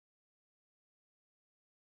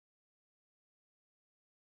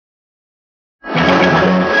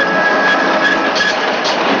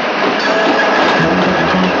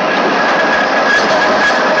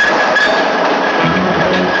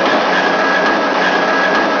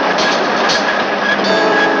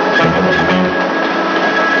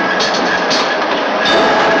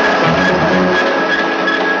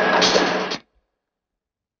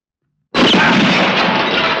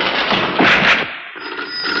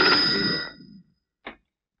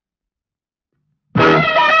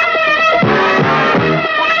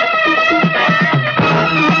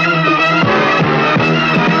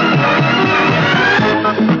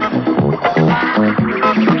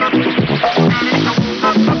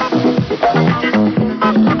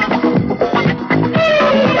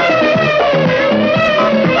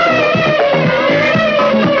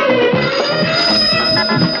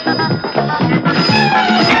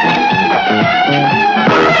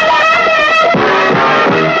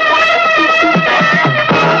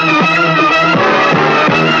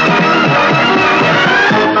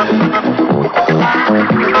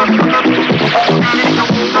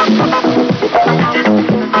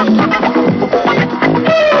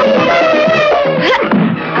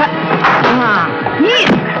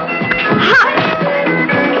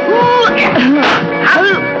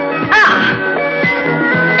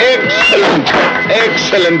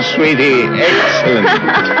Excellent, sweetie.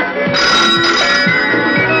 Excellent.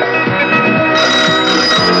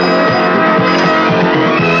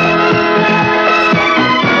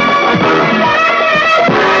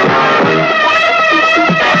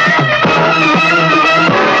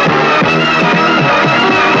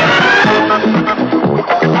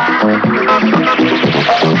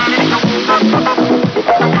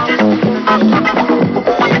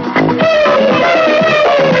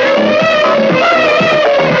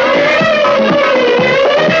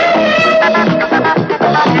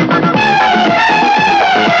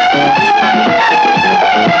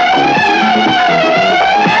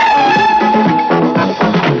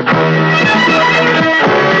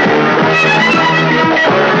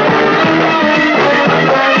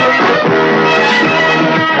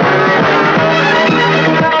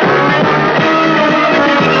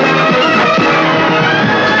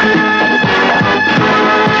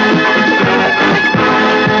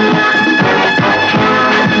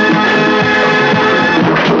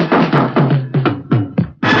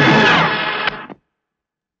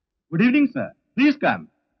 Good evening, sir. Please come.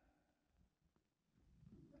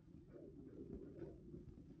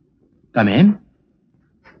 Come in.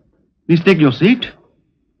 Please take your seat.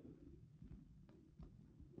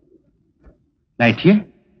 Right here.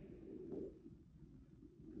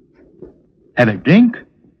 Have a drink.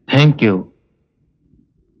 Thank you.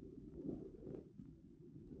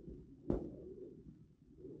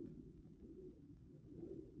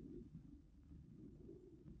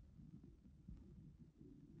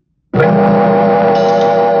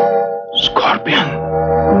 Scorpion.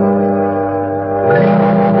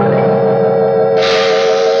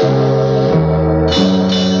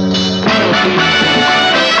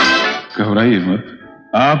 घबराइए मत।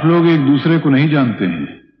 आप लोग एक दूसरे को नहीं जानते हैं,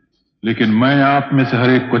 लेकिन मैं आप में से हर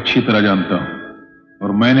एक को अच्छी तरह जानता हूं,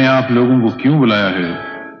 और मैंने आप लोगों को क्यों बुलाया है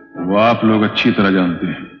वो आप लोग अच्छी तरह जानते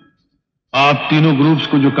हैं। आप तीनों ग्रुप्स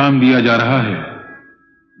को जो काम दिया जा रहा है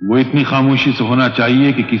वो इतनी खामोशी से होना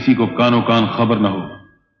चाहिए कि किसी को कानो कान खबर ना हो,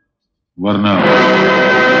 वरना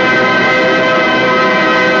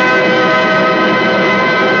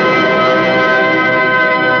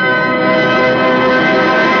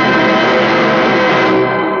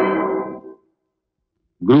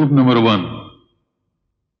ग्रुप नंबर 1,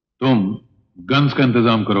 तुम गन्स का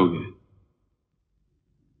इंतजाम करोगे।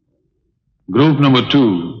 ग्रुप नंबर 2,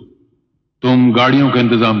 तुम गाड़ियों का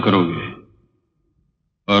इंतजाम करोगे।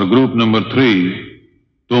 और ग्रुप नंबर 3,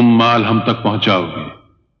 तुम माल हम तक पहुंचाओगे।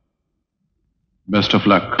 Best of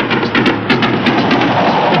luck.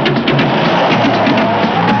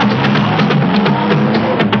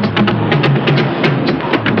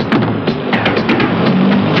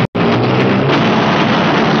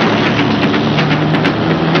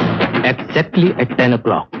 Exactly at 10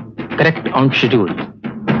 o'clock. Correct on schedule.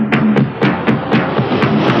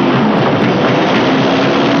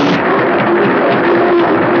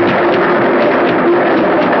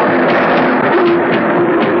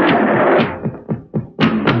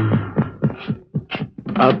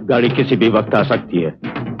 अब गाड़ी किसी भी वक्त आ सकती है।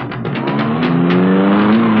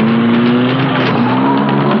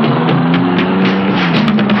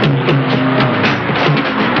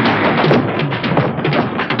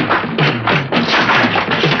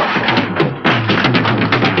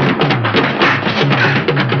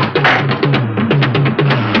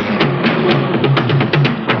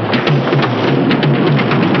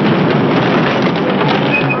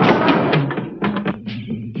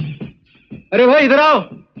 अरे भाई इधर आओ।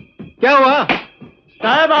 क्या हुआ?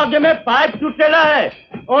 साहब आगे में पाइप टूटेला है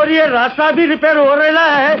और ये रास्ता भी रिपेयर हो रहा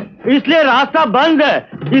है, इसलिए रास्ता बंद है।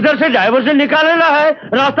 इधर से डाइवर्जन निकालेला है।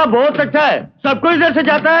 रास्ता बहुत अच्छा है, सबको इधर से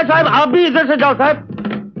जाता है। साहब आप भी इधर से जाओ साहब।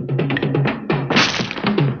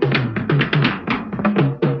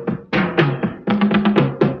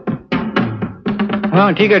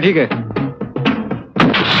 हाँ ठीक है ठीक है।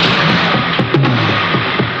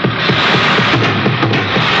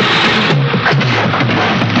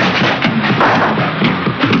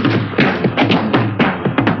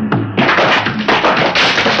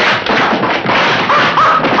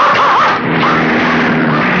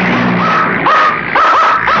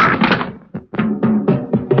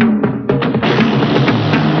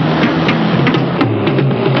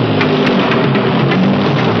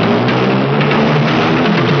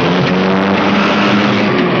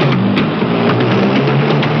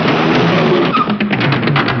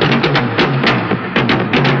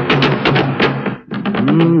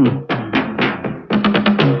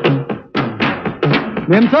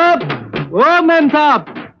 मेम साहब, ओ मेम साहब।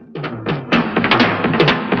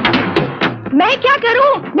 मैं क्या करूं?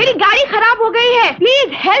 मेरी गाड़ी खराब हो गई है,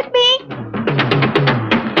 प्लीज हेल्प मी।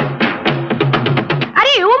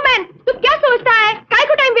 सोचता है, काय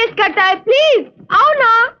को टाइम वेस्ट करता है? प्लीज आओ ना,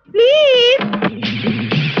 प्लीज।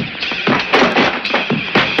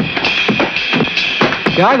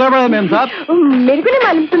 क्या गड़बड़ है मैम साहब? मेरे को नहीं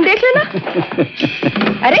मालूम, तुम देख लो ना।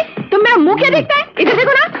 अरे तुम मेरा मुंह क्या देखता है? इधर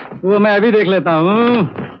देखो ना। वो मैं अभी देख लेता हूँ।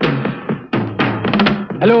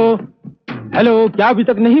 हेलो हेलो, क्या अभी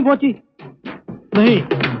तक नहीं पहुंची? नहीं,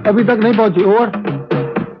 अभी तक नहीं पहुंची। ओवर।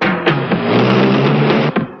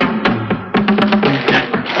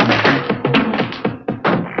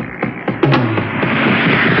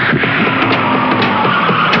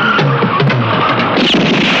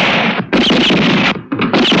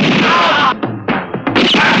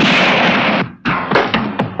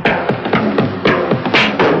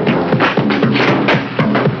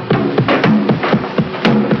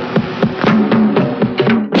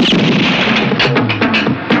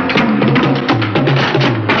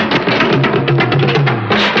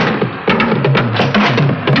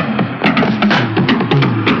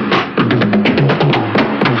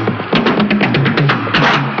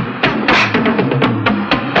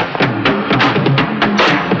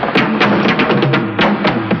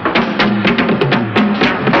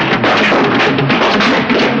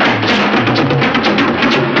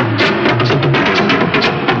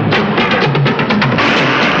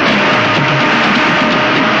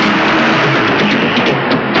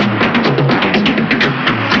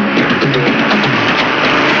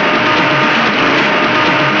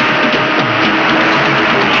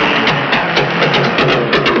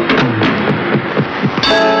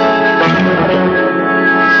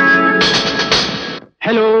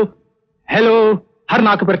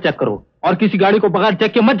 नाक पर चेक करो और किसी गाड़ी को बगैर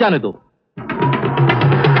चेक के मत जाने दो।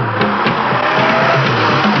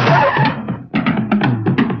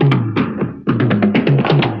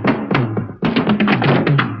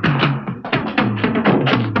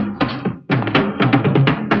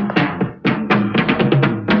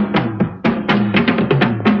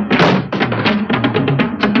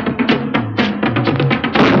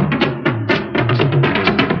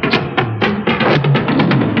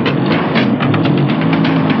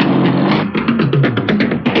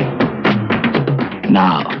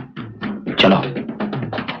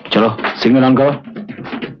 सिग्नल ऑन करो।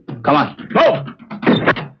 Come on, go.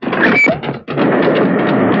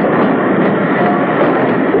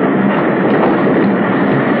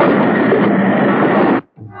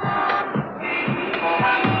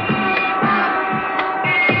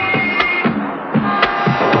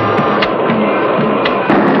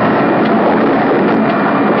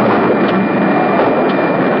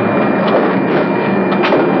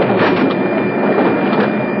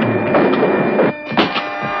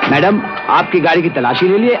 मैडम, आपकी गाड़ी की तलाशी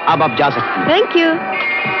ले लिए, अब आप जा सकती हैं। Thank you.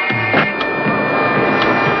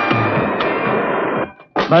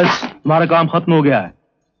 बस हमारा काम खत्म हो गया है।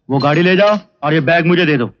 वो गाड़ी ले जाओ और ये बैग मुझे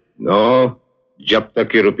दे दो। नो, जब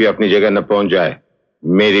तक ये रुपया अपनी जगह न पहुंच जाए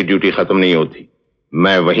मेरी ड्यूटी खत्म नहीं होती।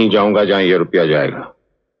 मैं वहीं जाऊंगा जहां ये रुपया जाएगा।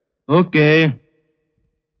 ओके,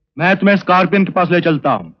 मैं तुम्हें स्कॉर्पियन के पास ले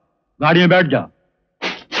चलता हूं। गाड़ी में बैठ जा।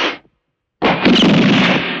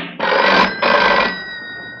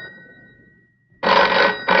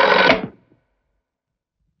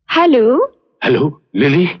 हेलो। Hello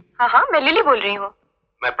lily. हाँ हाँ, मैं लिली बोल रही हूँ।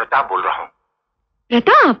 मैं प्रताप बोल रहा हूँ।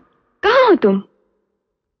 प्रताप, कहाँ हो तुम?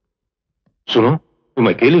 सुनो, तुम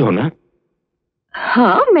अकेली हो ना?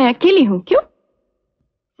 हाँ, मैं अकेली हूँ। क्यों?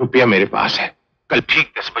 रुपया मेरे पास है। कल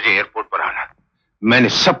ठीक 10 बजे एयरपोर्ट पर आना। मैंने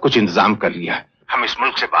सब कुछ इंतजाम कर लिया है। हम इस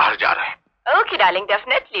मुल्क से बाहर जा रहे हैं। Okay darling,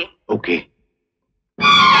 definitely. ओके।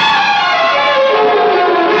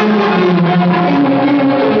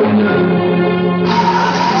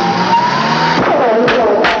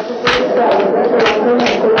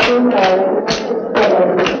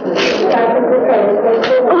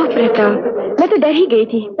 मैं तो डर ही गई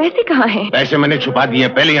थी। पैसे कहाँ हैं? पैसे मैंने छुपा दिए।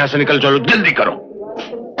 पहले यहाँ से निकल चलो, जल्दी करो।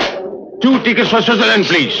 2 tickets for Switzerland,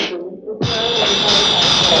 please.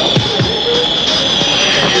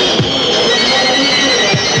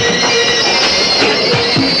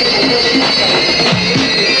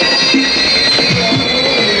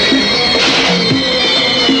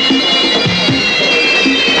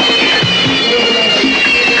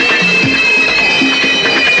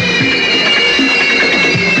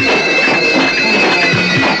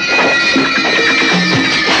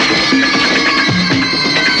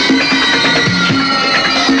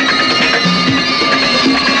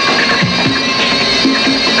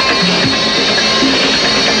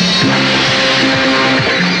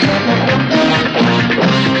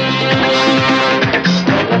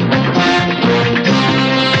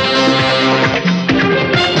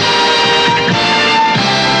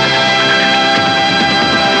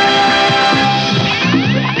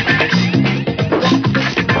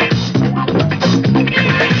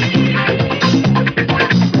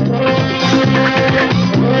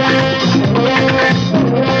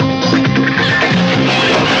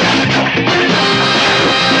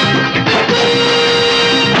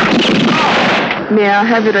 May I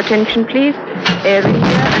have your attention, please? Air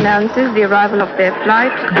India announces the arrival of their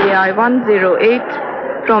flight AI-108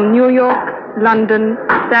 from New York, London,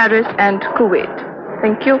 Paris, and Kuwait.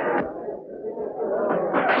 Thank you.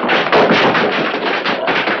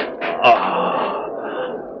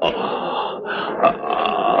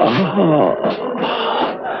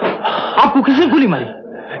 आपको किसने गोली मारी?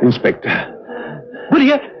 इंस्पेक्टर।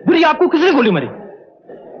 बोलिए, बोलिए, आपको किसने गोली मारी?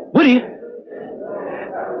 बोलिए।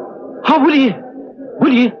 हाँ बोलिए,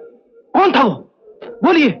 बोलिए, कौन था वो?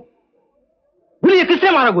 बोलिए, बोलिए,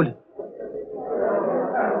 किसने मारा गोली?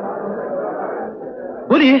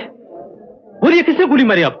 बोलिए, बोलिए, किसने गोली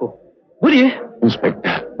मारी आपको? बोलिए।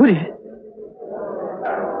 इंस्पेक्टर। बोलिए,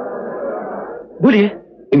 बोलिए।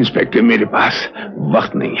 इंस्पेक्टर, मेरे पास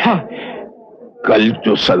वक्त नहीं है। हाँ। कल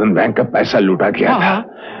जो सदर्न बैंक का पैसा लूटा गया था,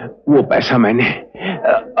 वो पैसा मैंने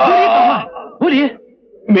बोलिए।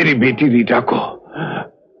 मेरी बेटी रीटा को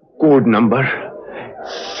code number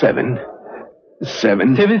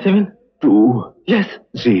 772 yes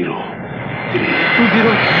 0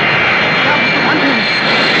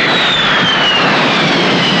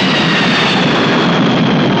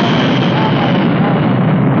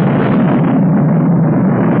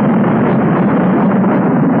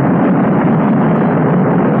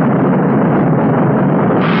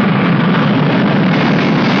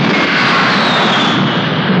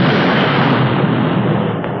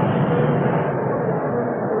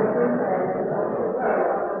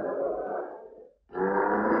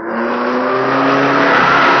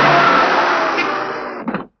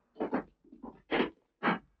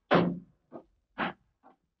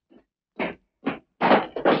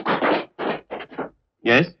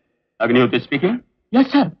 20 Agnihotri speaking.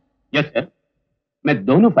 Yes sir. Yes sir, मैं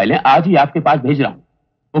दोनों फाइलें आज ही आपके पास भेज रहा हूं।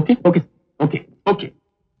 Okay okay okay okay.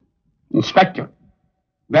 Inspector,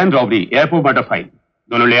 van robbery, airport murder file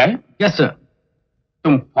दोनों ले आए? Yes sir.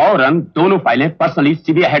 तुम फौरन दोनों फाइलें पर्सनली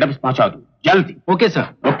सीबीआई हेड ऑफिस पहुंचा दो, जल्दी। Okay sir.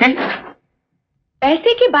 ओके।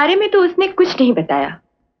 पैसे के बारे में तो उसने कुछ नहीं बताया,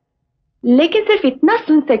 लेकिन सिर्फ इतना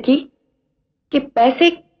सुन सकी कि पैसे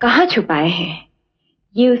कहां छुपाए हैं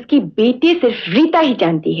ये उसकी बेटी सिर्फ रीता ही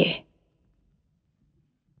जानती है।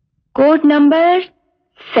 कोड नंबर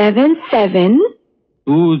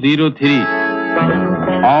 77203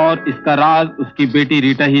 और इसका राज उसकी बेटी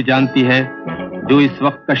रीटा ही जानती है, जो इस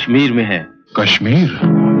वक्त कश्मीर में है। Kashmir?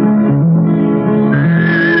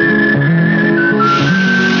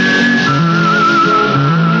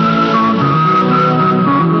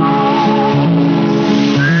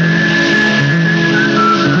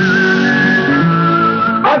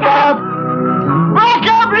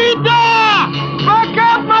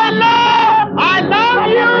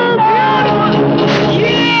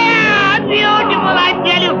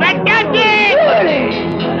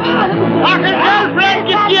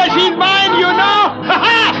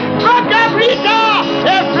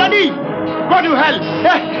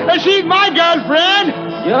 She's my girlfriend.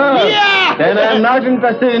 Yeah. Then I'm not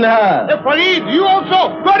interested in her. Fareed, you also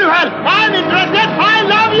go to hell. I'm interested. I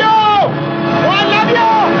love you. Oh, I love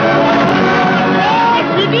you. Oh,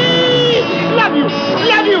 sweetie. Love you.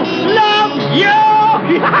 Love you. Love you. Oh,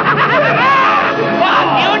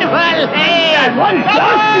 beautiful. Hey, one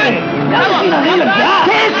dusty.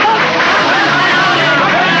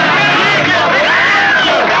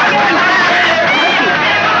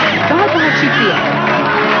 बहुत शुक्रिया।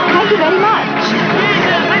 Thank you very much.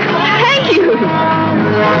 Thank you.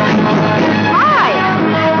 Hi.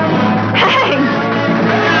 Thanks.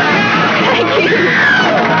 Thank you.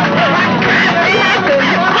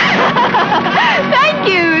 Thank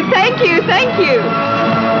you. Thank you. Thank you.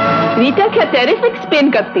 Rita क्या terrific spin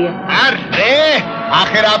करती है। अरे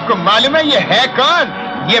आखिर आपको मालूम है ये है कौन?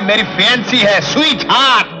 ये मेरी फैंसी है, स्वीट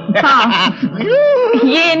हार्ट। हाँ,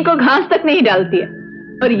 ये इनको घास तक नहीं डालती है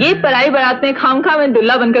और ये पराई बारात में खामखा में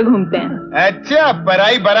दूल्हा बनकर घूमते हैं। अच्छा,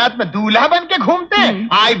 पराई बारात में दूल्हा बन के घूमते हैं?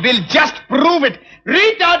 I will just prove it.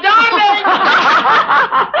 Rita darling.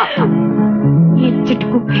 ये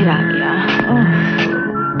चिटकू फिर आ गया।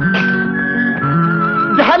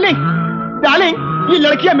 डार्लिंग, डार्लिंग, ये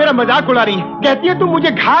लड़कियां मेरा मजाक उड़ा रही हैं। कहती है तुम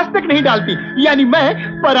मुझे घास तक नहीं डालती, यानी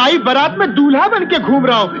मैं पराई बारात में दूल्हा बन के घूम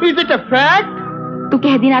रहा हूँ। Is it a fact? तू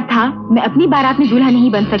कह देना था मैं अपनी बारात में दूल्हा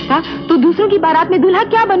नहीं बन सकता, तो दूसरों की बारात में दूल्हा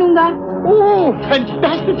क्या बनूंगा? ओह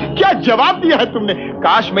फैंटास्टिक, क्या जवाब दिया है तुमने।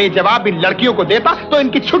 काश मैं ये जवाब इन लड़कियों को देता तो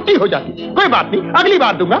इनकी छुट्टी हो जाती। कोई बात नहीं, अगली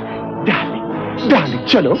बार दूंगा। डार्लिंग, डार्लिंग,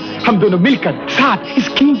 चलो हम दोनों मिलकर साथ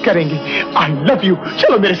स्कीइंग करेंगे। I love you.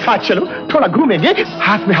 चलो मेरे साथ चलो, थोड़ा घूमेंगे,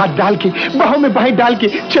 हाथ में हाथ डाल के, बाहों में बाहें डाल के।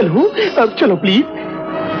 चलो चलो प्लीज,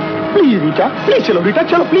 प्लीज रीटा, प्लीज चलो रीटा,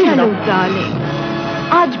 चलो प्लीज। चलो डार्लिंग,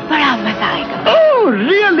 आज बड़ा मजा आएगा। Oh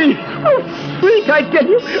really, Sweet, I tell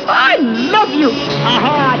you, I love you.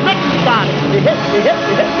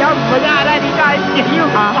 क्या मजा आ रहा है रीटा, I tell you.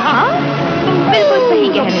 बिल्कुल सही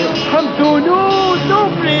कह रहे हो। हम दोनों दो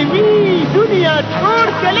प्रेमी दुनिया छोड़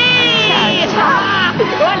चले।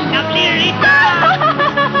 लवली रीटा।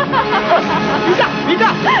 रीटा,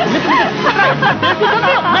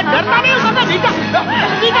 मैं डरता नहीं हूँ रीटा।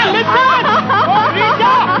 रीटा, रीटा,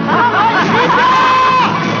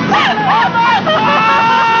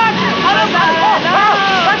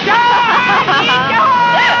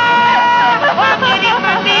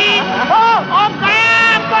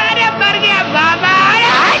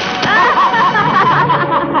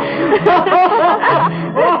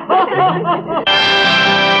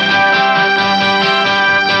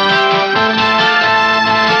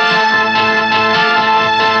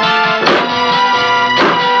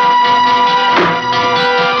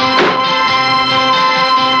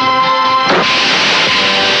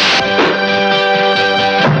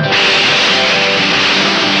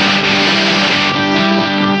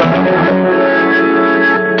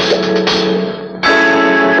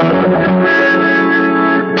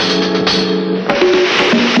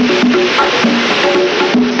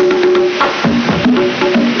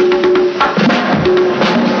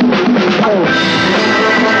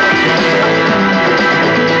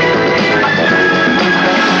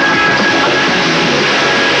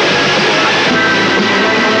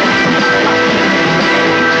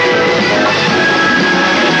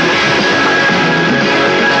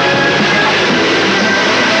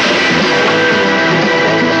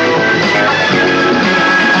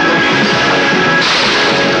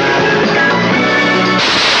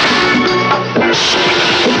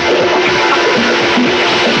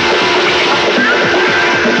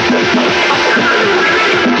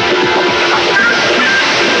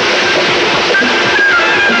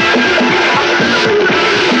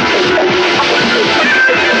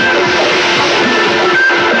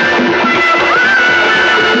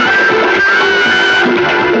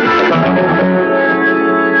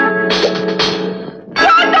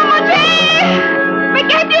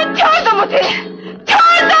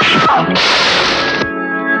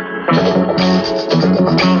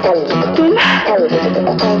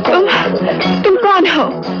 तुम कौन हो?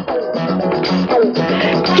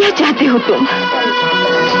 क्या चाहते हो तुम?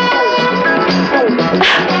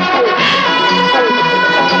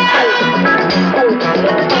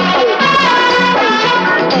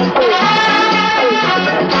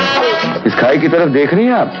 इस खाई की तरफ देख रही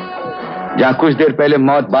हैं आप, जहां कुछ देर पहले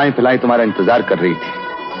मौत बाएं फैलाई तुम्हारा इंतजार कर रही थी।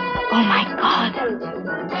 Oh my God.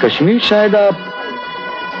 कश्मीर शायद आप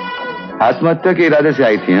आत्महत्या के इरादे से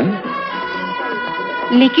आई थी, हैं?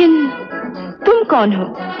 लेकिन तुम कौन हो?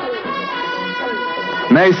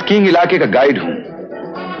 मैं इस किंग इलाके का गाइड हूं।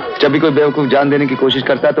 जब भी कोई बेवकूफ जान देने की कोशिश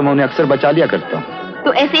करता है तो मैं उन्हें अक्सर बचा लिया करता हूं।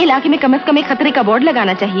 तो ऐसे इलाके में कम से कम एक खतरे का बोर्ड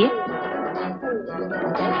लगाना चाहिए।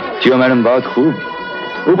 जियो मैडम, बहुत खूब।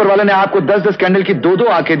 ऊपर वाले ने आपको 10-10 कैंडल की 2-2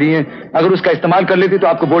 आंखें दी हैं। अगर उसका इस्तेमाल कर लेती तो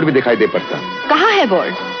आपको बोर्ड भी दिखाई दे पड़ता। कहाँ है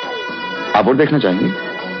बोर्ड? आप बोर्ड देखना चाहेंगे?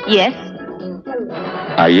 यस।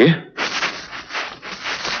 आइए।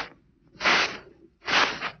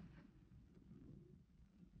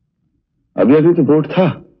 अभी अभी तो बोर्ड था,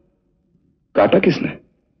 काटा किसने?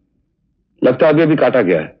 लगता है अभी अभी काटा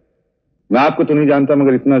गया है। मैं आपको तो नहीं जानता,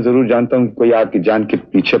 मगर इतना जरूर जानता हूं कि कोई आपकी जान के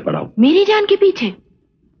पीछे पड़ा हो। मेरी जान के पीछे?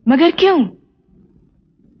 मगर क्यों?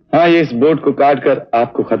 हाँ, ये इस बोर्ड को काट कर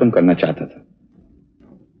आपको खत्म करना चाहता था।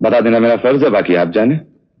 बता देना मेरा फर्ज है, बाकी आप जाने।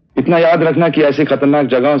 इतना याद रखना कि ऐसी खतरनाक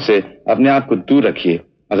जगहों से अपने आप को दूर रखिए।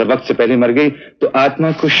 अगर वक्त से पहले मर गई तो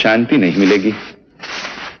आत्मा को शांति नहीं मिलेगी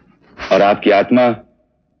और आपकी आत्मा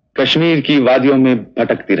कश्मीर की वादियों में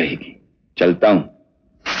भटकती रहेगी। चलता हूं।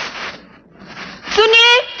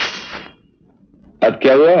 सुनिए। अब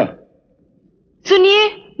क्या हुआ? सुनिए,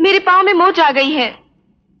 मेरे पांव में मोच आ गई है।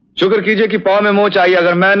 शुक्र कीजिए कि पांव में मोच आई।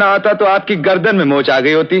 अगर मैं ना आता तो आपकी गर्दन में मोच आ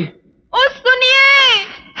गई होती। सुनिए,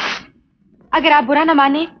 अगर आप बुरा ना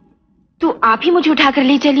माने तो आप ही मुझे उठा कर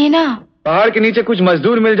ले चलिए ना। पहाड़ के नीचे कुछ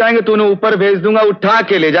मजदूर मिल जाएंगे तो उन्हें ऊपर भेज दूंगा, उठा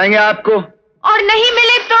के ले जाएंगे आपको। और नहीं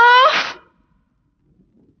मिले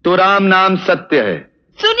तो राम नाम सत्य है।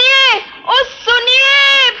 सुनिए,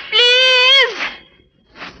 सुनिए प्लीज।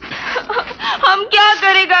 हम क्या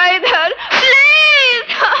करेगा इधर,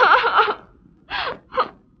 प्लीज।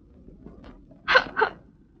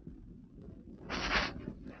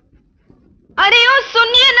 अरे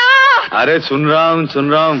सुनिए ना। अरे सुन रहा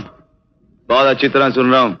हूं, बहुत अच्छी तरह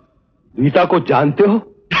सुन रहा हूं। रीटा को जानते हो?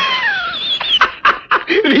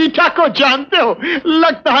 रीटा को जानते हो?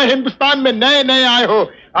 लगता है हिंदुस्तान में नए नए आए हो।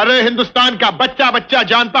 अरे हिंदुस्तान का बच्चा बच्चा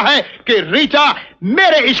जानता है कि रीटा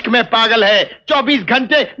मेरे इश्क में पागल है, 24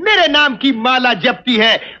 घंटे मेरे नाम की माला जपती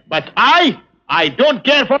है। But I don't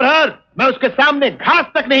care for her. मैं उसके सामने घास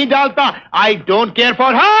तक नहीं डालता। I don't care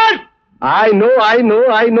for her. I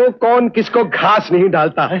know कौन किसको घास नहीं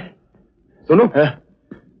डालता है। सुनो,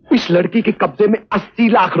 इस लड़की के कब्जे में 80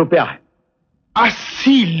 लाख रुपया है।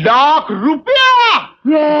 80 लाख रुपया?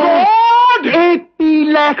 God,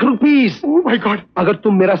 80 lakh rupees. Oh my God. अगर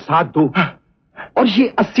तुम मेरा साथ दो और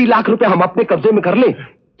ये 80 लाख रुपया हम अपने कब्जे में कर लें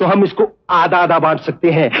तो हम इसको आधा आधा बांट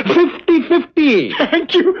सकते हैं, 50-50।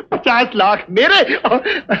 Thank you. 50 लाख मेरे।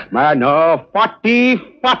 मैं नो 40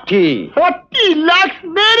 लाख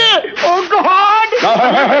मेरे। ओह गॉड।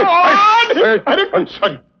 अरे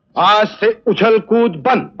सॉरी। आज से उछल कूद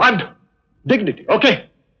बंद। Dignity, okay?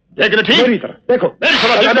 डिग्निटी मेरी तरफ देखो।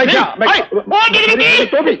 Dignity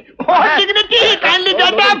kindly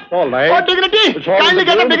get up. Dignity kindly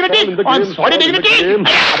get up. Dignity, I am sorry dignity.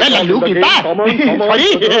 अरे लल्लू गिरता है। Sorry.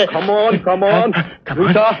 Come on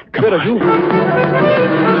Rita, where are you?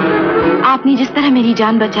 आपने जिस तरह मेरी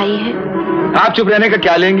जान बचाई है, आप चुप रहने का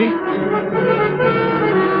क्या लेंगी?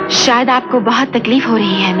 शायद आपको बहुत तकलीफ हो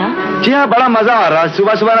रही है ना? जी हाँ, बड़ा मजा आ रहा है।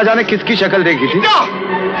 सुबह सुबह ना जाने किसकी शक्ल देखी थी।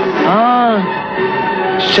 हाँ,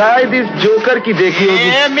 शायद इस जोकर की देखी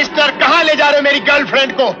होगी। मिस्टर, कहाँ ले जा रहे हो मेरी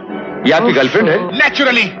गर्लफ्रेंड को? ये आपकी गर्लफ्रेंड है?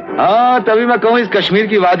 नेचुरली। हाँ, तभी मैं कहूँ इस कश्मीर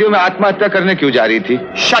की वादियों में आत्महत्या करने क्यों जा रही थी।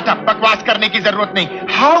 शट अप, बकवास करने की जरूरत नहीं।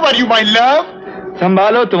 How are you my love?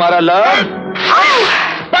 संभालो तुम्हारा लव।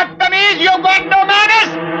 बदतमीज, यू गॉट नो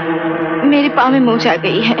मैनर्स। मेरे पाँव में मोच आ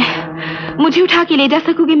गई है। मुझे उठा के ले जा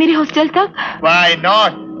सकोगे मेरे हॉस्टल तक? Why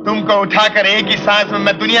not? तुमको उठाकर एक ही सांस में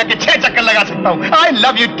मैं दुनिया के 6 चक्कर लगा सकता हूँ। I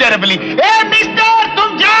love you terribly. A mister,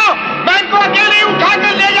 तुम जाओ, मैं इनको अकेले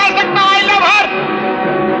उठाकर ले जा सकता हूँ। I love her.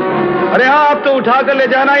 अरे हाँ, अब तो उठाकर ले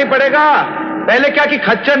जाना ही पड़ेगा। पहले क्या कि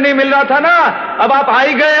खच्चर नहीं मिल रहा था ना, अब आप आ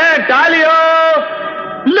ही गए हैं। टालियो।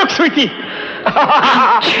 Look sweetie.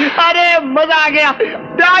 अरे मजा आ गया।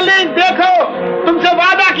 डार्लिंग देखो, तुमसे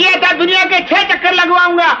वादा किया था दुनिया के 6 चक्कर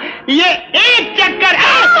लगवाऊंगा। ये एक चक्कर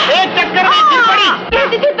में गिर पड़ी।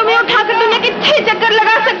 कहती थी तुम्हें उठाकर दुनिया के 6 चक्कर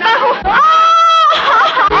लगा सकता हूँ।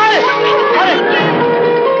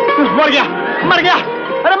 मर गया।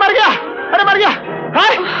 अरे मर गया। हाँ?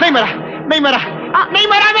 नहीं मरा। मैं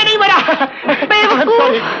नहीं मरा।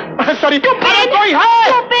 सॉरी। अरे कोई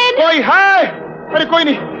है? अरे कोई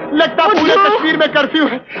नहीं, लगता पूरे कश्मीर में कर्फ्यू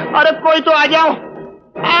है। अरे कोई तो आ जाओ।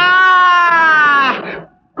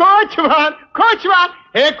 कोचवान,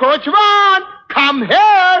 हे कोचवान, कम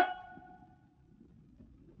हियर।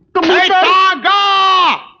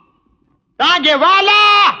 तागे वाला,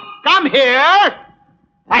 कम हियर।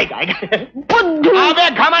 अबे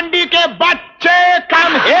घमंडी के बच्चे,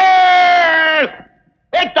 कम हियर।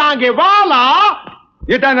 ए तागे वाला।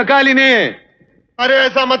 ये टांगा काली ने। अरे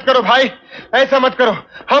ऐसा मत करो भाई, ऐसा मत करो।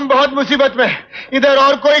 हम बहुत मुसीबत में हैं। इधर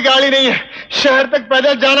और कोई गाड़ी नहीं है। शहर तक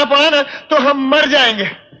पैदल जाना पड़ा ना तो हम मर जाएंगे।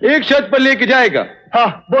 एक छत पर लेके जाएगा। हाँ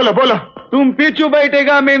बोलो। तुम पीछू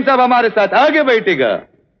बैठेगा, मेम साहब हमारे साथ आगे बैठेगा।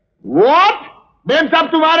 व्हाट? मेम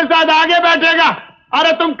साहब तुम्हारे साथ आगे बैठेगा?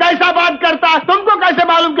 अरे तुम कैसा बात करता है? तुमको कैसे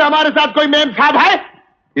मालूम कि हमारे साथ कोई मेम साहब है?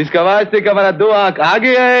 इसका वास्ते का हमारा 2 आंख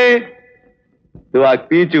आगे है, 2 आंख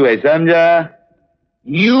पीछू है, समझा?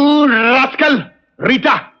 You rascal.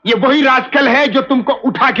 रीटा, ये वही रास्कल है जो तुमको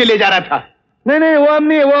उठा के ले जा रहा था। नहीं, वो हम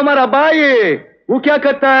नहीं, वो हमारा भाई है। वो क्या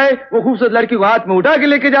करता है, वो खूबसूरत लड़की को हाथ में उठा के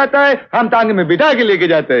लेके जाता है, हम टांगे में बिठा के लेके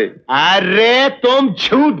जाते हैं। अरे तुम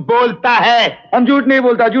झूठ बोलता है। हम झूठ नहीं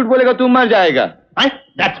बोलता, झूठ बोलेगा तुम मर जाएगा।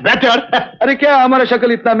 That's better. अरे क्या, हमारा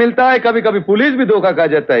शक्ल इतना मिलता है, कभी कभी पुलिस भी धोखा खा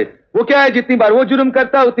जाता है। वो क्या है, जितनी बार वो जुर्म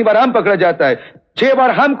करता है उतनी बार हम पकड़ा जाता है। 6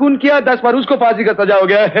 बार हम खून किया, 10 बार उसको फांसी का सजा हो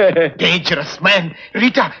गया है। Dangerous man.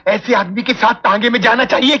 रीटा, ऐसे आदमी के साथ टांगे में जाना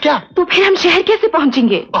चाहिए क्या? तो फिर हम शहर कैसे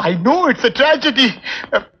पहुंचेंगे? I know, it's a tragedy.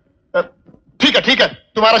 ठीक है,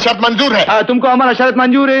 तुम्हारा शर्त मंजूर है। हाँ, तुमको हमारा शर्त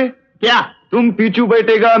मंजूर है। क्या? तुम पीछू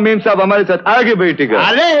बैठेगा, मेम साहब हमारे साथ आगे बैठेगा।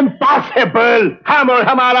 अरे इम्पॉसिबल। हम और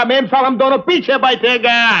हमारा मेम साहब, हम दोनों पीछे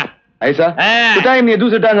बैठेगा। ऐसा? तो टाइम नहीं है,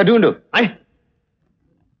 दूसरी टांगा ढूंढो।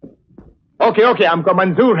 ओके, हमको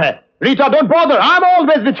मंजूर है। Rita, don't bother, I am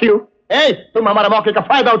always with you. तुम हमारा मौके का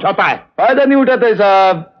फायदा उठाता है। फायदा नहीं उठाता है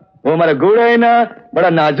साहब, वो हमारा घोड़ा है ना, बड़ा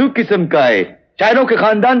नाजुक किस्म का है, शायरों के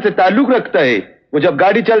खानदान से ताल्लुक रखता है। वो जब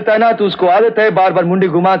गाड़ी चलता है ना तो उसको आदत है बार बार मुंडी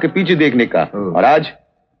घुमा के पीछे देखने का। और आज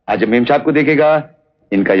जब मेम साहब को देखेगा,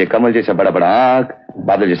 इनका ये कमल जैसा बड़ा बड़ा आंख,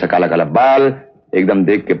 बादल जैसा काला काला बाल, एकदम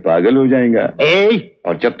देख के पागल हो जाएगा।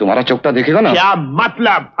 और जब तुम्हारा चौकटा देखेगा ना। क्या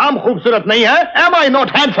मतलब? हम खूबसूरत नहीं है? Am I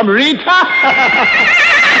not handsome, Rita?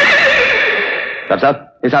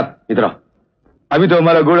 साहब, इधर आओ। अभी तो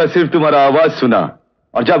हमारा घोड़ा सिर्फ तुम्हारा आवाज सुना,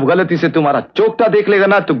 और जब गलती से तुम्हारा चोकता देख लेगा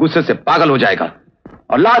ना तो गुस्से से पागल हो जाएगा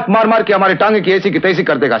और लात मार मार के हमारे टांगे की ऐसी की तैसी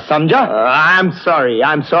कर देगा, समझा? I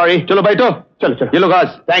am sorry. चलो बैठो, चलो ये लो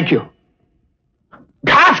घास। Thank you.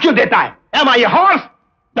 घास क्यों देता है? M I a horse?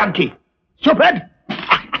 Dunki, stupid.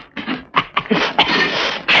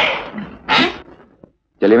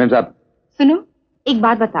 चलिए मैम साहब। सुनो, एक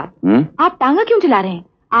बात बताओ, आप टांगा क्यों चला रहे हैं?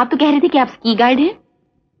 आप तो कह रहे थे कि आप स्की गाइड हैं।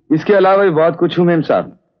 इसके अलावा भी बहुत कुछ हूँ मैम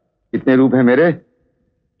साहब। इतने रूप हैं मेरे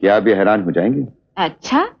कि आप भी हैरान हो जाएंगे।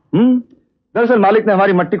 अच्छा? दरअसल मालिक ने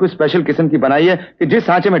हमारी मट्टी को स्पेशल किस्म की बनाई है कि जिस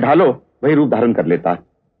सांचे में ढालो वही रूप धारण कर लेता है।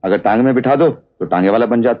 अगर टांग में बिठा दो तो टांगे वाला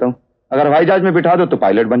बन जाता हूँ, अगर हवाई जहाज में बिठा दो तो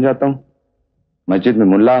पायलट बन जाता हूँ, मस्जिद में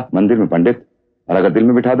मुल्ला, मंदिर में पंडित, और अगर दिल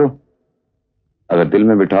में बिठा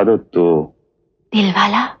दो तो दिल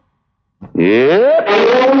वाला।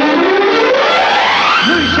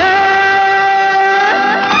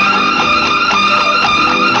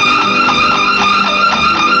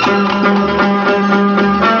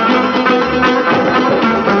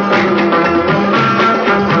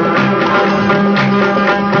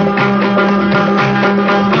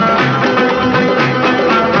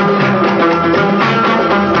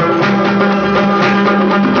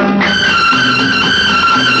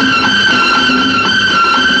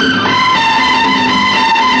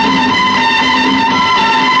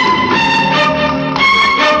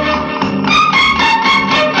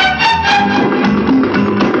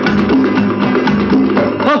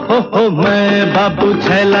 मैं बाबू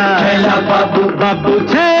छैला, छैला बाबू, बाबू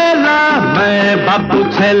छैला, मैं बाबू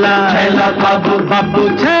छैला, छैला बाबू, बाबू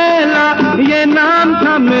छैला, ये नाम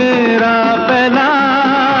था मेरा पहला।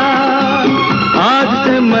 आज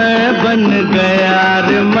से मैं बन गया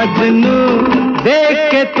रे मजनू, देख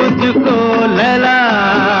के तुझको लैला।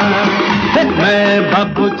 मैं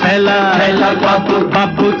बाबू छैला, छैला बाबू,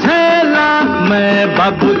 बाबू छैला, मैं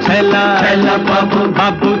बाबू छैला, छैला बाबू,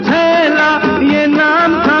 बाबू छैला, ये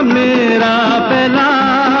नाम था मेरा पहला।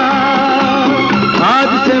 आज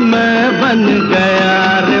से मैं बन गया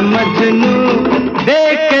रे मजनू,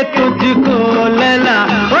 देख के तुझको लैला।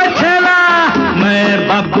 ओ छैला, मैं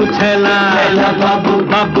बाबू छैला, छैला बाबू,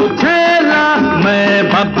 बाबू छैला, मैं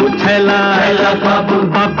बाबू छैला, छैला बाबू,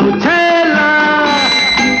 बाबू छैला।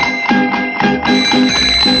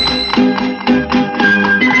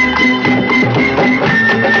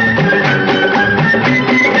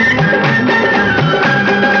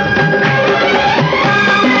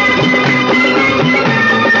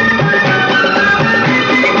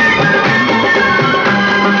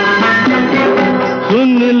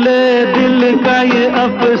 ये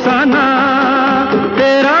अफसाना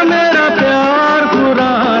तेरा मेरा प्यार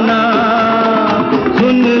पुराना,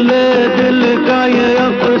 सुन ले दिल का ये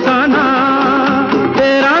अफसाना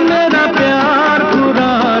तेरा मेरा प्यार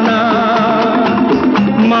पुराना।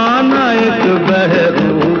 माना एक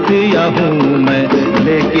बहरूपिया हूँ मैं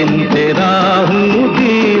लेकिन तेरा हूँ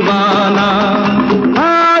दीवाना।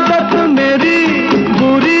 आदत मेरी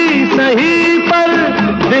बुरी सही पर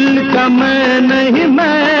दिल का मैं नहीं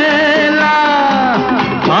मैला।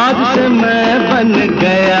 आज से मैं बन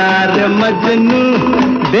गया रे मजनू,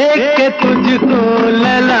 देख के तुझको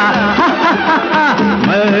लैला।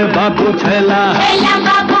 मैं बाबू छैला,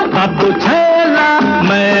 बाबू छैला,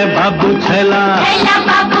 मैं बाबू छैला,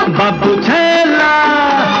 बाबू छैला।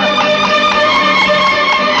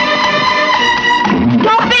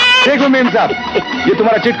 देखो मेम साहब, ये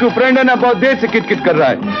तुम्हारा चिटकू फ्रेंड है ना, बहुत देर से किटकिट कर रहा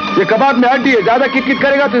है। ये कबाब में हड्डी है, ज्यादा किटकिट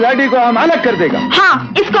करेगा तो इस हड्डी को हम अलग कर देगा।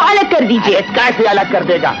 हाँ, इसको अलग कर दीजिए। कैसे अलग कर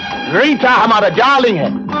देगा? रीटा हमारा डार्लिंग है।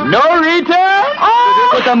 नो रीटा।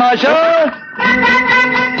 देखो तमाशा।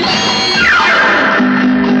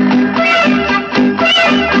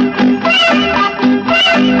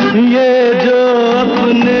 ये जो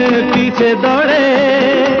अपने पीछे दौड़े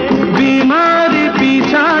बीमारी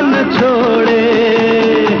पीछा न छोड़े।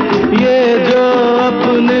 ये जो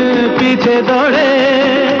अपने पीछे दौड़े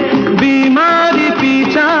बीमारी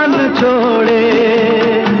पीछा न छोड़े।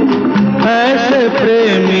 ऐसे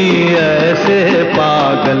प्रेमी ऐसे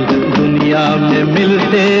पागल दुनिया में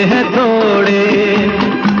मिलते हैं थोड़े।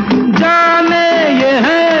 जाने ये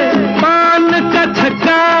है पान का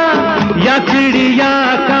छक्का या चिड़िया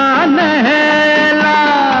का नहला।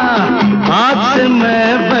 आज से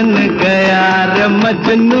मैं बन गया रे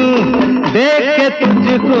मजनू, देख के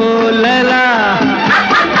तुझको लैला।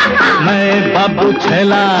 मैं बाबू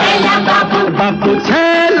छैला, बाबू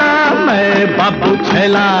छैला, मैं बाबू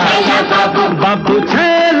छैला, बाबू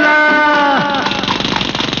छैला।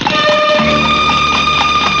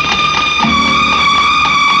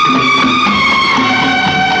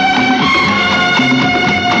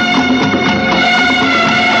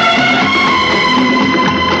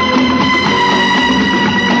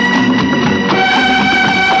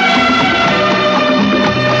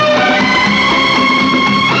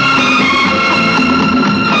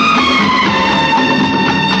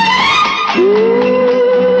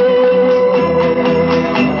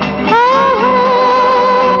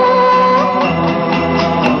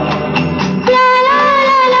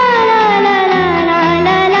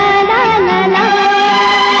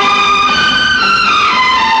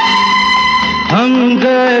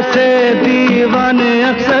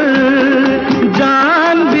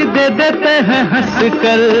 दे देते हैं हंस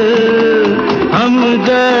कर, हम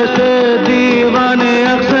जैसे दीवाने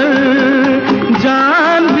अक्सर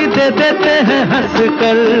जान भी दे देते हैं हंस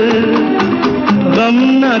कर। गम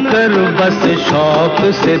न कर बस शौक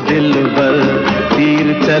से दिल भर, तीर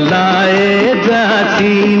चलाए जा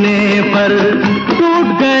सीने पर। टूट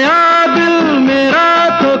गया दिल मेरा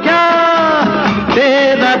तो क्या,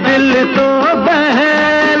 तेरा दिल तो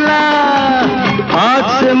बहला। आज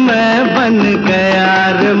से मैं बन गया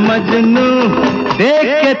रे मजनू, देख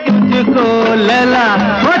के तुझको लैला।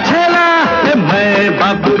 ओ छैला मैं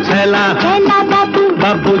बाबू छैला, छैला बाबू,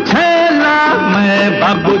 बाबू छैला मैं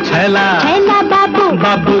बाबू छैला, छैला बाबू,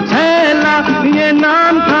 बाबू छैला ये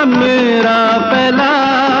नाम था मेरा पहला।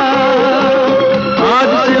 आज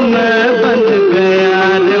से मैं बन गया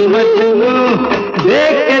रे मजनू,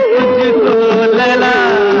 देख के तुझको लैला।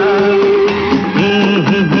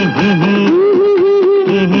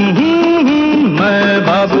 मैं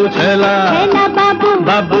बाबू छैला, छैला बाबू,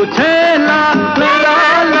 बाबू छैला। ला ला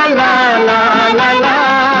ला ला ला ला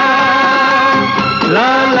ला ला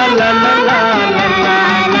ला ला ला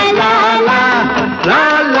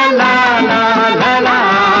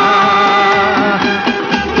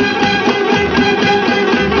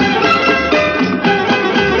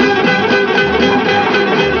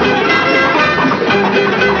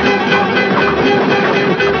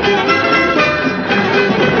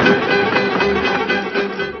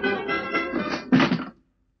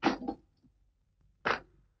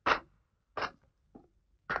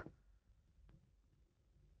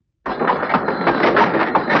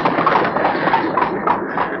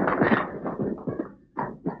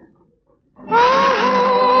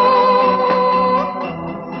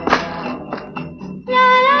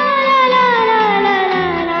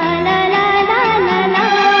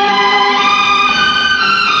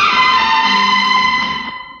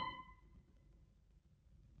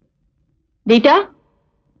रीटा,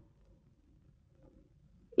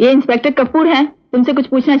 ये इंस्पेक्टर कपूर हैं, तुमसे कुछ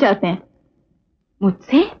पूछना चाहते हैं।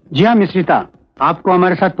 मुझसे? जी हाँ मिस रीता, आपको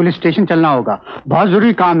हमारे साथ पुलिस स्टेशन चलना होगा, बहुत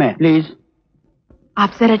जरूरी काम है, प्लीज।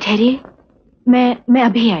 आप जरा ठहरिए, मैं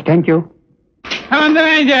अभी आई। Thank you. हम अंदर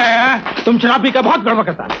नहीं जाएगा, तुम शराब पी का बहुत गड़बड़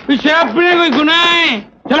करता है। शराब पीने कोई गुनाह है?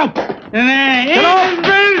 चलो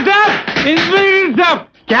इंस्पेक्टर साहब।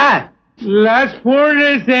 क्या? लास्ट 4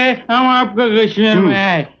 डेज से हम आपका कश्मीर में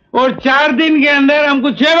आए और 4 दिन के अंदर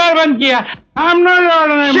हमको 6 बार बंद किया। हम नॉट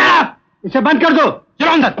ऑर्डर, इसे बंद कर दो।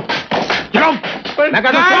 चलो अंदर, चलो। मैं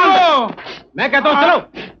कहता हूँ चलो।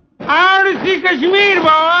 और सी कश्मीर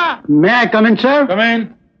बाबा। मैं कम इन सर? कम इन।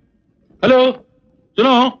 हेलो,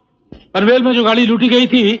 सुनो, पनवेल में जो गाड़ी लूटी गई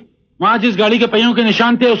थी, वहां जिस गाड़ी के पहियों के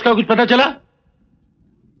निशान थे उसका कुछ पता चला?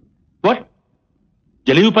 व्हाट?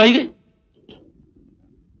 जली हुई पाई गई?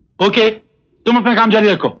 ओके, तुम अपना काम जारी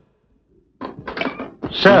रखो।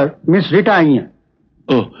 सर, मिस रीटा आई हैं।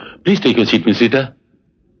 ओह, please take your seat miss Rita.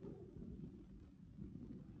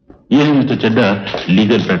 ये है मिस्टर चड्डा,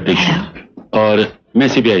 लीगल प्रैक्टिशनर, और मैं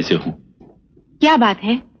सीबीआई से हूं। क्या बात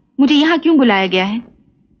है, मुझे यहाँ क्यों बुलाया गया है?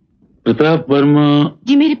 प्रताप वर्मा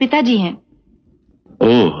जी मेरे पिताजी हैं।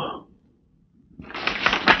 ओह,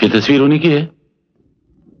 ये तस्वीर उन्हीं की है?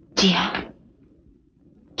 जी हाँ।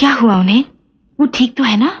 क्या हुआ उन्हें? वो ठीक तो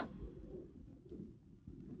है ना?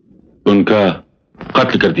 उनका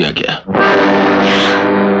कत्ल कर दिया गया।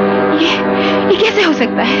 ये कैसे हो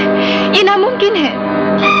सकता है? ये नामुमकिन है।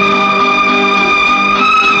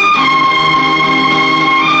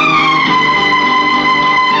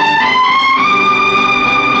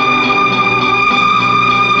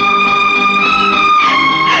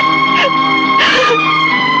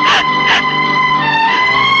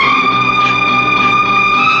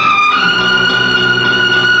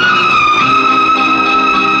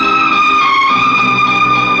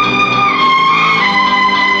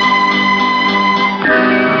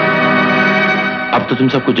 अब तो तुम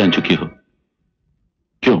सब कुछ जान चुकी हो,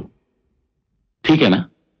 क्यों? ठीक है ना?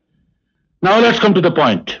 Now let's come to the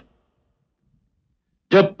point.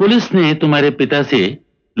 जब पुलिस ने तुम्हारे पिता से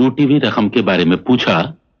लूटी हुई रकम के बारे में पूछा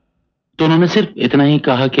तो उन्होंने सिर्फ इतना ही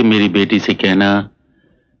कहा कि मेरी बेटी से कहना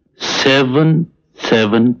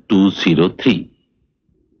 77203।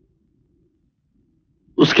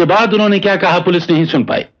 उसके बाद उन्होंने क्या कहा पुलिस नहीं सुन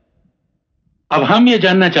पाई। अब हम ये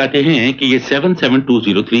जानना चाहते हैं कि ये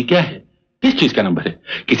 77203 क्या है, किस चीज का नंबर है?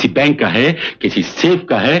 किसी बैंक का है, किसी सेफ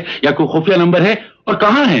का है, या कोई खुफिया नंबर है, और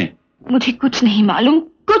कहां है? मुझे कुछ नहीं मालूम,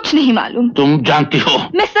 कुछ नहीं मालूम। तुम जानती हो?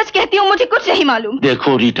 मैं सच कहती हूँ, मुझे कुछ नहीं मालूम।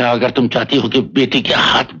 देखो रीटा, अगर तुम चाहती हो कि बेटी के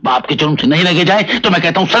हाथ बाप के जुर्म से नहीं लगे जाए तो मैं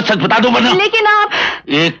कहता हूँ सच सच बता दो, वरना। लेकिन आप।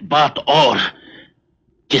 एक बात और,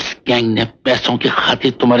 जिस गैंग ने पैसों की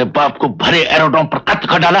खातिर तुम्हारे बाप को भरे एरोड्रोम पर कत्ल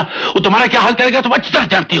कर डाला, वो तुम्हारा क्या हाल करेगा तुम अच्छी तरह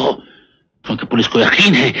जानती हो, क्योंकि पुलिस को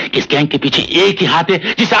यकीन है कि इस गैंग के पीछे एक ही हाथ है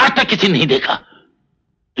जिसे आज तक किसी ने नहीं देखा।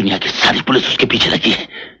 दुनिया की सारी पुलिस उसके पीछे लगी है।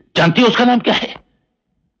 जानती हो उसका नाम क्या है?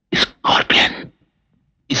 स्कॉर्पियन।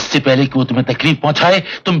 इससे पहले कि वो तुम्हें तकलीफ पहुंचाए,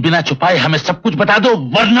 तुम बिना छुपाए हमें सब कुछ बता दो,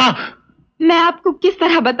 वरना। मैं आपको किस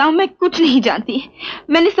तरह बताऊं, मैं कुछ नहीं जानती।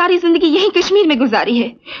 मैंने सारी जिंदगी यहीं कश्मीर में गुजारी है।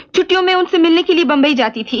 छुट्टियों में उनसे मिलने के लिए बंबई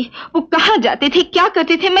जाती थी। वो कहाँ जाते थे, क्या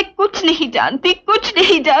करते थे, मैं कुछ नहीं जानती, कुछ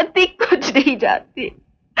नहीं जानती, कुछ नहीं जानती।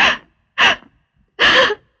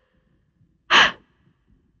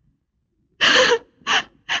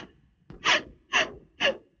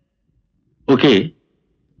 ओके,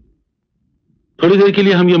 थोड़ी देर के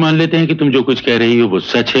लिए हम ये मान लेते हैं कि तुम जो कुछ कह रही हो वो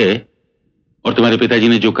सच है और तुम्हारे पिताजी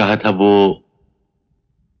ने जो कहा था वो।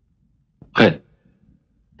 खैर,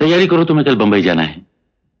 तैयारी करो, तुम्हें कल बंबई जाना है।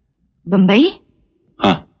 बंबई?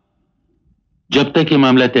 हाँ, जब तक ये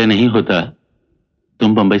मामला तय नहीं होता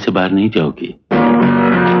तुम बंबई से बाहर नहीं जाओगी।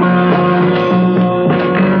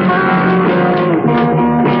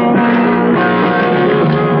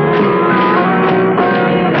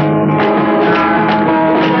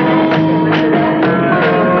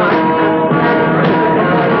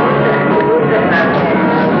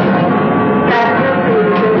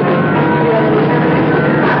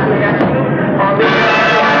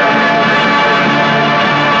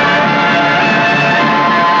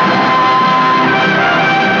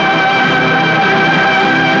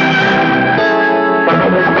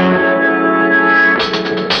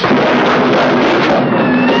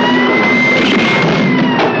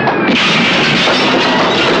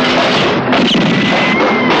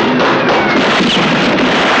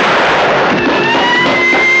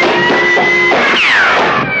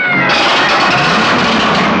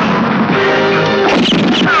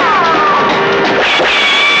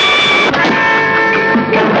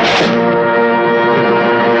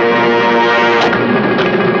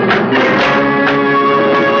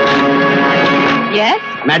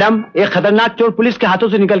 मैडम, एक खतरनाक चोर पुलिस के हाथों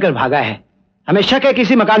से निकलकर भागा है। हमें शक है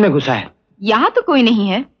किसी मकान में घुसा है। यहाँ तो कोई नहीं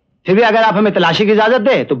है। फिर भी अगर आप हमें तलाशी की इजाजत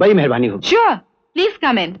दे तो बड़ी मेहरबानी होगी। Sure, please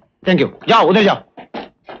come in. Thank you. जाओ, उधर जाओ।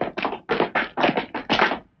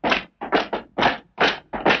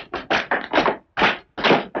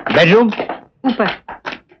 बेडरूम ऊपर।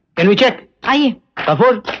 Can we check? आइए।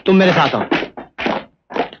 कपूर, तुम मेरे साथ आओ।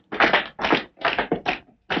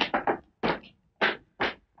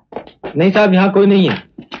 नहीं साहब, यहाँ कोई नहीं है।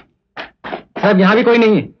 साहब, यहाँ भी कोई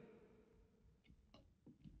नहीं है।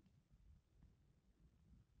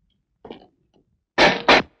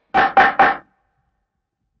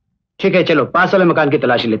 ठीक है, चलो पास वाले मकान की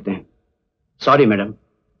तलाशी लेते हैं। सॉरी मैडम,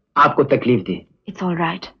 आपको तकलीफ दी। It's all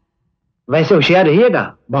right. वैसे होशियार रहिएगा,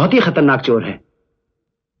 बहुत ही खतरनाक चोर है।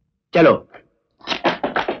 चलो।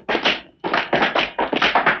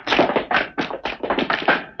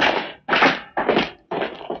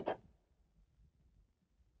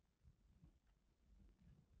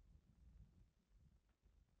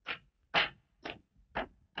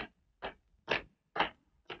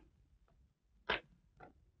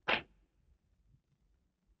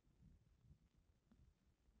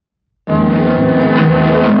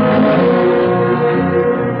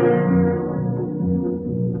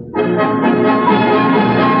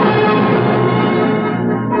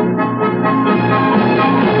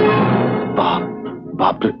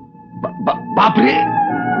 बाप रे।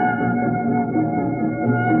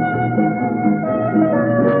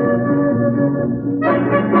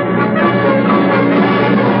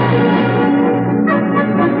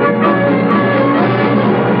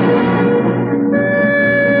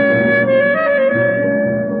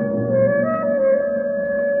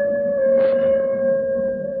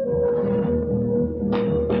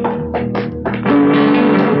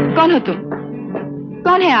 कौन हो तुम?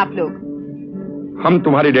 कौन है आप लोग? हम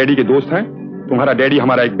तुम्हारे डैडी के दोस्त हैं। तुम्हारा डैडी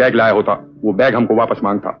हमारा एक बैग लाया होता, वो बैग हमको वापस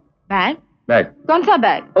मांगता। बैग? बैग? कौन सा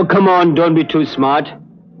bag? Oh, come on, don't be too smart.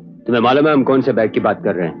 तुम्हें मालूम है हम कौन से बैग की बात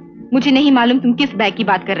कर रहे हैं? मुझे नहीं मालूम तुम किस बैग की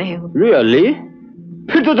बात कर रहे हो। Really?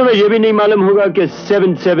 फिर तो तुम्हें यह भी नहीं मालूम होगा कि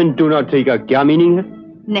 77203 का क्या मीनिंग है?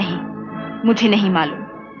 नहीं, मुझे नहीं मालूम।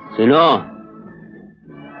 सुनो,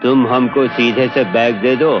 तुम हमको सीधे से बैग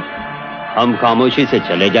दे दो, हम खामोशी से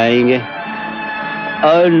चले जाएंगे,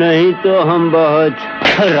 और नहीं तो हम बहुत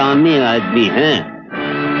हरामी आदमी हैं।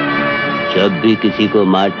 जब भी किसी को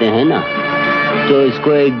मारते हैं ना तो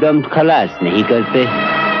इसको एकदम खलास नहीं करते।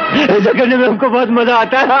 ऐसा करने में हमको बहुत मजा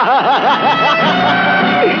आता है।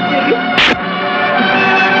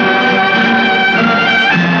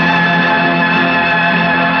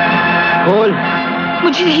 बोल।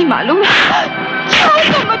 मुझे नहीं मालूम। छोड़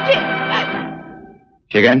दो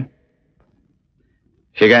शेखन,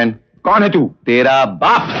 शेखन, कौन है तू? तेरा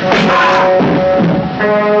बाप।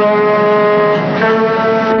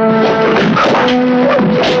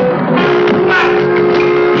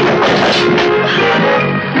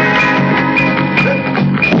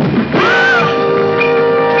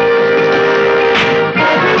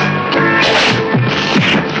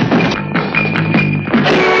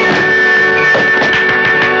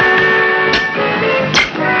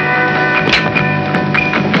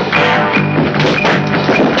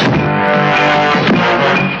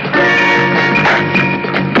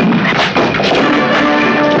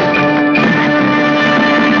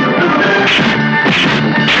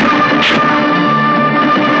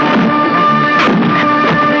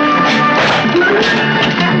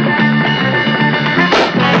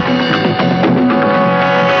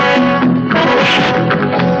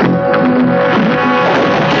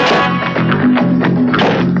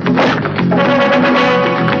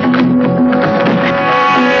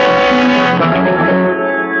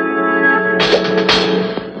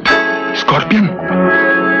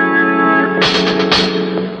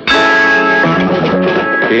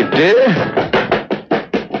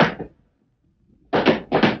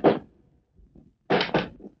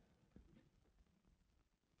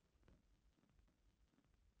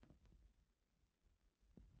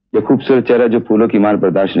 ये खूबसूरत चेहरा जो फूलों की मार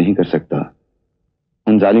बर्दाश्त नहीं कर सकता,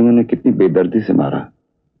 उन जालिमों ने कितनी बेदर्दी से मारा,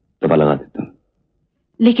 दबा लगा देता।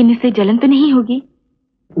 लेकिन इससे जलन तो नहीं होगी?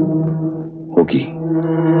 होगी।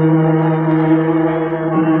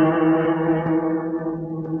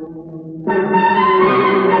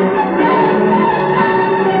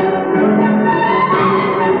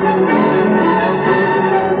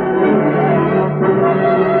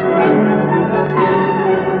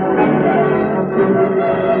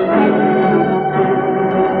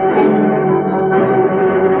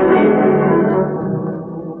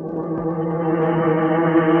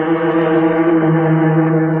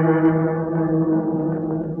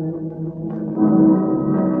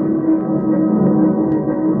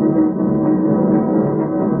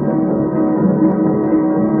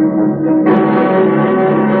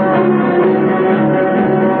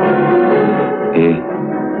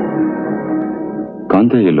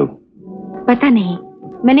 पता नहीं,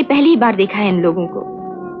 मैंने पहली बार देखा है इन लोगों को।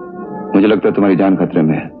 मुझे लगता है तुम्हारी जान खतरे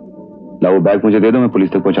में है। लाओ बैग मुझे दे दो, मैं पुलिस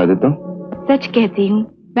तक पहुंचा देता हूँ। सच कहती हूँ,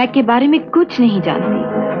 बैग के बारे में कुछ नहीं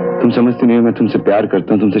जानती। तुम समझती नहीं हो, मैं तुमसे प्यार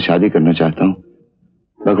करता हूँ, तुमसे शादी करना चाहता हूँ।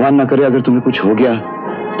 भगवान ना करे अगर तुम्हें कुछ हो गया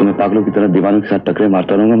तो मैं पागलों की तरह दीवानों के साथ टकरे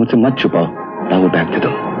मारता रहूंगा। मुझसे मत छुपाओ। लाओ बैग दे दो।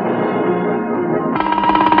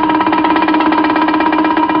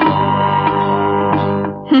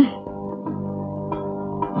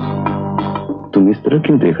 तुम इस तरह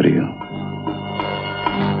क्यों देख रही हो?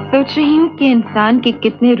 सोच रही हूँ कि इंसान के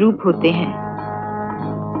कितने रूप होते हैं।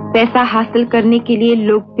 पैसा हासिल करने के लिए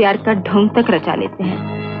लोग प्यार का ढोंग तक रचा लेते हैं।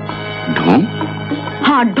 ढोंग?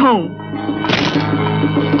 हाँ, ढोंग।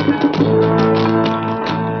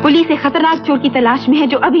 पुलिस एक खतरनाक चोर की तलाश में है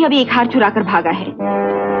जो अभी अभी एक हार चुरा कर भागा है,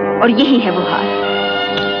 और यही है वो हार।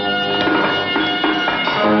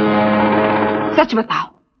 सच बताओ,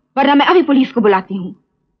 वरना मैं अभी पुलिस को बुलाती हूँ।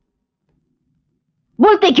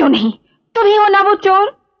 बोलते क्यों नहीं? तुम ही हो ना वो चोर?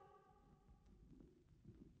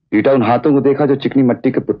 रीटा, उन हाथों को देखा जो चिकनी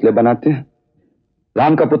मिट्टी के पुतले बनाते हैं?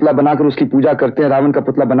 राम का पुतला बनाकर उसकी पूजा करते हैं, रावण का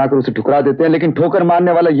पुतला बनाकर उसे ठुकरा देते हैं, लेकिन ठोकर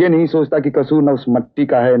मारने वाला यह नहीं सोचता कि कसूर न उस मिट्टी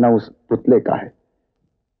का है न उस पुतले का है।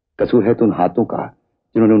 कसूर है तो उन हाथों का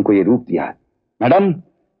जिन्होंने उनको ये रूप दिया है। मैडम,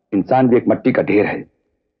 इंसान भी एक मिट्टी का ढेर है।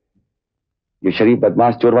 ये शरीफ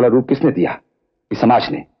बदमाश चोर वाला रूप किसने दिया? इस समाज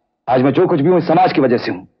ने। आज मैं जो कुछ भी हूं इस समाज की वजह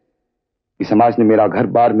से हूं। इस समाज ने मेरा घर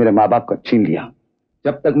बार, मेरे माँ बाप का छीन लिया।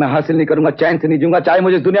 जब तक मैं हासिल नहीं करूंगा चैन से नहीं जीऊंगा, चाहे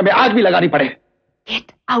मुझे इस दुनिया में आग भी लगानी पड़े।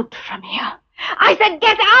 Get out from here. I said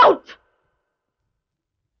get out.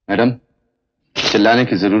 Madam, चिल्लाने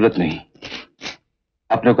की जरूरत नहीं।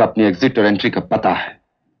 अपने को अपनी एग्जिट और एंट्री का पता है।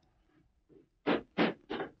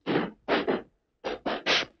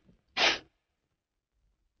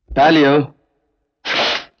 डालियो।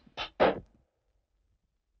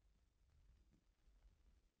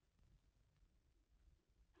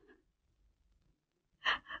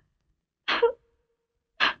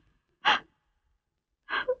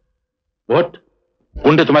 वोट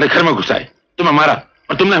गुंडे तुम्हारे घर में घुसाए, तुम्हें मारा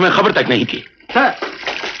और तुमने हमें खबर तक नहीं की। सर,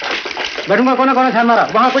 बैठूंगा कोना कोना छान मारा,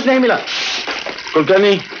 वहां कुछ नहीं मिला।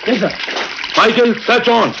 Kulkarni, sir. Michael, search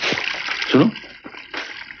on. सुनो,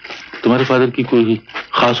 तुम्हारे फादर की कोई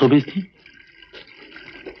खास हॉबीज थी?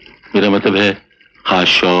 मेरा मतलब है खास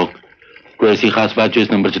शौक, कोई ऐसी खास बात जो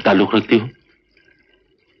इस नंबर से ताल्लुक रखती हो?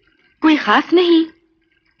 कोई खास नहीं,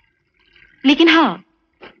 लेकिन हाँ,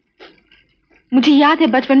 मुझे याद है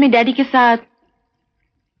बचपन में डैडी के साथ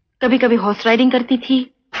कभी कभी हॉर्स राइडिंग करती थी,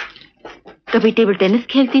 कभी टेबल टेनिस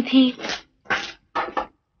खेलती थी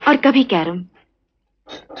और कभी कैरम।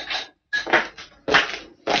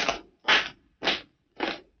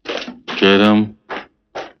 कैरम?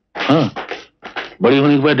 हाँ। बड़ी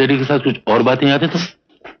होने के बाद डैडी के साथ कुछ और बातें याद है तुम?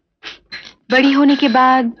 बड़ी होने के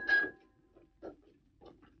बाद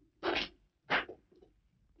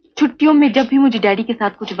छुट्टियों में जब भी मुझे डैडी के साथ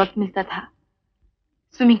कुछ वक्त मिलता था,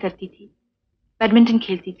 स्विमिंग करती थी, बैडमिंटन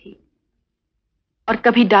खेलती थी और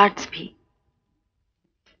कभी डार्ट्स भी।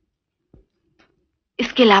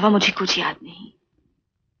 इसके अलावा मुझे कुछ याद नहीं।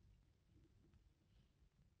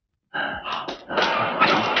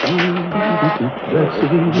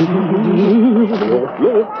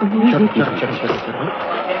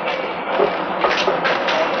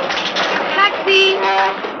 टैक्सी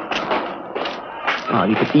आ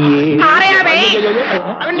रहे हैं भाई।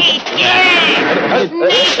 नीचे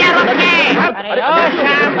रुके। अरे ओ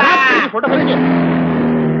शाबाश। फोटो खींचिए।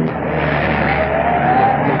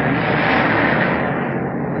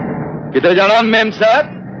 किधर जाना मैम साहब?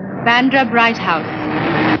 Bandra bright house.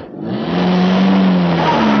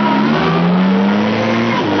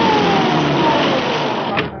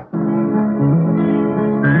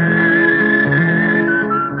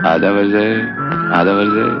 आधा बजे।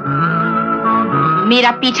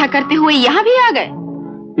 मेरा पीछा करते हुए यहाँ भी आ गए?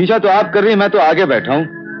 पीछा तो आप कर रही हैं, मैं तो आगे बैठा हूँ।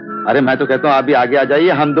 अरे मैं तो कहता हूँ आप भी आगे आ जाइए,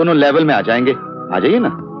 हम दोनों लेवल में आ जाएंगे। आ जाइए ना।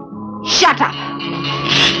 Shut up.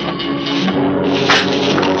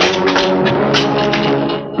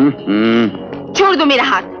 छोड़ दो मेरा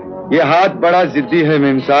हाथ। ये हाथ बड़ा जिद्दी है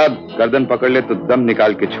मेम साहब। गर्दन पकड़ ले तो दम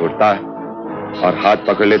निकाल के छोड़ता है और हाथ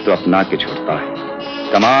पकड़ ले तो अपना के छोड़ता है।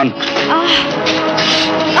 कमान।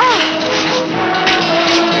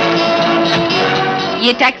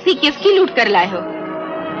 ये टैक्सी किसकी लूट कर लाए हो?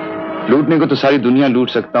 लूटने को तो सारी दुनिया लूट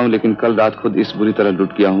सकता हूँ, लेकिन कल रात खुद इस बुरी तरह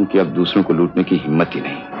लूट गया हूँ कि अब दूसरों को लूटने की हिम्मत ही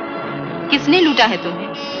नहीं। किसने लूटा है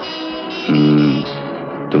तुम्हें?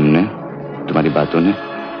 तुमने, तुम्हारी बातों ने।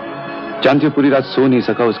 जानती हो पूरी रात सो नहीं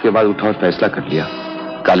सका, उसके बाद उठा और फैसला कर लिया।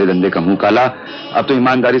 काले धंधे का मुंह काला, अब तो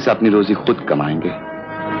ईमानदारी से अपनी रोजी खुद कमाएंगे।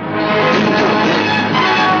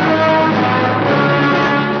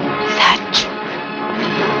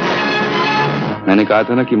 मैंने कहा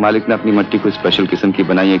था ना कि मालिक ने अपनी मट्टी को स्पेशल किस्म की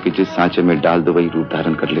बनाई है कि जिस सांचे में डाल दो वही रूप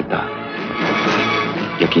धारण कर लेता।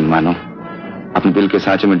 यकीन मानो, अपने दिल के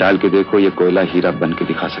सांचे में डाल के देखो, ये कोयला हीरा बन के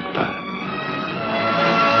दिखा सकता है।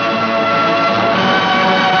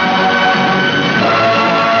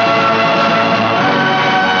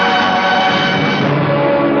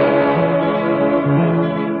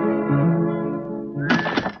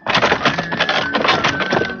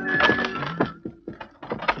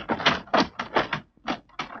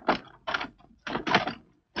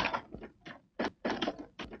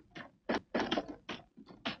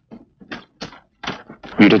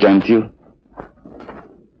 रीटा, जानती हो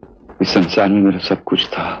इस संसार में मेरा सब कुछ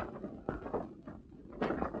था।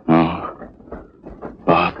 माँ,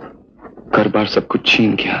 बाप, घर बार सब कुछ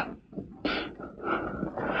छीन गया।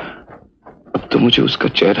 अब तो मुझे उसका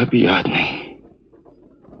चेहरा भी याद नहीं।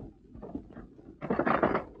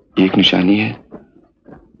 एक निशानी है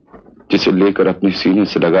जिसे लेकर अपने सीने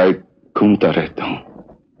से लगाए घूमता रहता हूं।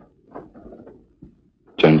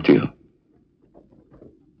 जानती हो,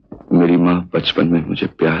 मेरी माँ बचपन में मुझे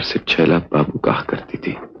प्यार से छैला बाबू कहा करती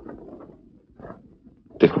थी।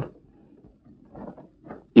 देखो,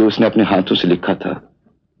 ये उसने अपने हाथों से लिखा था।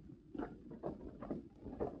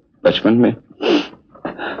 बचपन में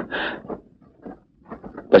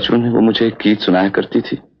वो मुझे एक गीत सुनाया करती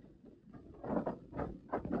थी।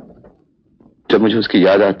 जब मुझे उसकी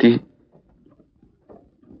याद आती,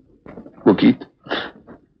 वो गीत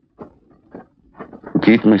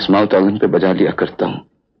मैं स्माउथ ऑर्गन पे बजा लिया करता हूं।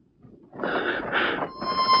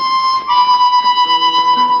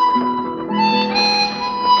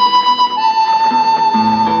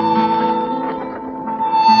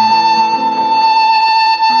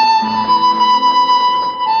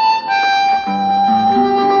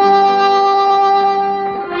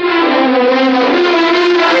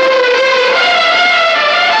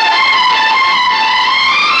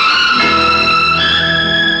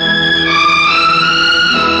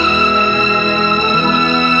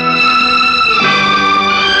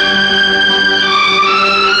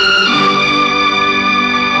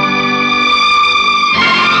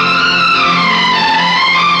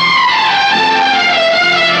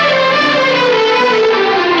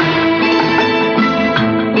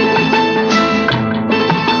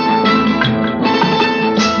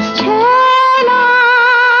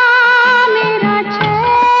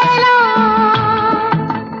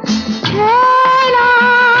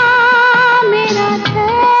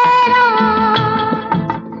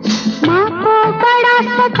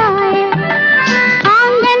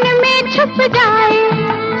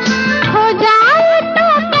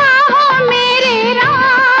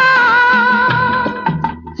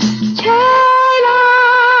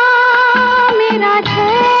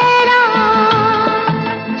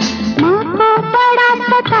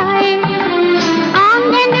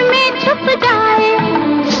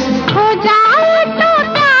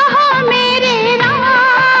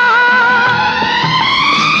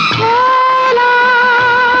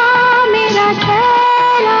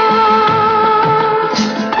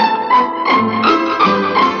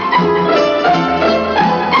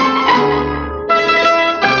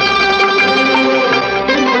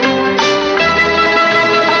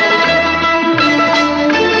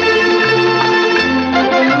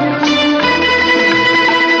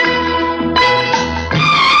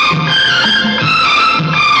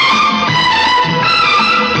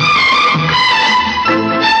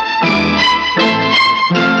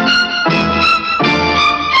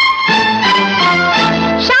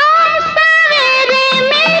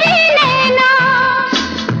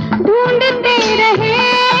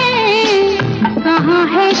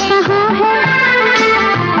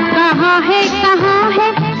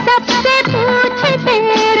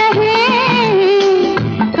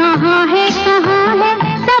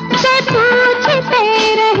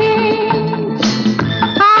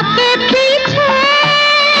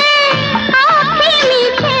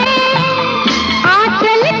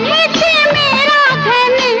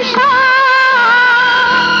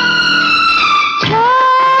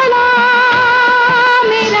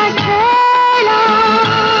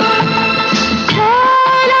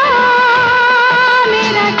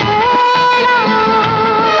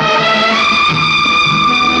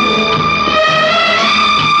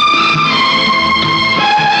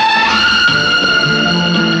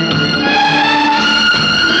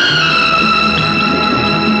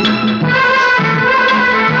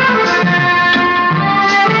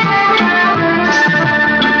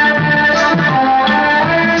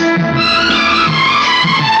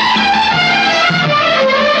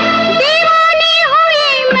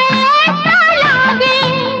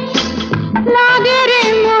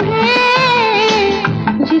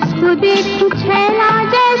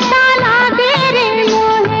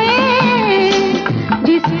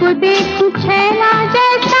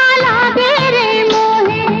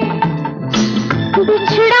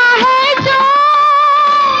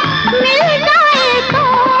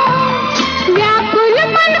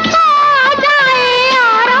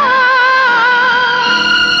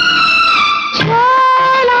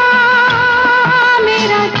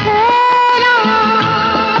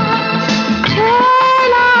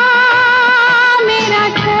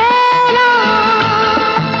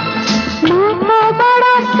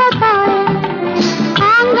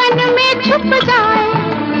 छुप जाए,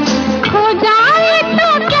 खो जाए तो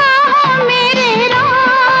क्या हो मेरे राम।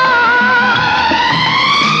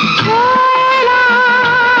 छैला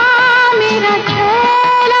मेरा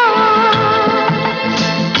छैला,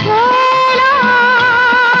 छैला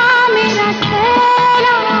मेरा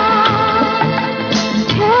छैला,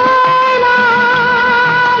 छैला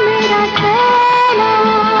मेरा छैला।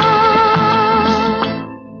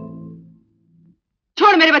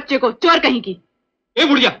 छोड़ मेरे बच्चे को, चोर कहीं की। ए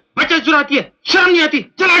बुढ़िया, बच्चा चुराती है, शर्म नहीं आती?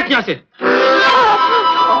 चल हट यहाँ से।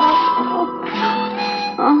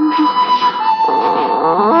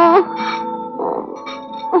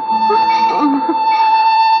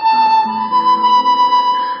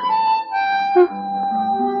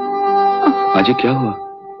 अजय क्या हुआ?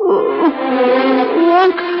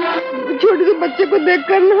 छोटे से बच्चे को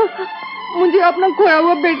देखकर ना मुझे अपना खोया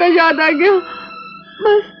हुआ बेटा याद आ गया।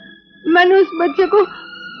 बस मैंने उस बच्चे को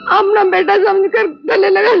अपना बेटा समझकर गले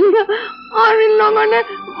लगा लिया और इन लोगों ने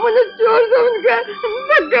मुझे चोर समझकर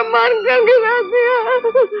धक्का मार कर गिरा दिया।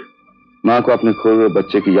 माँ को अपने खोए हुए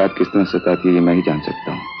बच्चे की याद किस तरह सताती है ये मैं ही जान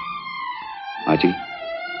सकता हूँ। आजी,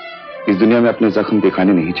 इस दुनिया में अपने जख्म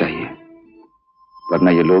दिखाने नहीं चाहिए,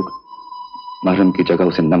 वरना ये लोग महरम की जगह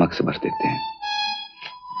उसे नमक से भर देते हैं।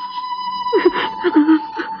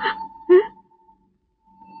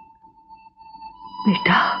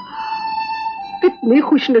 बेटा, कितनी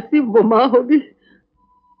खुशनसीब वो माँ होगी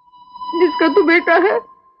जिसका तू बेटा है।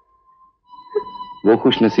 वो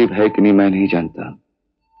खुशनसीब है कि नहीं मैं नहीं जानता,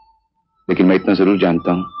 लेकिन मैं इतना जरूर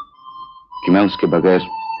जानता हूं कि मैं उसके बगैर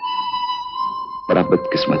बड़ा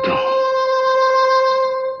बदकिस्मत हूं।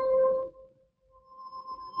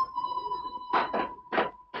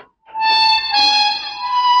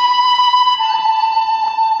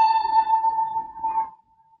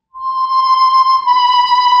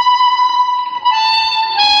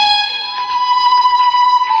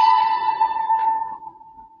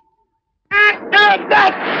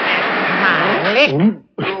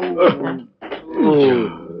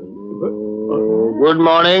 Good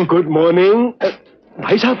morning. Good morning.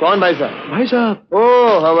 भाई साहब? कौन भाई साहब? भाई साहब। ओ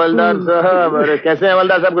हवलदार साहब। अरे कैसे हैं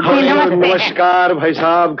हवलदार साहब? Good morning. नमस्कार भाई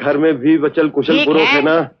साहब, घर में भी बचल कुशल पूर्वक है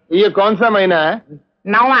ना? ये कौन सा महीना है?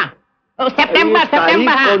 9वां सितंबर। तारीख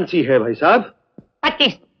कौन सी है भाई साहब?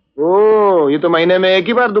 25। ओ, ये तो महीने में एक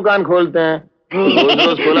ही बार दुकान खोलते हैं। रोज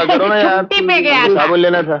रोज खोला करो ना यार। छुट्टी पे गया था। साबुन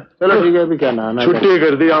लेना था। चलो ठीक है, अभी क्या नहाना। छुट्टी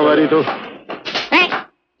कर दी हमारी तो।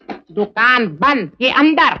 दुकान बंद, ये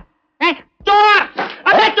अंदर। चोर!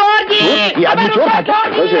 अबे चोर जी! ये आदमी चोर था क्या?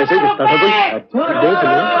 बस ऐसे ही दिखता था कोई। देख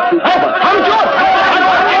लो। हम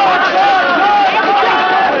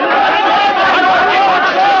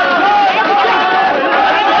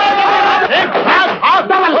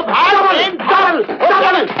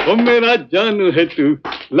ओ मेरा जान है तू,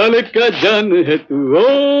 लाल का जान है तू, ओ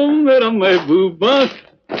मेरा महबूबा।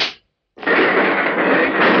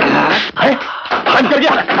 बंद कर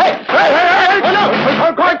दिया।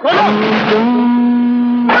 खोलो।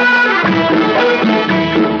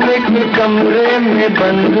 एक कमरे में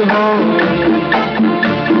बंद हो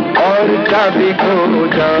और चाबी खो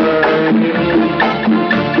जाए।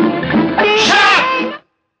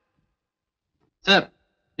 सर,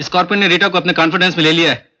 स्कॉर्पियन ने रीटा को अपने कॉन्फिडेंस में ले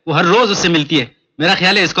लिया है। वो हर रोज उससे मिलती है। मेरा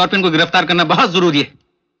ख्याल है स्कॉर्पियन को गिरफ्तार करना बहुत जरूरी है।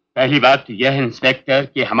 पहली बात तो यह है इंस्पेक्टर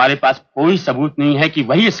कि हमारे पास कोई सबूत नहीं है कि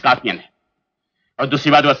वही स्कॉर्पियन है। और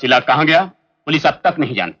दूसरी बात, वह सिला कहां गया पुलिस अब तक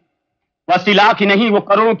नहीं जानती। वह सिला की नहीं, वो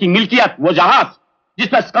करोड़ों की मिल्कियत, वो जहाज जिस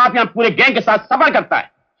पर स्कॉर्पियन पूरे गैंग के साथ सफर करता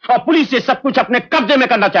है और पुलिस ये सब कुछ अपने कब्जे में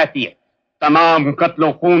करना चाहती है, तमाम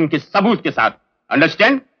कत्लो खून के सबूत के साथ।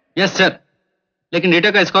 अंडरस्टैंड? यस सर, लेकिन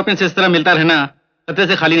रीटा का स्कॉर्पियन से इस तरह मिलता रहना खतरे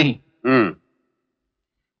से खाली नहीं।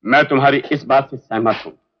 मैं तुम्हारी इस बात से सहमत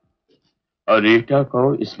हूं और रीटा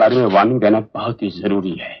को इस बारे में वार्निंग देना बहुत ही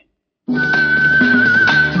जरूरी है।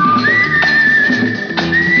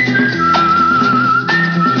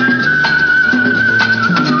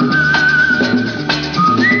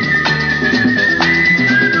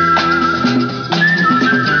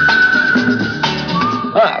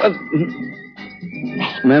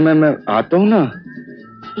 मैं आता हूँ ना।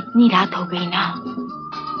 इतनी रात हो गई ना।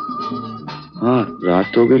 हाँ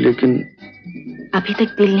रात हो गई, लेकिन अभी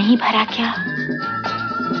तक दिल नहीं भरा क्या?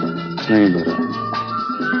 नहीं भरा।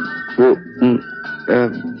 वो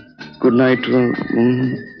गुड नाइट।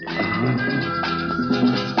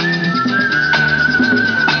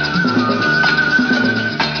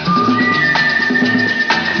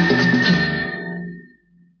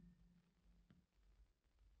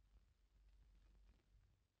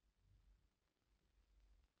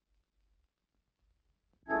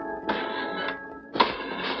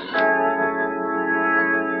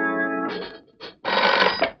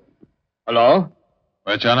 हेलो,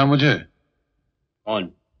 पहचाना मुझे? कौन?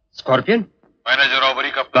 स्कॉर्पियन? मैंने जो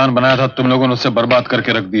रॉबरी का प्लान बनाया था तुम लोगों ने उससे बर्बाद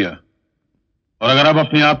करके रख दिया, और अगर आप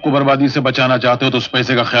अपने आप को बर्बादी से बचाना चाहते हो तो उस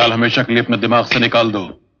पैसे का ख्याल हमेशा के लिए अपने दिमाग से निकाल दो।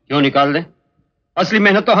 क्यों निकाल दें? असली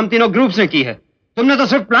मेहनत तो हम तीनों ग्रुप्स ने की है, तुमने तो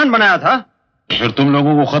सिर्फ प्लान बनाया था। फिर तुम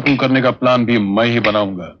लोगों को खत्म करने का प्लान भी मैं ही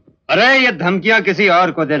बनाऊंगा। अरे ये धमकियां किसी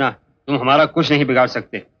और को देना, तुम हमारा कुछ नहीं बिगाड़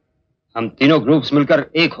सकते। हम तीनों ग्रुप्स मिलकर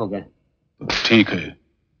एक हो गए। ठीक है,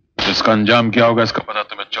 इसका अंजाम क्या होगा इसका पता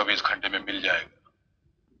तुम्हें 24 घंटे में मिल जाएगा।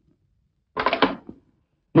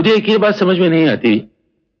 मुझे एक ये बात समझ में नहीं आती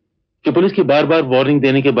कि पुलिस की बार बार वार्निंग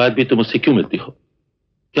देने के बाद भी तुम उससे क्यों मिलती हो?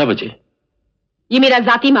 क्या वजह? ये मेरा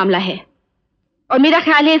जाती मामला है और मेरा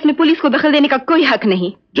ख्याल है इसमें पुलिस को दखल देने का कोई हक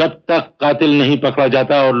नहीं। जब तक कातिल नहीं पकड़ा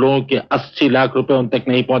जाता और लोगों के 80 लाख रुपए उन तक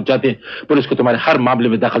नहीं पहुंच जाते, पुलिस को तुम्हारे हर मामले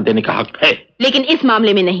में दखल देने का हक है। लेकिन इस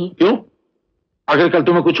मामले में नहीं। क्यों? अगर कल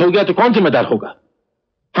तुम्हें कुछ हो गया तो कौन जिम्मेदार होगा?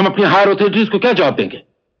 हम अपनी हायर अथॉरिटीज को क्या जवाब देंगे?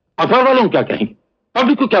 अखबार वालों को क्या कहेंगे?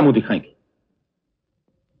 पब्लिक को क्या मुंह दिखाएंगे?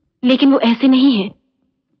 लेकिन वो ऐसे नहीं है।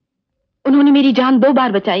 उन्होंने मेरी जान 2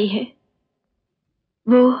 बार बचाई है।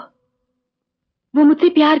 वो मुझसे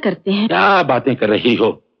प्यार करते हैं। क्या बातें कर रही हो?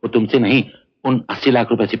 वो तुमसे नहीं, उन 80 लाख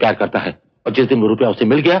रुपए से प्यार करता है, और जिस दिन वो रुपया उसे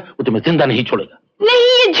मिल गया वो तुम्हें जिंदा नहीं छोड़ेगा। नहीं,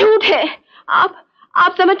 ये झूठ है।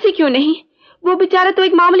 आप समझते क्यों नहीं? वो बेचारा तो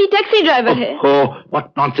एक मामूली टैक्सी ड्राइवर है।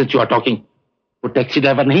 What nonsense you are talking. वो टैक्सी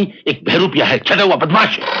ड्राइवर नहीं, एक बहरूपिया है, छटा हुआ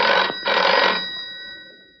बदमाश है।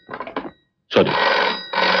 सॉरी,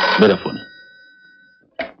 मेरा फोन है।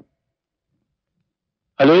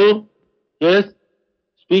 Hello, yes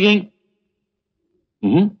speaking.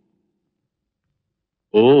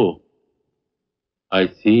 Oh, I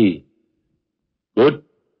see. Good.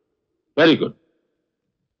 Very good.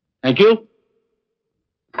 Thank you.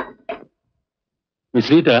 Miss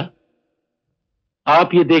Rita,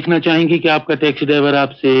 आप ये देखना चाहेंगी कि आपका टैक्सी ड्राइवर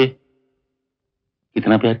आपसे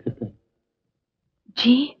कितना प्यार करता है?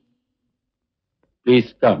 जी।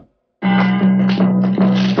 Please come.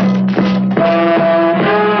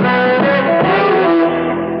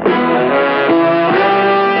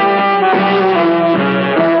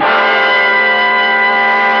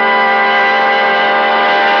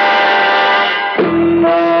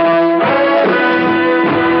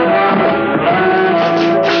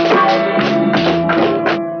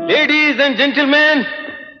 Gentlemen,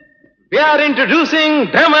 we are introducing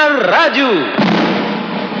drummer Raju.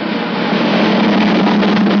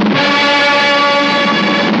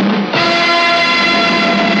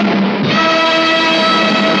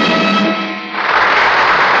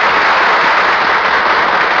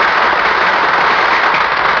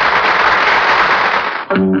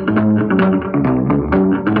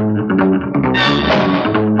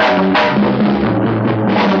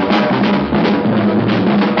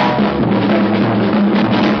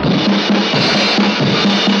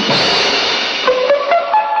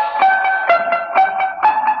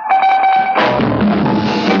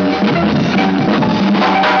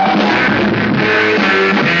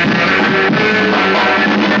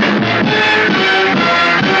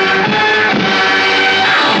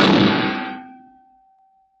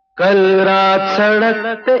 कल रात सड़क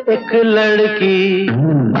पे एक लड़की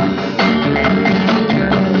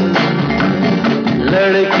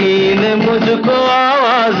ने मुझको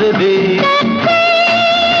आवाज दी।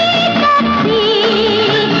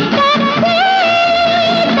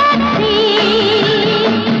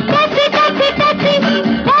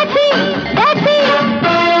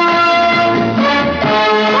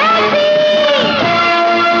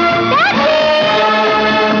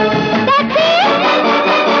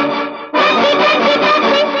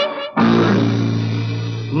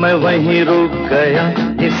 मैं वहीं रुक गया,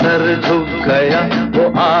 ये सर झुक गया, वो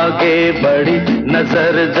आगे बढ़ी,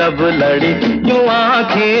 नजर जब लड़ी, यूं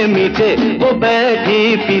आंखें मीचे, वो बैठी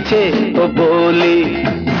पीछे, वो बोली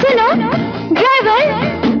सुनो ड्राइवर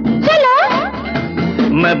चलो।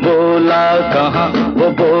 मैं बोला कहाँ? वो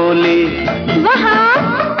बोली वहाँ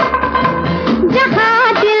जहाँ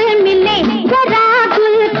दिल मिले जरा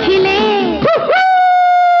गुल खिले।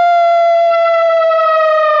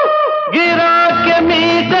 गिरा के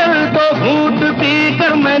मीटर तो घूट पी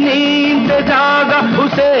कर मैं नींद से जागा,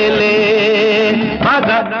 उसे ले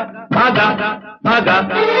भागा भागा भागा।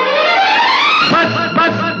 बस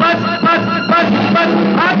बस बस बस बस बस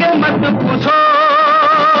आगे मत पूछो,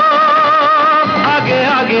 आगे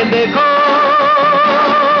आगे देखो।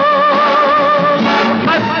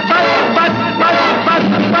 बस बस बस बस बस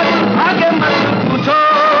बस आगे मत पूछो,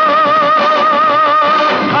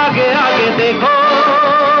 आगे आगे देखो।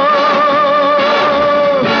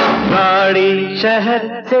 गाड़ी शहर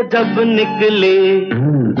से जब निकली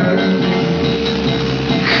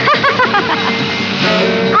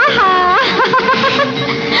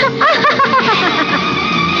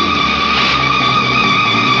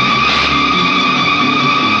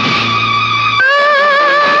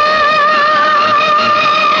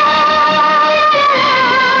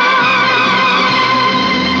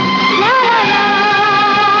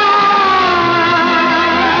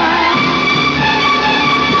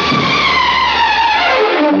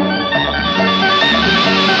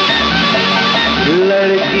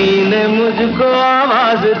मुझको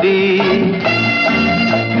आवाज दी।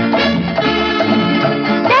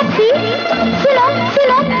 टैक्सी, सुनो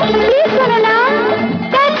सुनो प्लीज सुनो ना,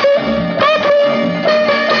 टैक्सी टैक्सी।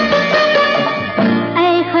 ऐ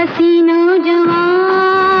हसीनो जवां,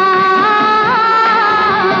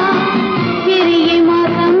 फिर ये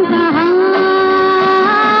मौसम कहाँ।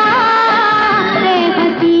 ऐ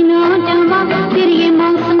हसीनो जवां, फिर ये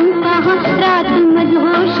मौसम कहाँ। रात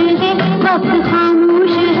मदहोश है, वक्त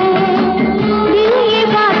खामोश है, दिल ये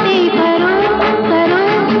बातें करो करो,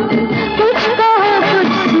 कुछ कहो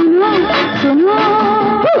कुछ सुनो सुनो।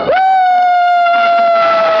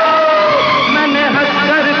 मैंने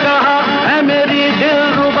हंसकर कहा है मेरी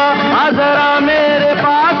दिलरुबा, आ जरा मेरे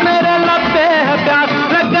पास, मेरे लब पे है प्यास।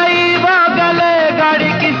 लग गई वो गले,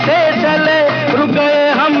 गाड़ी किससे चले, रुक गए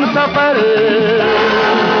हम सफर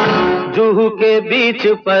जुहू के बीच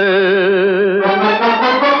पर।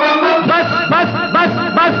 बस बस बस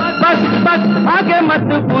बस बस बस आगे मत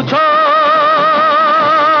पूछो,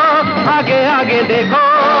 आगे आगे देखो।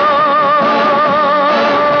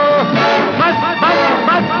 बस बस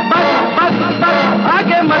बस बस बस बस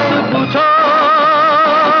आगे मत पूछो,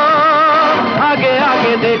 आगे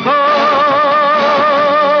आगे देखो।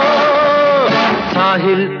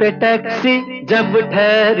 साहिल पे टैक्सी जब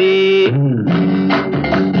ठहरी,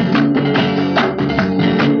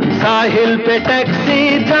 साहिल पे टैक्सी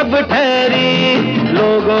जब ठहरी,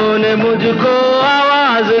 लोगों ने मुझको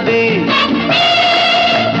आवाज दी।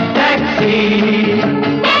 Taxi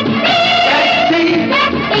taxi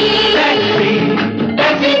taxi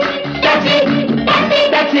taxi taxi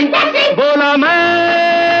taxi taxi. बोला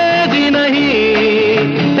मैं जी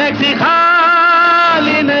नहीं, टैक्सी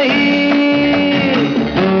खाली नहीं।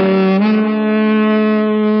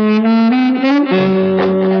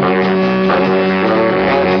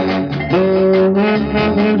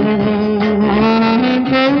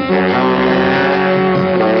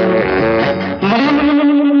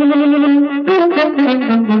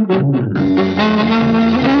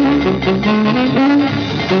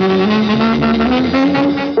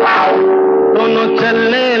 दोनों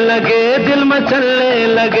चलने लगे दिल में चलने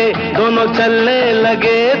लगे, दोनों चलने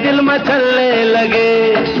लगे दिल में चलने लगे।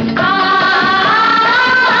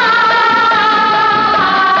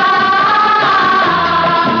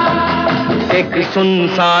 एक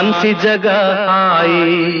सुनसान सी जगह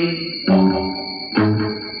आई,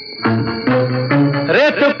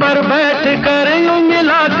 रेत पर बैठ कर यूं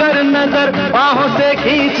मिलाकर नजर, बाहों से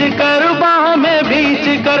खींच कर बाहों में भींच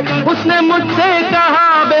कर, उसने मुझसे कहा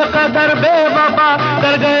बेकदर बेवफा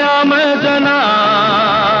कर गया मैं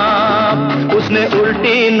जनाब। उसने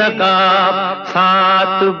उल्टी नकाब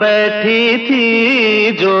साथ बैठी थी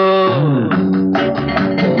जो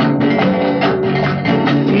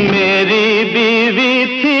मेरी बीवी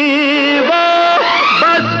थी वो।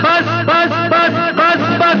 बस बस बस बस बस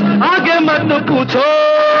बस आगे मत पूछो,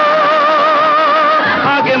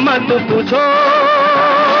 आगे मत पूछो।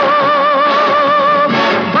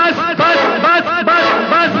 बस बस बस बस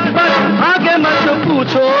बस बस आगे मत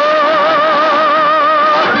पूछो,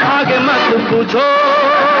 आगे मत पूछो।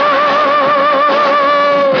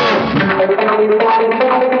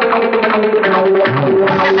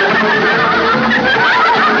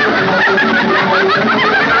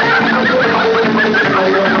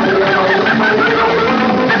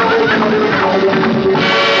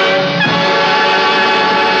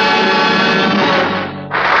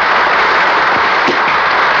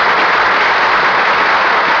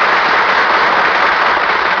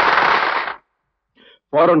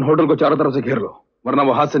 फौरन होटल को चारों तरफ से घेर लो, वरना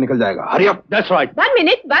वो हाथ से निकल जाएगा। Hurry up. That's right. 1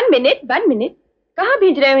 minute 1 minute 1 minute, कहाँ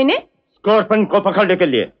भेज रहे हो इन्हें? स्कॉर्पियन को पकड़ने के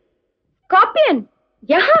लिए। स्कॉर्पियन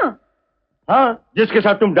यहाँ? हाँ, जिसके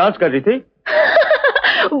साथ तुम डांस कर रही थी।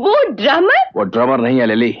 वो ड्रमर? वो ड्रमर नहीं है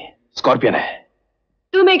लिली, स्कॉर्पियन है।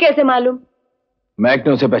 तुम्हें कैसे मालूम? मैक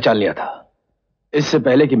ने उसे पहचान लिया था। इससे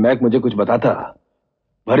पहले कि मैक मुझे कुछ बताता,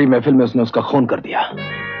 भरी महफिल में उसने उसका खून कर दिया।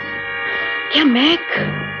 क्या मैक?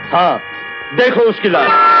 हाँ, देखो उसकी लाश।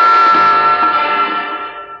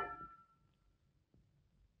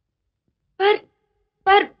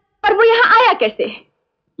 पर वो यहाँ आया कैसे?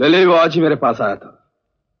 लिली वो आज ही मेरे पास आया था,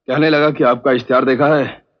 कहने लगा कि आपका इश्तिहार देखा है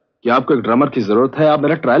कि आपको एक ड्रमर की जरूरत है, आप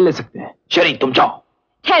मेरा ट्रायल ले सकते हैं। शरीक तुम जाओ।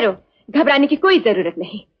 ठहरो, घबराने की कोई जरूरत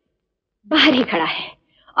नहीं, बाहर ही खड़ा है।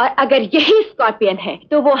 और अगर यही स्कॉर्पियन है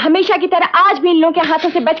तो वो हमेशा की तरह आज भी इन लोगों के हाथों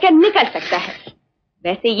से बचकर निकल सकता है।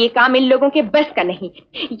 वैसे ये काम इन लोगों के बस का नहीं,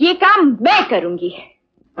 ये काम मैं करूंगी।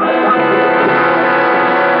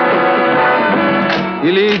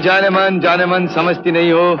 लिली जाने मन समझती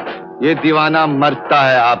नहीं हो, ये दीवाना मरता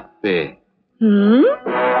है आप पे।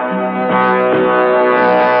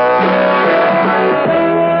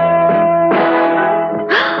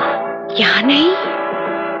 यहाँ नहीं?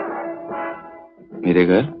 मेरे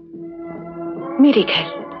घर? मेरे घर।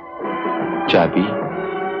 चाबी?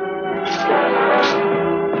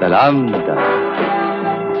 सलाम नीता।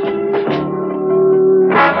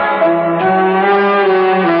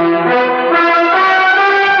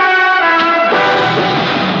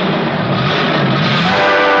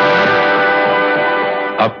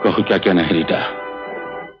 अब कहो क्या कहना है रीटा?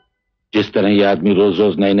 जिस तरह ये आदमी रोज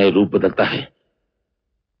रोज नए नए रूप बदलता है,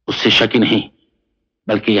 उससे शक ही नहीं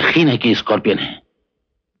बल्कि यकीन है कि स्कॉर्पियन है।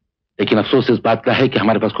 लेकिन अफसोस इस बात का है कि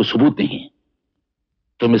हमारे पास कोई सबूत नहीं है।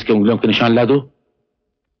 तुम इसके उंगलियों के निशान ला दो,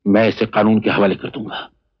 मैं इसे कानून के हवाले कर दूंगा।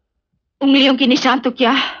 उंगलियों के निशान तो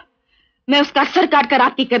क्या, मैं उसका सर काट कर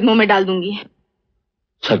आपके कदमों में डाल दूंगी।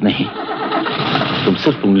 सर नहीं, तुम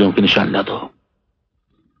सिर्फ उंगलियों के निशान ला दो।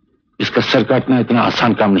 इसका सर काटना इतना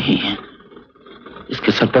आसान काम नहीं है।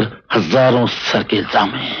 इसके सर पर हजारों सर के इल्जाम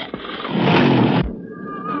हैं।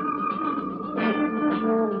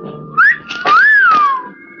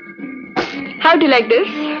 How do you like this?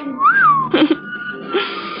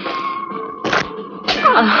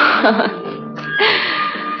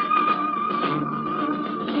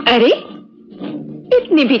 अरे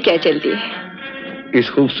इतनी भी क्या जल्दी है? इस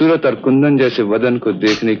खूबसूरत और कुंदन जैसे वदन को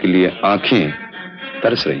देखने के लिए आंखें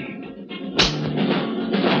तरस रही।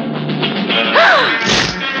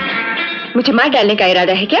 मुझे मार डालने का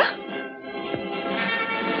इरादा है क्या?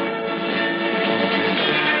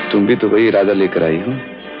 तुम भी तो वही इरादा लेकर आई हो।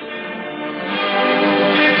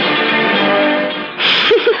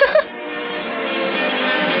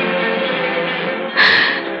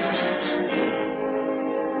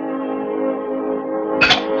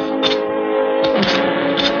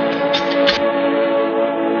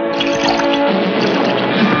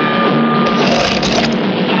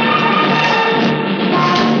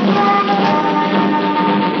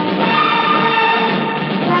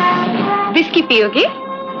 पियोगे?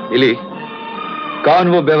 इली, कौन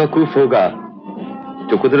वो बेवकूफ होगा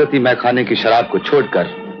जो कुदरती मैखाने की शराब को छोड़कर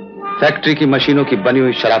फैक्ट्री की मशीनों की बनी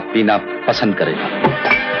हुई शराब पीना पसंद करेगा?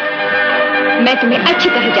 मैं तुम्हें अच्छी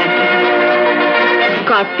तरह जानती हूँ।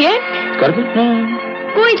 स्कॉर्पियन?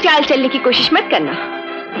 कोई चाल चलने की कोशिश मत करना।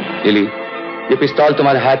 इली, ये पिस्तौल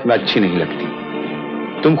तुम्हारे हाथ में अच्छी नहीं लगती।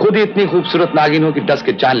 तुम खुद ही इतनी खूबसूरत नागिन हो कि डस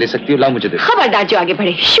के जान ले सकती हो। लाओ मुझे दे। खबरदार जो आगे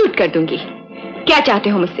बढ़े शूट कर दूंगी। क्या चाहते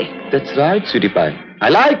हो मुझसे? That's right, sweetie pie. I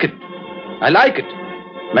like it. I like it.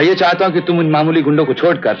 मैं ये चाहता हूँ कि तुम उन मामूली गुंडों को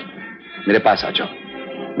छोड़कर मेरे पास आ जाओ।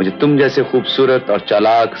 मुझे तुम जैसे खूबसूरत और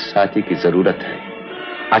चालाक साथी की जरूरत है।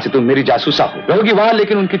 अच्छा तुम मेरी जासूसा हो, रहोगी वहां,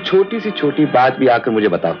 लेकिन उनकी छोटी सी छोटी बात भी आकर मुझे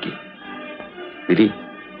बताओगी। दीदी,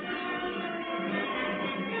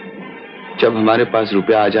 जब हमारे पास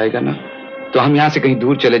रुपया आ जाएगा ना, तो हम यहाँ से कहीं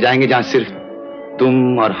दूर चले जाएंगे जहाँ सिर्फ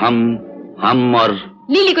तुम और हम और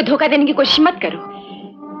लीली को धोखा देने की कोशिश मत करो।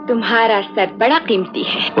 तुम्हारा सर बड़ा कीमती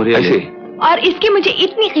है। और ऐसे? और इसकी मुझे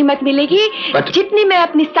इतनी कीमत मिलेगी जितनी मैं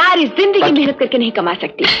अपनी सारी जिंदगी मेहनत करके नहीं कमा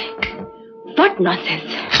सकती। What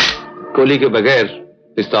nonsense! गोली के बगैर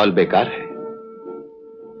पिस्तौल बेकार है।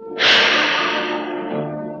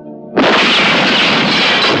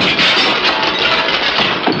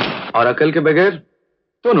 और अकल के बगैर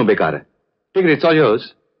दोनों बेकार है। ठीक है, it's all yours.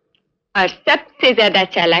 और सबसे ज्यादा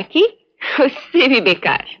चालाकी उससे भी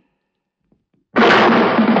बेकार।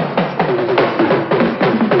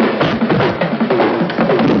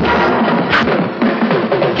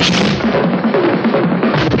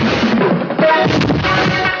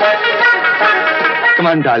 Come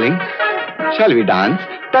on, darling. Shall we dance?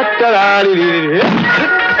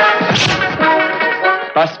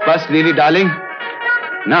 Bus, Lily, darling.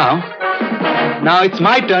 Now it's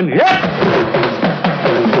my turn.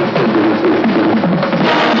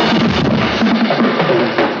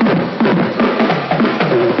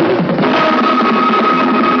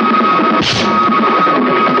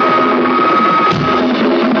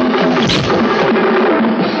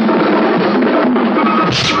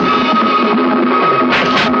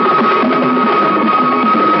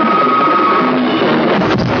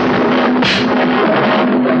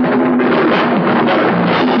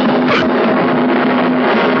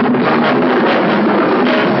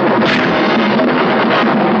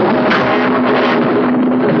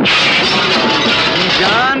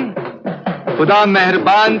 खुदा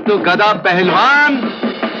मेहरबान तो गदा पहलवान,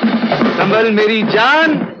 संभल मेरी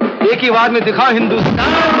जान, एक ही वार में दिखाओ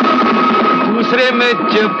हिंदुस्तान, दूसरे में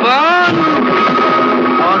जापान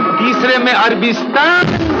और तीसरे में अरबिस्तान,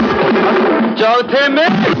 चौथे में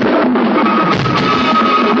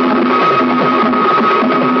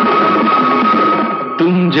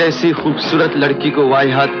तुम जैसी खूबसूरत लड़की को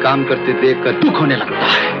वाहियात काम करते देखकर दुख होने लगता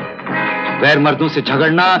है। गैर मर्दों से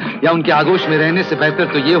झगड़ना या उनके आगोश में रहने से बेहतर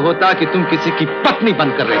तो ये होता कि तुम किसी की पत्नी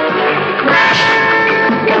बनकर रहती।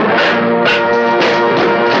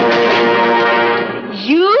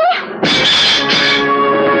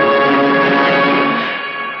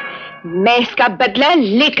 मैं इसका बदला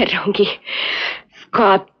लेकर रहूंगी।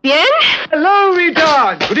 Scorpion. Hello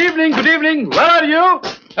Rita, good evening, good evening, where are you?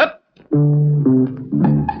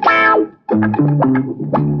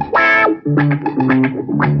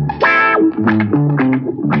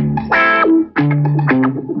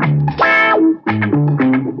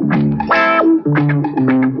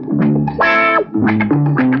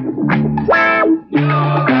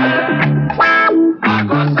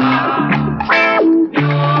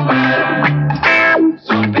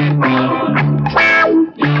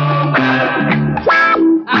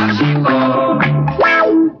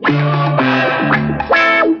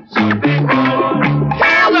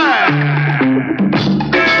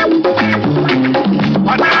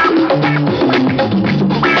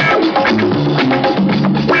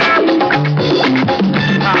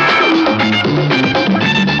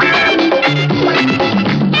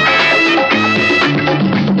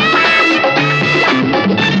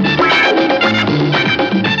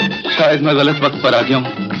 मैं गलत वक्त पर आ गया हूं।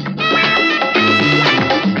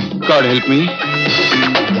 God help me.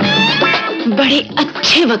 बड़े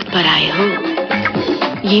अच्छे वक्त पर आए हो।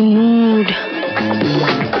 ये मूड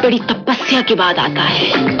बड़ी तपस्या के बाद आता है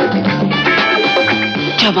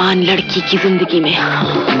जवान लड़की की जिंदगी में।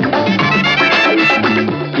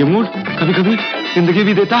 ये मूड कभी कभी जिंदगी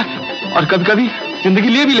भी देता है और कभी कभी जिंदगी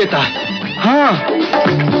ले भी लेता है। हाँ,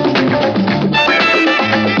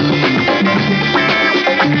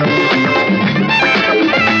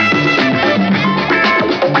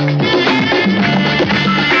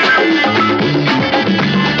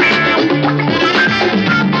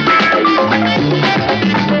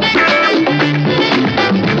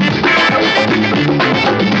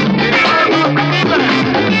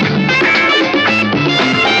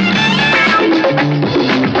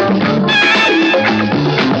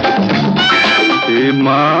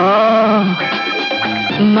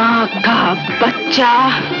 माँ का बच्चा,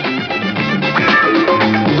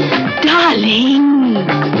 डार्लिंग।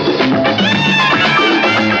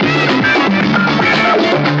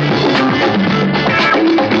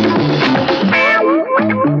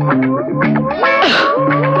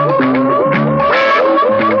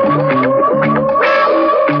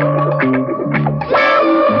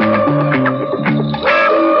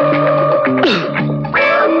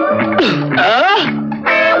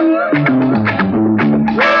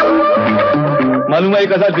 मालूम है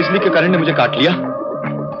 1000 बिजली के करंट ने मुझे काट लिया।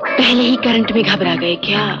 पहले ही करंट में घबरा गए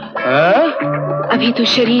क्या? अभी तो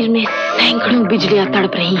शरीर में सैकड़ों बिजलियां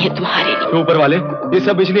तड़प रही हैं तुम्हारे लिए। ऊपर वाले ये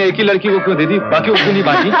सब बिजली एक ही लड़की को क्यों दे दी, बाकी उसको नहीं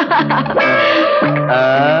बांटी?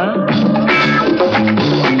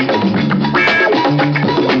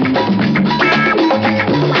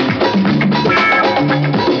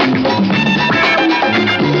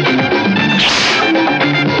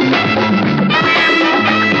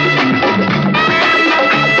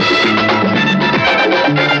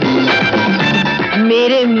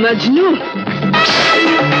 मेरे मजनू,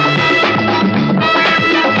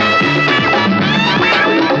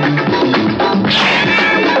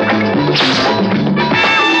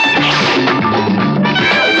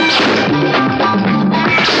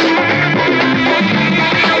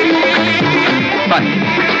 पानी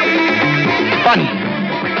पानी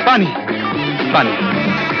पानी पानी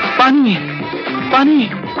पानी पानी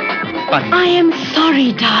पानी। आई एम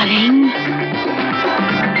सॉरी डार्लिंग,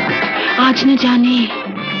 आज न जाने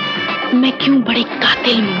मैं क्यों बड़े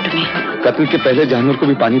कातिल मूड में हूँ। कत्ल के पहले जानवर को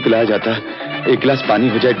भी पानी पिलाया जाता है। एक गिलास पानी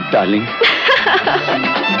हो जाए डार्लिंग।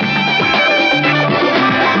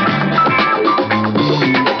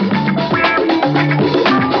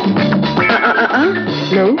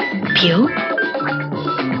 नो, पियो।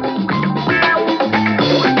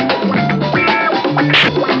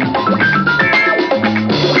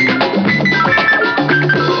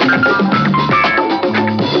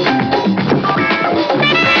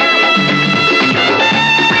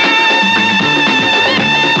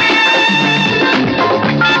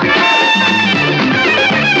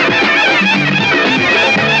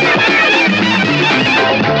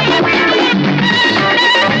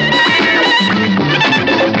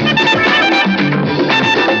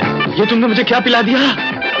 तुमने मुझे क्या पिला दिया?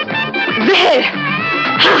 जहर।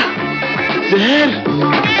 हाँ। जहर?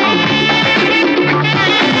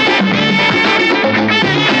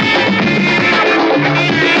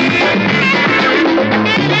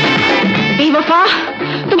 बेवफा,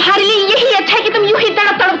 तुम्हारे लिए यही अच्छा है कि तुम यूं ही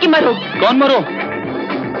तड़प तड़प के मरो। कौन मरो?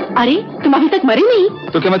 अरे तुम अभी तक मरे नहीं?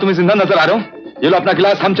 तो क्या मैं तुम्हें जिंदा नजर आ रहा हूँ? ये लो अपना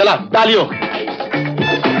गिलास, हम चला, डालियो।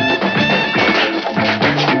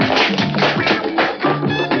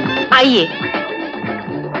 आइए,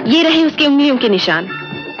 ये रहे उसके उंगलियों के निशान।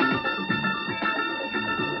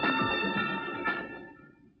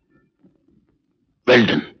 वेल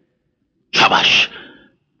डन, शाबाश।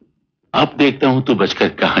 अब देखता हूं तू बचकर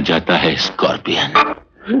कहां जाता है स्कॉर्पियन।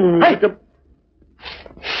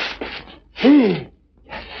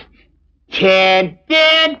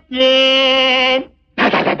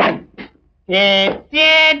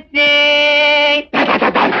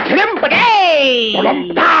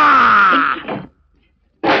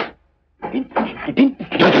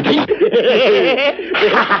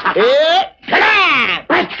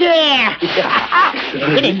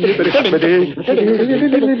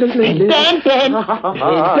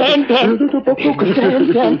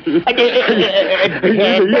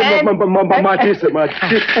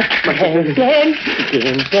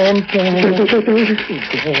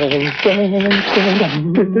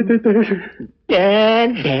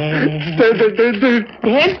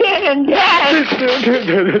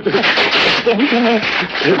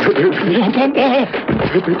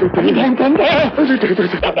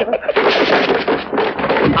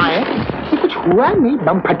 कुछ हुआ नहीं,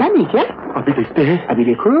 दम फटा नहीं क्या? अभी देखते हैं, अभी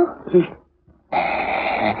देखो।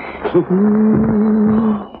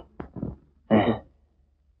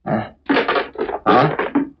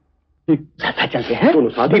 चलते हैं दोनों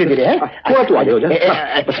साथ, धीरे धीरे है। थोड़ा तो आगे हो जाए।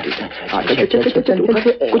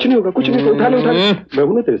 कुछ नहीं होगा, कुछ नहीं होगा, उठा ले उठा ले, मैं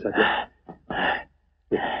हूं ना तेरे साथ।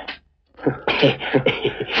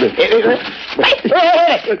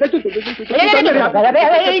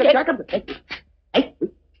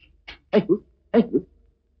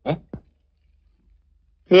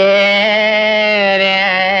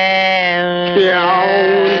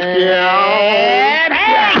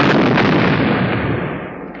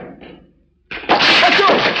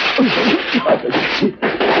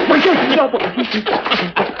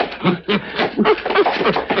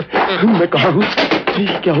 मैं कहा हूँ,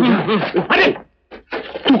 क्या हो गया? अरे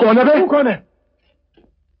तू कौन है? तू कौन है?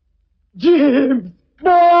 James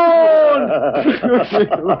bond.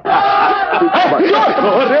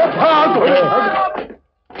 अरे भाग।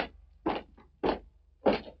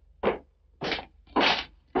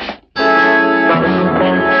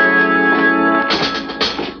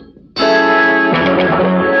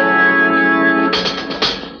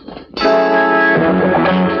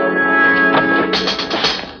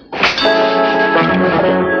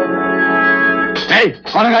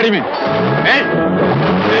 कौन है गाड़ी में?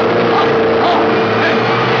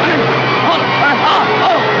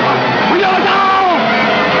 मुझे बचाओ!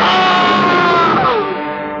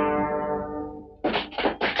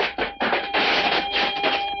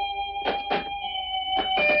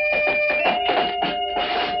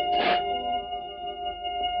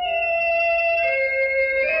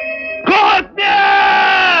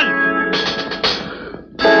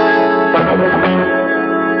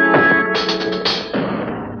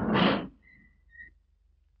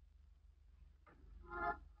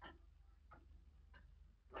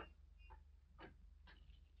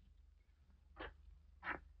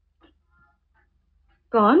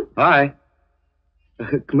 कौन? हाय,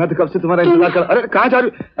 मैं तो कब से तुम्हारा इंतजार कर। अरे कहाँ जा रही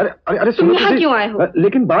हो? अरे अरे अरे तुम यहाँ क्यों आए हो?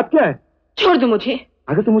 लेकिन बात क्या है? छोड़ दो मुझे।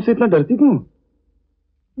 अगर तुम मुझसे इतना डरती क्यों?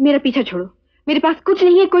 मेरा पीछा छोड़ो, मेरे पास कुछ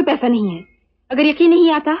नहीं है, कोई पैसा नहीं है। अगर यकीन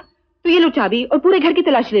नहीं आता तो ये लो चाबी और पूरे घर की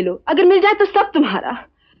तलाश ले लो, अगर मिल जाए तो सब तुम्हारा।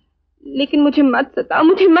 लेकिन मुझे मत सताओ,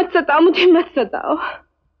 मुझे मत सताओ, मुझे मत सताओ।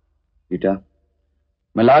 रीटा,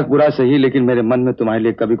 मैं लाख बुरा सही, लेकिन मेरे मन में तुम्हारे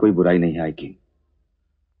लिए कभी कोई बुराई नहीं आएगी।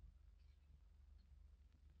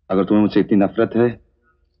 अगर तुम्हें मुझसे इतनी नफरत है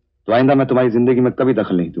तो आइंदा मैं तुम्हारी जिंदगी में कभी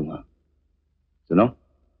दखल नहीं दूंगा। सुनो,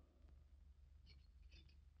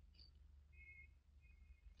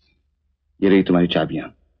 ये रही तुम्हारी चाबियां,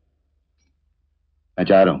 मैं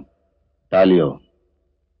जा रहा हूं, टालियो।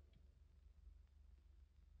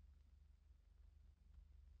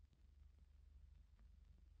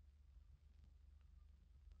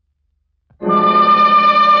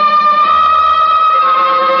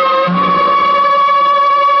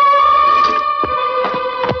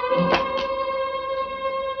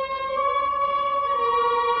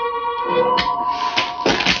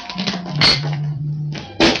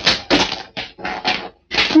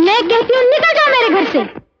 कहती हूँ निकल जाओ मेरे घर से।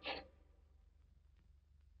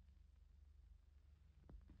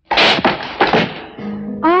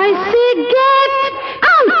 I say get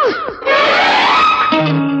out.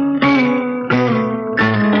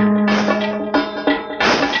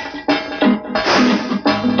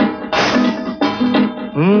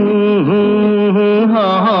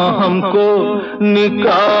 हाँ हाँ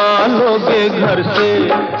निकालोगे घर से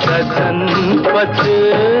सजन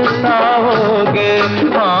पछताओगे।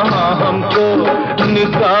 हाँ हाँ हमको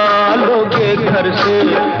निकालोगे घर से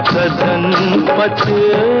सजन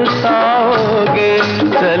पछताओगे।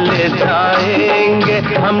 चले जाएंगे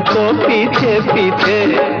हम तो पीछे पीछे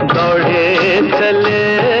दौड़े चले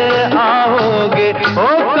आओगे। ओ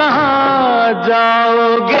कहाँ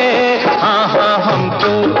जाओगे? हाँ हाँ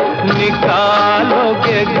हमको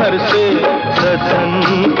निकालोगे घर से सजन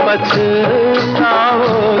पछताओगे।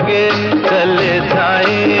 चले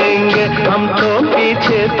जाएंगे हम तो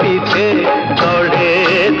पीछे पीछे दौड़े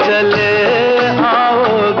चले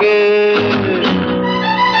आओगे।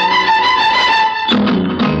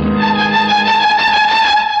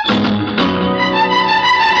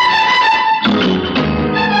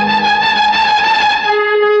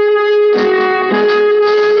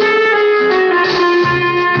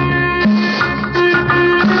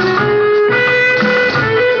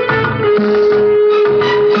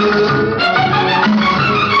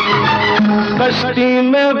 कश्ती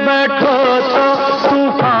में बैठो तो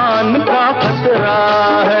तूफान का खतरा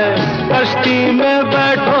है। कश्ती में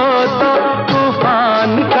बैठो तो तूफान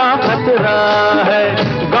का खतरा है।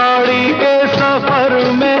 गाड़ी के सफर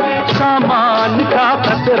में सामान का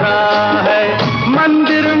खतरा है।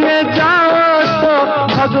 मंदिर में जाओ तो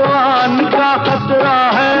भगवान का खतरा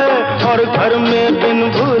है। और घर में बिन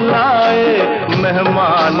बुलाए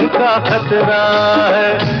मेहमान का खतरा है।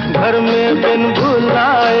 घर में बिन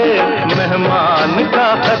बुलाए मेहमान का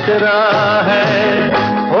खतरा है।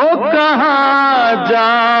 ओ कहाँ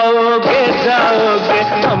जाओगे जाओगे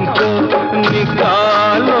हमको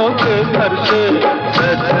निकालोगे घर से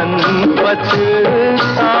सजन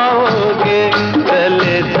पछताओगे।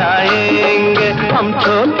 चले जाएंगे हम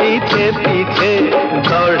तो पीछे पीछे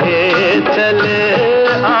दौड़े चले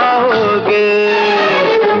आओगे।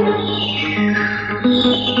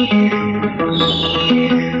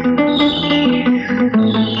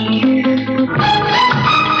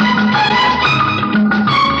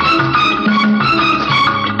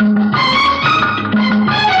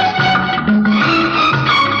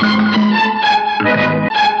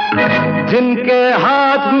 जिनके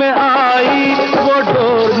हाथ में आई वो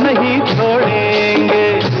डोर नहीं छोड़ेंगे।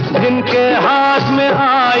 जिनके हाथ में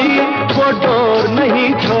आई वो डोर नहीं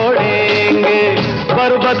छोड़ेंगे।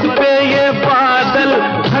 पर्वत पे ये बादल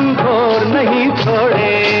घनघोर नहीं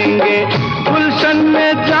छोड़ेंगे। गुलशन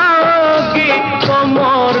में जाओगी तो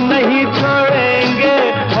मोर नहीं छोड़ेंगे।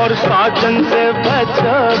 और साजन से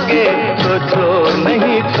बचोगे तो चोर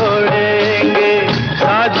नहीं छोड़ेंगे।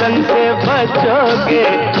 साजन से बचोगे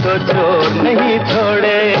तो चोर नहीं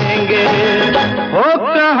छोड़ेंगे। ओ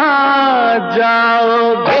कहाँ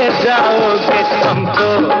जाओगे जाओगे हमको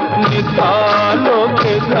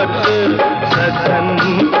निकालोगे घर से सजन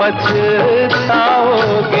पछताओगे।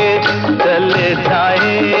 चले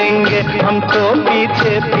जाएंगे हम तो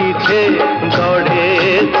पीछे पीछे दौड़े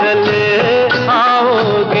चले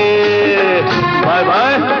आओगे। Bye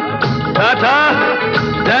bye Tata.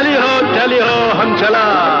 चली हो हम चला।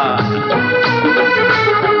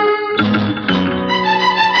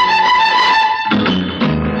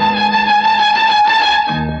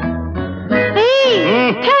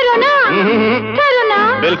 ठहरो ना, ठहरो ना।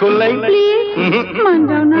 बिल्कुल नहीं। प्लीज मान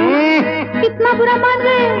जाओ ना। इतना बुरा मान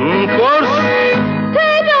गए? कोर्स।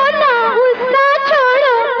 ठहरो ना, गुस्सा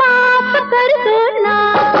छोड़ो, माफ कर दो ना।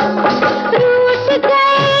 रूठ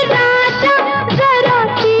गए राजा जरा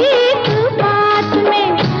सी बात में।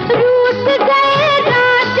 रूठ गए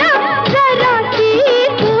राजा जरा सी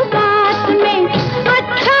बात में।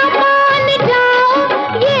 अच्छा मान जाओ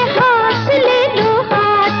ये हाथ ले लो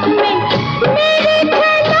हाथ में। मेरे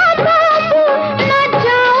छैला बाबू न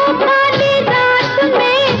जाओ काली रात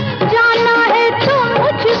में। जाना है तो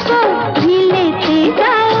मुझको भी लेते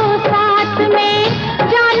जाओ साथ में।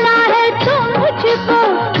 जाना है तो मुझको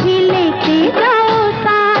भी लेते जाओ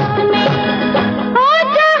साथ में। ओ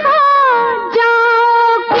जहाँ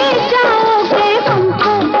जाओगे जाओगे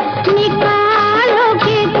हमको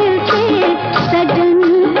निकालोगे दिल से सजन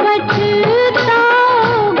पछताओगे।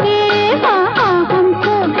 हाँ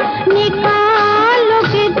हमको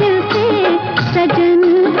निकालोगे दिल से सजन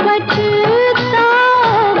पछताओगे।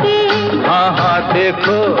 हाँ हाँ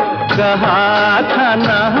देखो कहा था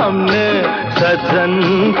ना हमने सजन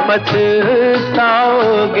पछताओगे।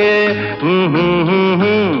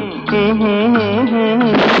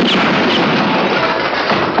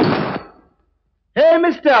 हे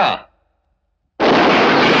मिस्टर,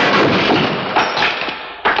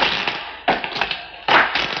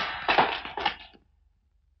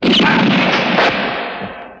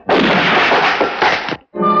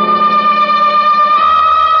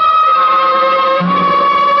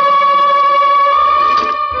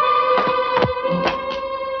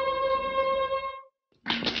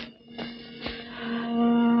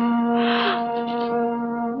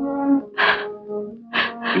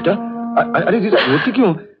 अरे रीटा रोती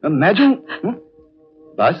क्यों? मैं जो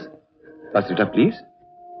बस बस रीटा प्लीज।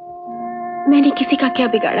 मैंने किसी का क्या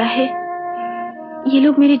बिगाड़ा है? ये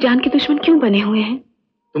लोग मेरी जान के दुश्मन क्यों बने हुए हैं?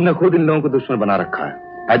 तुमने खुद इन लोगों को दुश्मन बना रखा है।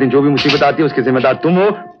 आए दिन जो भी मुसीबत आती है उसके जिम्मेदार तुम हो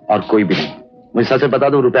और कोई भी नहीं। मुझे सच बता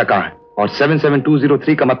दो रुपया कहाँ है और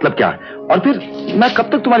 77203 का मतलब क्या है? और फिर मैं कब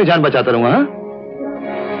तक तुम्हारी जान बचाता रहूंगा?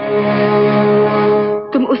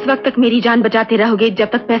 तुम उस वक्त तक मेरी जान बचाते रहोगे जब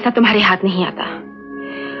तक पैसा तुम्हारे हाथ नहीं आता,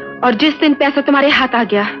 और जिस दिन पैसा तुम्हारे हाथ आ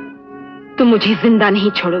गया तुम मुझे जिंदा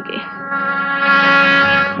नहीं छोड़ोगे।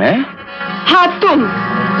 मैं? हाँ तुम।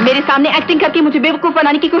 मेरे सामने एक्टिंग करके मुझे बेवकूफ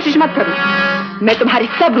बनाने की कोशिश मत करो। मैं तुम्हारे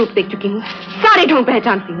सब रूप देख चुकी हूँ, सारे ढोंग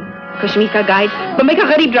पहचानती हूँ। कश्मीर का गाइड, मुंबई का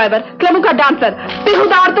गरीब ड्राइवर, क्लबों का डांसर,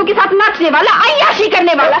 बेहुदा औरतों के साथ नाचने वाला, अय्याशी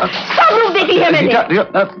करने वाला, सब रूप देख लिया मैंने।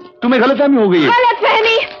 तुम्हें गलतफहमी हो गई है।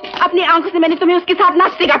 गलतफहमी? अपनी आंखों से मैंने तुम्हें उसके साथ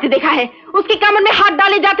नाचते गाते देखा है, उसके कमर में हाथ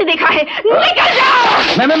डाले जाते देखा है। निकल जाओ।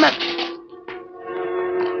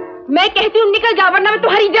 मैं कहती हूँ निकल जाओ वरना मैं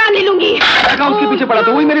तुम्हारी जान ले लूंगी। उसके पीछे पड़ा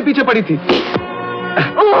था, वही मेरे पीछे पड़ी थी।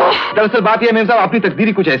 दरअसल बात यह मेम साहब अपनी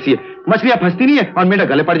तकदीरी कुछ ऐसी है, मछलियां फंसती नहीं है और मेढक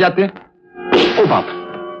गले पड़ जाते हैं। ओ बाप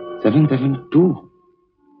 772।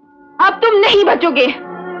 अब तुम नहीं बचोगे।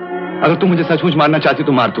 अगर तुम मुझे सचमुच मारना चाहती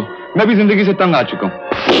तो मार दो, मैं भी जिंदगी से तंग आ चुका हूं।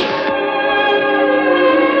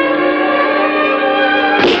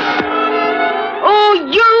 ओ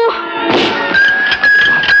you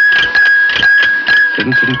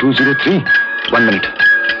 77203 1 minute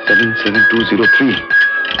 77203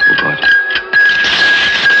 oh God।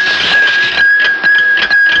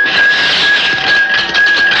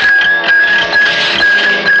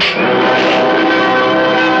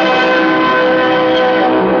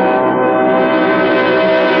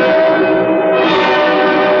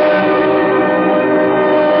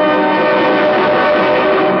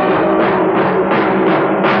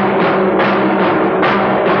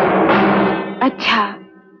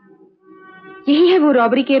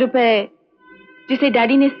 Robbery के रुपए जिसे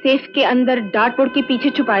डैडी ने सेफ के अंदर डार्टबोर्ड के पीछे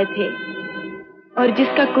छुपाए थे और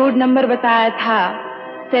जिसका कोड नंबर बताया था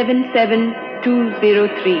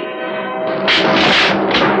 77203।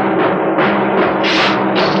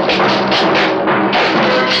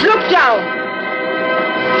 रुक जाओ।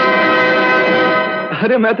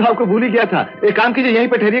 अरे मैं तो आपको भूल ही गया था। एक काम कीजिए, यहीं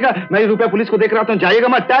पे ठहरिएगा, मैं ये रुपया पुलिस को देख रहा हूँ, जाइएगा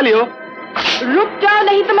मत, टालियो। रुक जाओ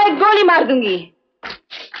नहीं तो मैं गोली मार दूंगी।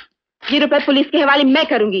 ये रुपए पुलिस के हवाले मैं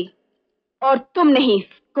करूंगी और तुम नहीं।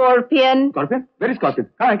 स्कॉर्पियन। स्कॉर्पियन? Very scorpion?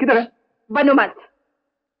 कहाँ है, किधर है? बनो मत।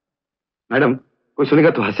 मैडम कोई सुनेगा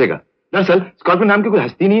तो हंसेगा। दरअसल स्कॉर्पियन नाम की कोई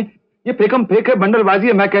हस्ती नहीं है, ये फेकम फेक है, बंडलबाजी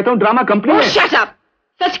है। मैं कहता हूँ ड्रामा कंपनी है। Shut up.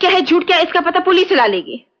 सच क्या है झूठ क्या है इसका पता पुलिस ला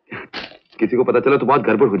लेगी। किसी को पता चला तो बहुत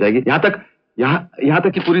गड़बड़ हो जाएगी। यहाँ तक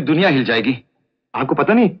कि पूरी दुनिया हिल जाएगी। आपको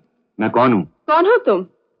पता नहीं मैं कौन हूँ? कौन हो तुम?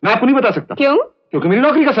 मैं आपको नहीं बता सकता। क्यों? क्योंकि मेरी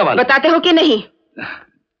नौकरी का सवाल। बताते हो कि नहीं?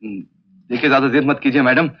 देखिए ज्यादा जिद मत कीजिए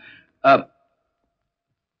मैडम।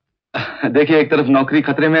 देखिए एक तरफ नौकरी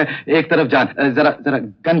खतरे में, एक तरफ जान। जरा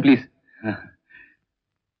गन प्लीज।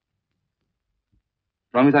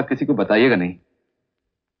 प्रॉमिस आप किसी को बताइएगा नहीं।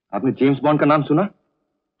 आपने जेम्स बॉन्ड का नाम सुना?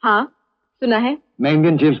 हाँ सुना है। मैं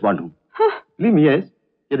इंडियन जेम्स बॉन्ड हूँ। प्लीज यस,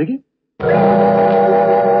 ये देखिए।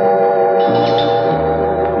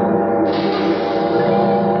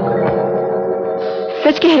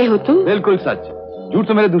 सच कह रहे हो तुम? बिल्कुल सच। झूठ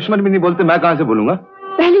तो मेरे दुश्मन भी नहीं बोलते, मैं कहां से बोलूंगा?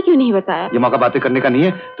 पहले क्यों नहीं बताया? ये मौका बातें करने का नहीं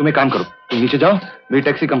है। तुम एक काम करो, तुम नीचे जाओ, मेरी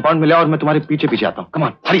टैक्सी कंपाउंड में ले आओ और मैं तुम्हारे पीछे पीछे आता हूँ। Come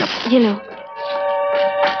on, hurry up. ये लो।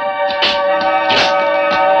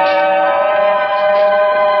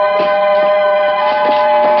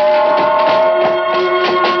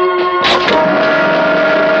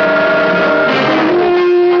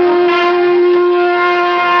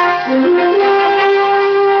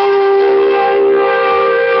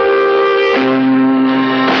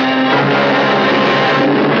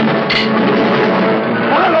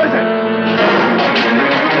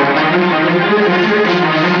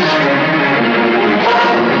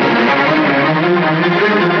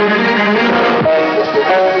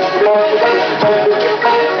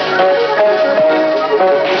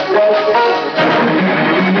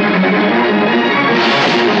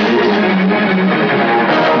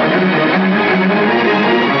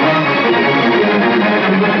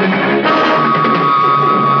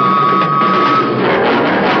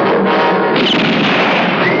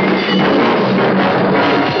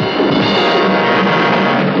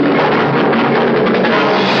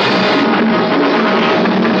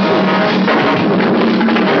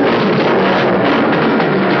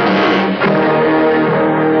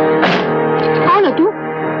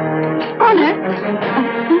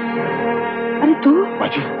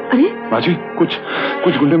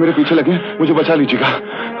 कुछ गुंडे मेरे पीछे लगे, मुझे बचा लीजिएगा।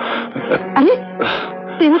 अरे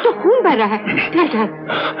तेरा तो खून बह रहा है। ठहर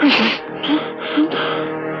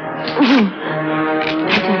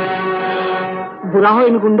बुरा हो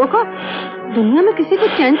इन गुंडों का, दुनिया में किसी को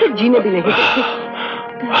चैन से जीने भी नहीं देते।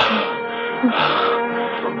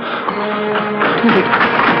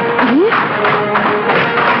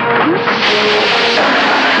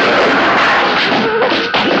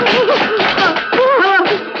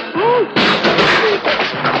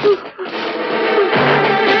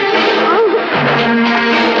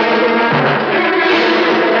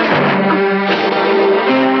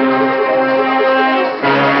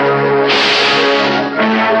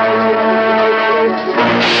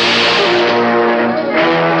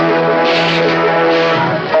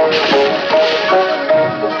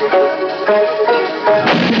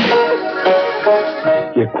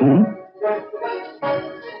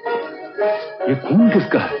 ये खून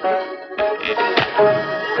किसका है?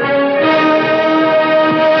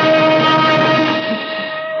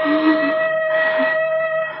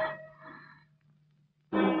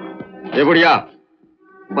 ये बुढ़िया,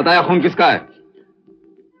 बताया खून किसका है?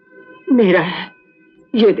 मेरा है,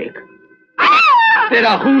 ये देख।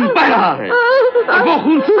 तेरा खून बह रहा है और वो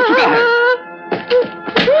खून सूख चुका है।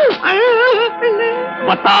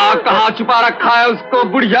 बता कहाँ छुपा रखा है उसको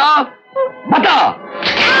बुढ़िया, बता।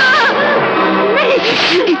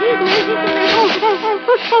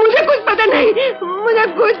 मुझे कुछ पता नहीं, मुझे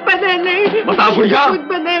कुछ पता नहीं। बता बुढ़िया, कुछ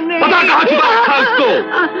पता नहीं। बता कहाँ छुपा रखा है उसको,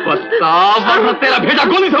 बता वरना तेरा भेजा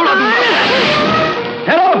गोली से उड़ा दूंगा।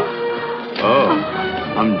 हेलो,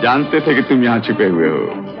 हम जानते थे कि तुम यहाँ छिपे हुए हो।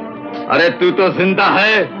 अरे तू तो जिंदा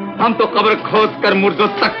है, हम तो कब्र खोद कर मुर्दों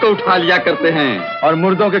तक को उठा लिया करते हैं और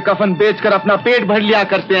मुर्दों के कफन बेचकर अपना पेट भर लिया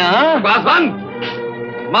करते हैं। बस बंद,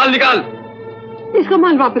 माल निकाल। इसका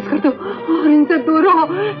माल वापस कर दो और इनसे दूर हो,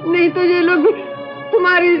 नहीं तो ये लोग भी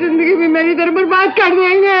तुम्हारी जिंदगी में मेरी तरह बर्बाद कर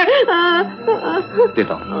देंगे।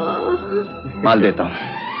 देता हूँ, माल देता हूँ।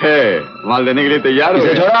 माल देने के लिए तैयार हो?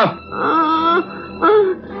 छोड़ा।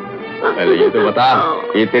 पहले ये तो बता,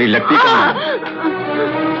 ये तेरी लगती कहाँ है?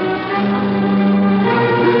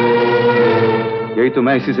 यही तो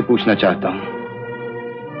मैं इसी से पूछना चाहता हूँ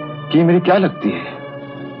कि मेरी क्या लगती है?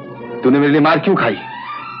 तूने मेरे लिए मार क्यों खाई?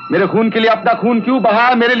 मेरे खून के लिए अपना खून क्यों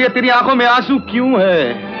बहा? मेरे लिए तेरी आंखों में आंसू क्यों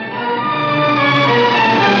है?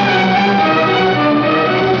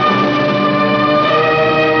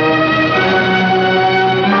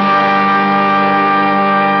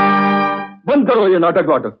 बंद करो ये नाटक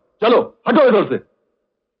वाटक, चलो हटो इधर से।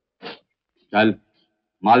 चल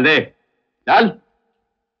माल दे, चल।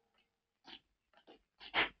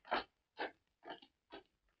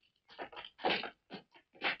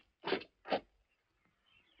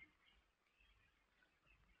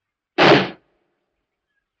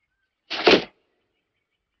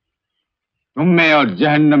 तुम में और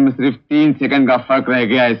जहन्नम में सिर्फ 3 सेकंड का फर्क रह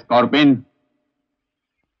गया है स्कॉर्पियन।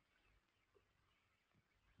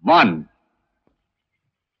 1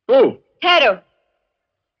 2। ठहरो,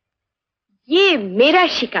 ये मेरा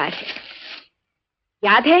शिकार है।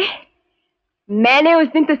 याद है मैंने उस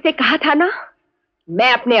दिन तुझसे कहा था ना,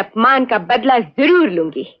 मैं अपने अपमान का बदला जरूर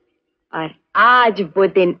लूंगी, और आज वो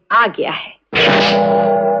दिन आ गया है।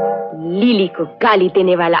 लीली को गाली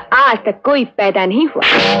देने वाला आज तक कोई पैदा नहीं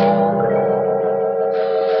हुआ।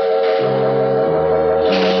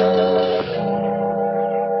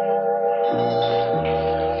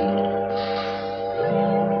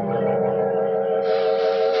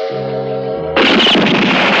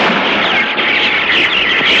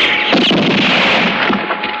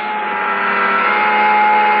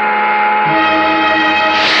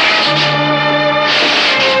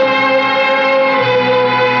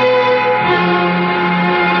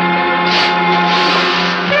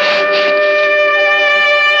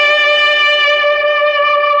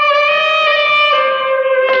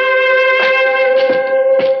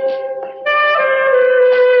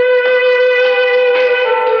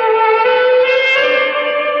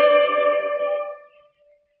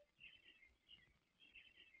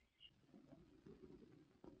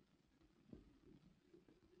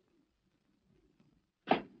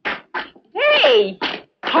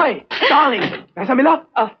 पैसा मिला?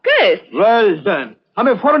 Of course. Well done.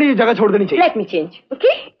 हमें फौरन ये जगह छोड़ देनी चाहिए। Let me change.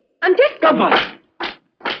 Okay? I'm just coming.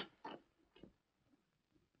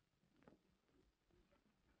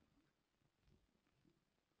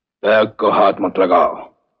 Bag को हाथ मत लगाओ।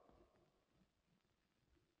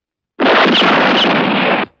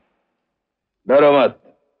 डरो मत,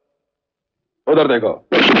 उधर देखो।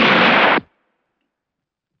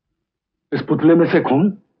 इस पुतले में से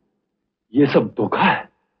खून, ये सब धोखा है।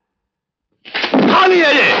 खाली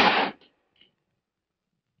है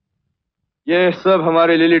ये सब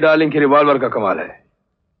हमारी लिली डार्लिंग की रिवॉल्वर का कमाल है।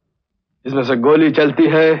 इसमें से गोली चलती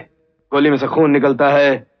है, गोली में से खून निकलता है,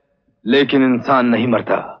 लेकिन इंसान नहीं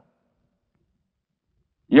मरता।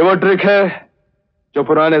 ये वो ट्रिक है जो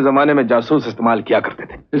पुराने जमाने में जासूस इस्तेमाल किया करते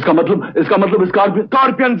थे। इसका मतलब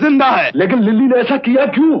स्कॉर्पियन जिंदा है। लेकिन लिली ने ऐसा किया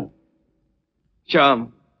क्यों? श्याम,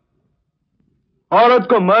 औरत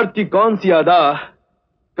को मर्द की कौन सी अदा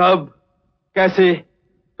कब, कैसे,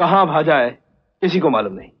 कहां भाजा है, किसी को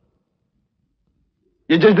मालूम नहीं।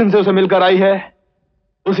 ये जिस दिन से उसे मिलकर आई है,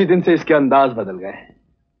 उसी दिन से इसके अंदाज बदल गए हैं।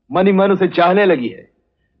 मन ही मन उसे चाहने लगी है।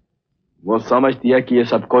 वो समझती है कि ये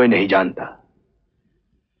सब कोई नहीं जानता,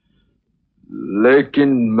 लेकिन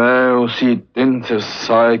मैं उसी दिन से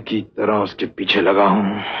साए की तरह उसके पीछे लगा हूं।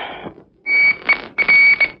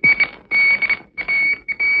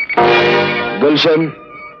 गुलशन,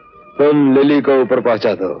 तुम लिली को ऊपर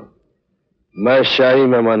पहुंचा दो। मैं शाही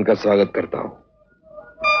मेहमान का स्वागत करता हूं।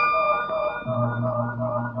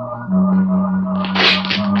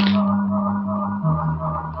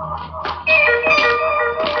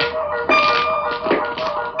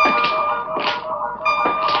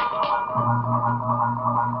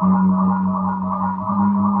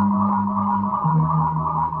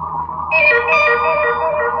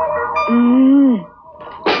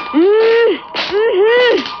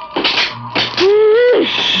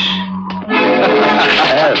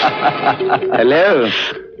 हेलो,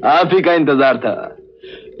 आप ही का इंतजार था।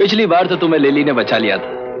 पिछली बार तो तुम्हें लिली ने बचा लिया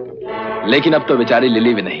था, लेकिन अब तो बेचारी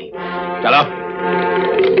लिली भी नहीं। चलो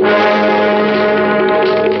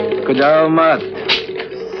जाओ मत,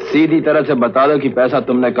 सीधी तरह से बता दो कि पैसा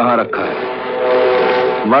तुमने कहां रखा है,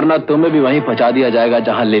 वरना तुम्हें भी वहीं पहुंचा दिया जाएगा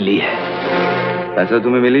जहां लिली है। पैसा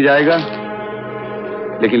तुम्हें मिल ही जाएगा,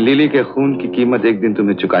 लेकिन लिली के खून की कीमत एक दिन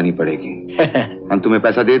तुम्हें चुकानी पड़ेगी। हम तुम्हें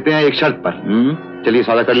पैसा देते हैं एक शर्त पर। चलिए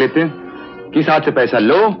सौदा कर लेते हैं। किस हाथ से पैसा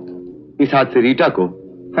लो, किस हाथ से रीटा को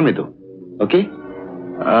हमें दो। ओके?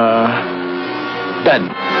 डन।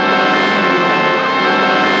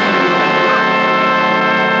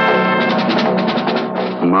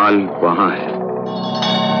 माल वहां है।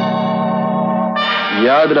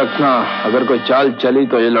 याद रखना, अगर कोई चाल चली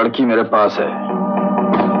तो ये लड़की मेरे पास है।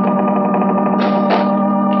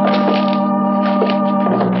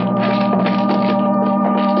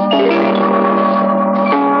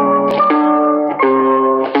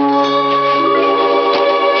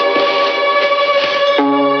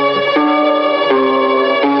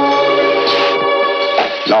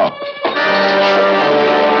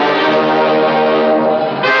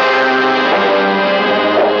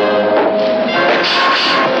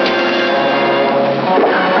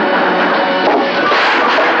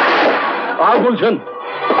 गुलशन,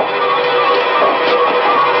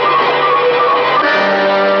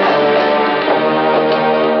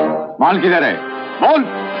 माल किधर है? बोल।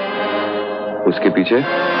 उसके पीछे।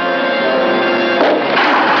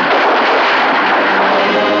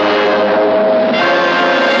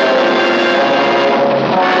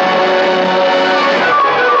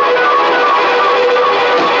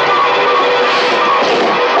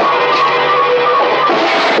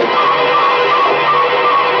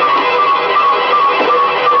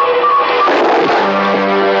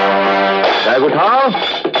 बैग उठाओ।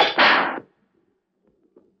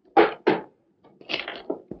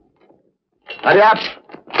 अरे आप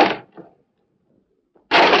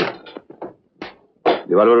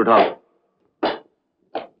रिवॉल्वर उठाओ।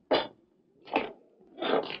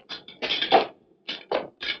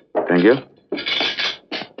 Thank you.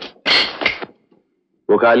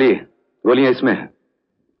 वो खाली, गोलियां इसमें है।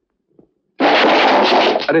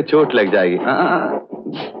 अरे चोट लग जाएगी।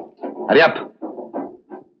 अरे आप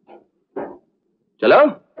चलो।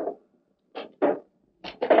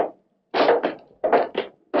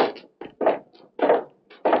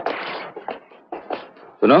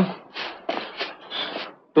 सुनो,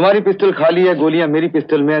 तुम्हारी पिस्टल खाली है, गोलियां मेरी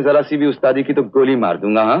पिस्टल में है। जरा सी भी उस्तादी की तो गोली मार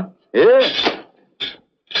दूंगा। हाँ,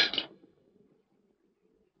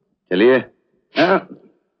 चलिए।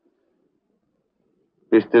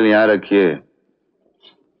 पिस्टल यहां रखिए।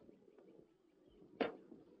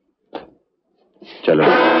 चलो।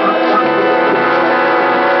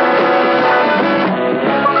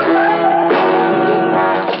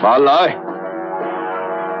 माल लाए।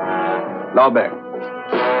 लाओ बैग।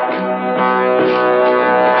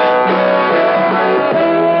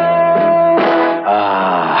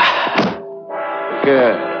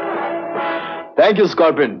 थैंक यू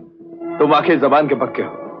स्कॉर्पियन, तुम वाकई जबान के पक्के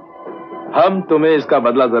हो। हम तुम्हें इसका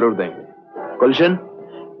बदला जरूर देंगे। गुलशन,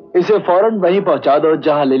 इसे फौरन वहीं पहुंचा दो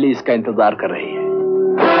जहां लिली इसका इंतजार कर रही है।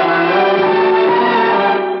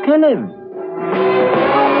 Kill him.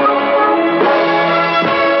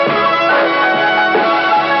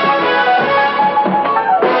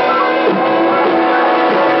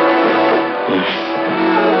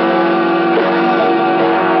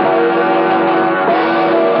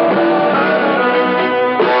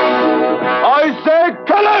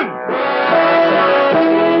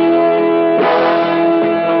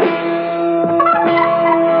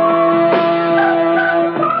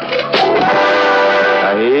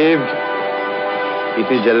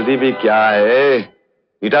 इतनी जल्दी भी क्या है?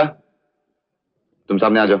 रीटा, तुम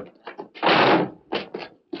सामने आ जाओ।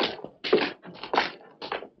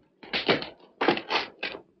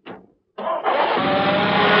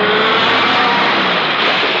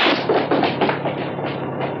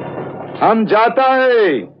 हम जाता है।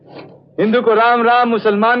 हिंदू को राम राम,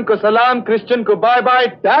 मुसलमान को सलाम, क्रिश्चियन को बाय बाय,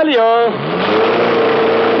 टालियो।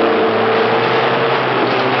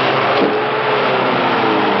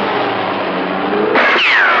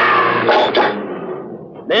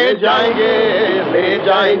 ले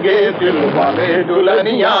जाएंगे दिल वाले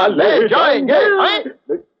दुल्हनिया ले जाएंगे।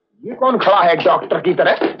 ये कौन खड़ा है डॉक्टर की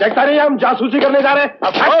तरह? देखता नहीं, हम जासूसी करने जा रहे हैं।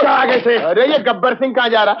 अब आगे से। अरे ये गब्बर सिंह कहाँ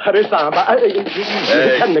जा रहा? अरे साहब,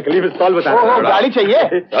 नकली पिस्तौल बता रहा हूं। गाड़ी चाहिए?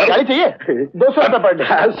 गाड़ी चाहिए? 200 रुपए पर डे।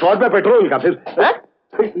 100 रुपए पेट्रोल का फिर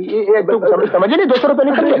समझे नहीं? 200 रुपए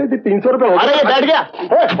नहीं समझे? 300 रुपए। अरे ये बैठ गया।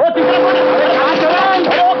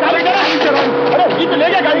 अरे ये तो ले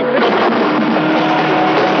गया गाड़ी।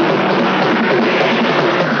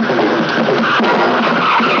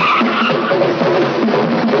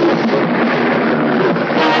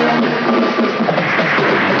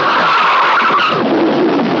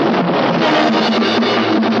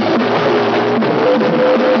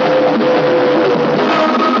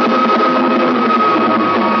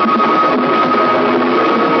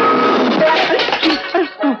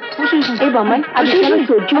 बमन अभी मैं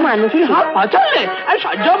सोचू मानुस हाँ पाचल ने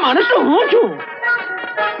सज्जा मानुस तो हूँ छू।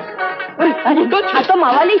 अरे तो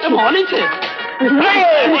मावाली छे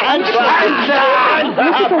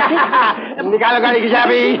निकालो गाड़ी की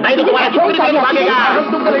चाबी, नहीं तो तुम्हारा छोकरी को भागेगा।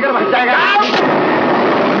 हम तुमको लेकर भाग जाएगा।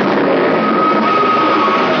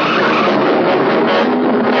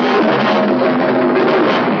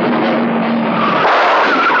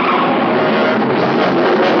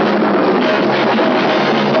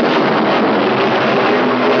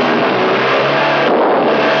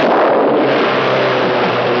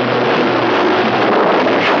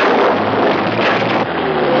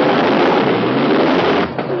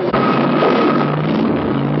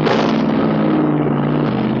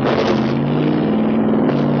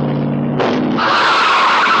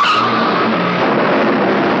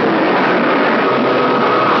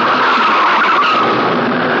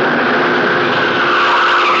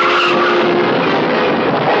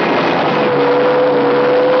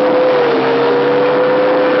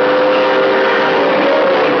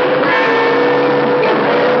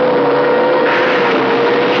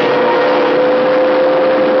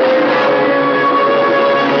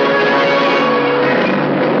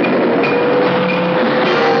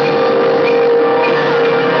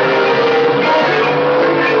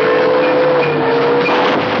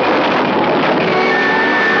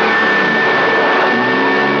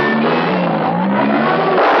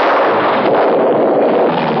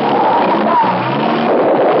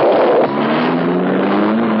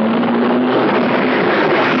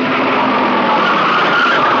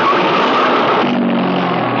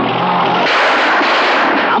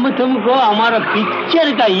 तुमको हमारा पिक्चर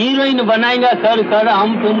का हीरोइन बनाएगा कर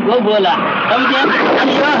हम तुमको बोला, समझे?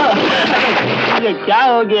 अरे क्या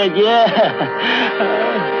हो गया ये?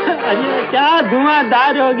 अरे क्या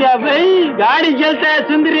धुआंधार हो गया भाई। गाड़ी जलता है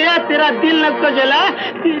सुंदरी है, तेरा दिल न को जला।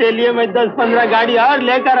 तेरे लिए मैं 10-15 गाड़ी और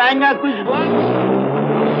लेकर आएगा। कुछ बोल।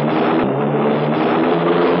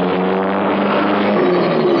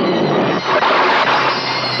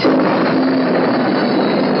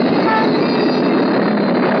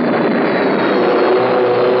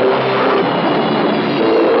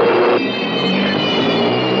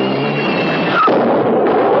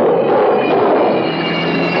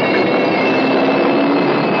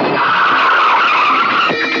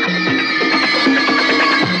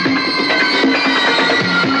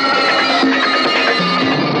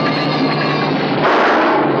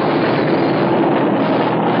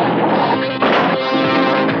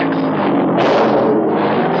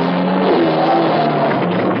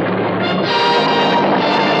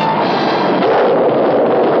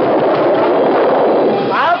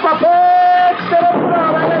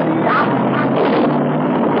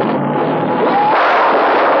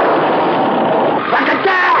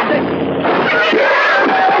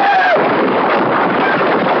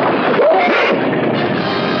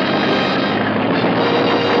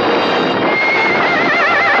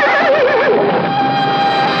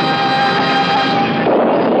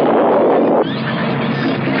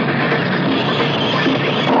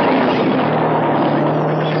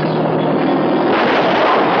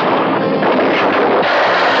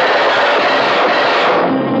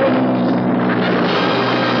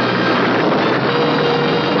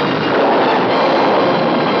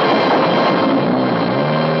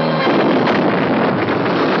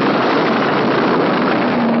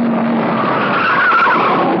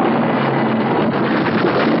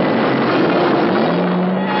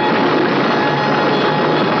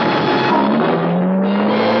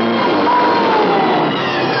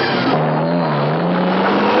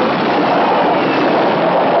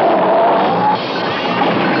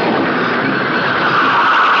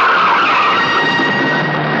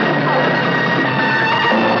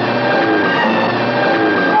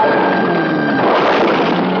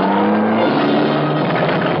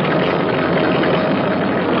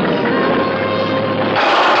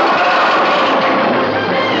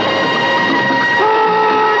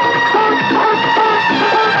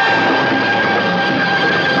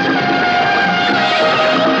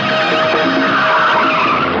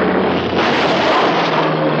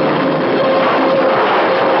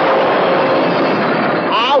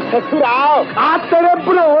 ससुर आओ। आज तेरे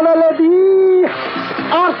बुलाने ले दी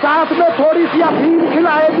और साथ में थोड़ी सी अफीम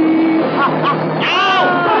खिलाए दी।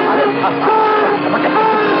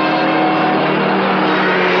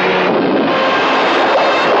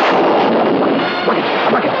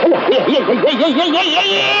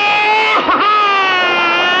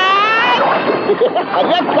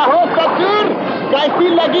 अरे कहो ससुर, कैसी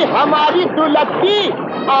लगी हमारी दुलत्ती?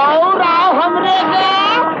 और आओ हमरे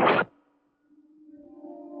गाँव।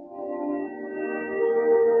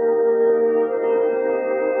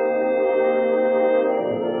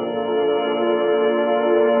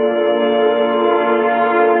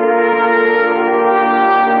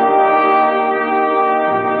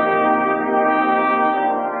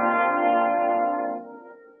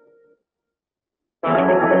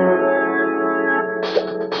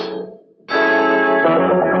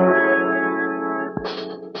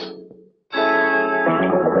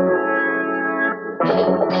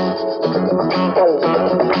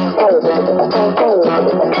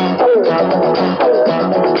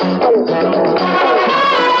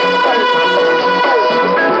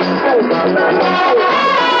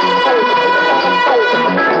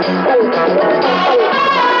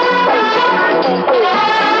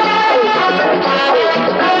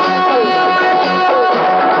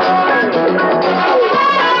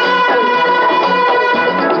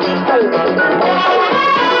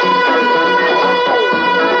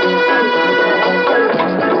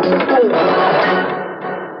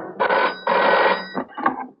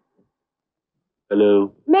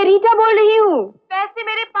 मैं रीटा बोल रही हूँ। पैसे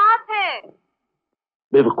मेरे पास हैं।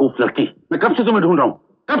 बेवकूफ लड़की, मैं कब से तुम्हें ढूंढ रहा हूँ,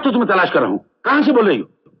 कब से तुम्हें तलाश कर रहा हूँ। कहाँ से बोल रही हो?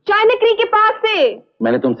 चाणक्य के पास से।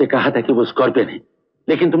 मैंने तुमसे कहा था कि वो स्कॉर्पियन है,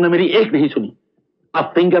 लेकिन तुमने मेरी एक नहीं सुनी।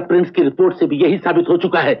 अब फिंगरप्रिंट्स की रिपोर्ट से भी यही साबित हो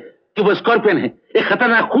चुका है कि वो स्कॉर्पियन है, एक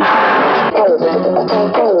खतरनाक खून।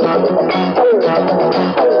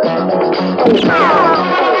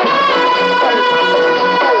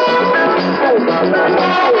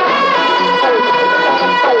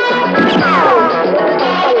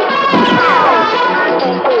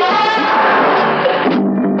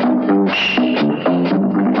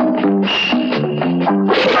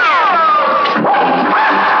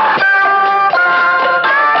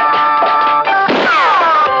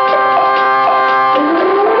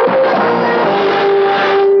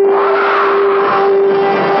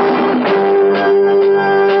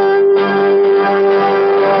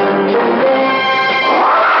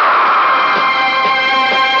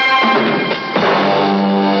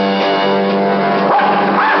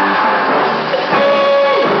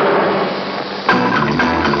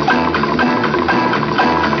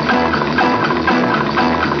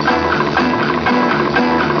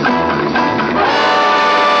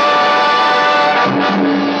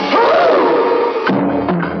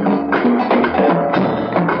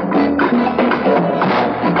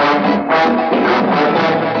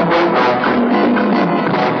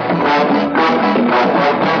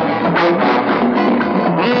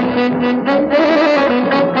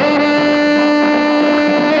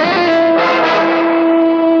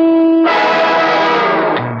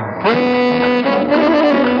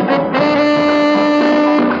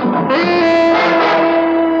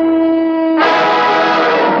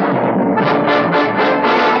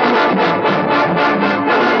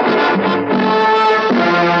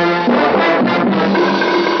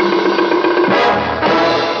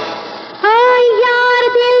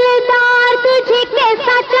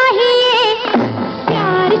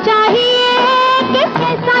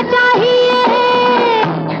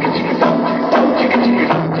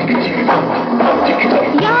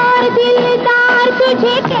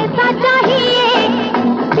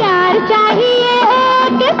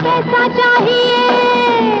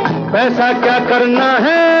 पैसा क्या करना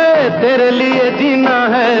है, तेरे लिए जीना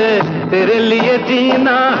है, तेरे लिए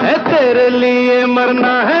जीना है, तेरे लिए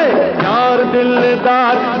मरना है। यार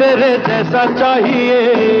दिलदार तेरे जैसा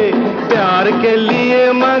चाहिए, प्यार के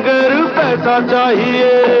लिए मगर पैसा चाहिए।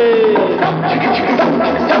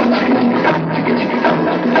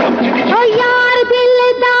 ओ यार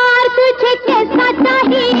दिलदार तुझे कैसा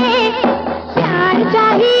चाहिए, प्यार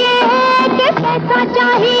चाहिए कि पैसा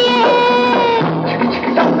चाहिए।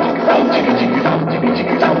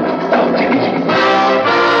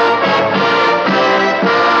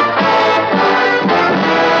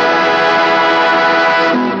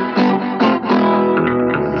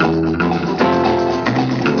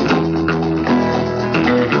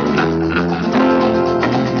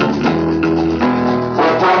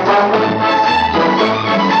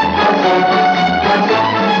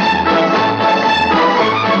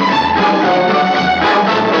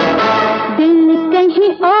 दिल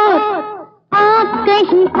कहीं और, आँख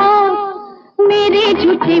कहीं और, मेरे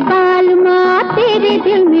झूठे बाल माँ तेरे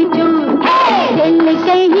दिल में जो दिल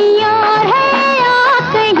कहीं और है या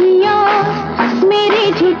कहीं और, मेरे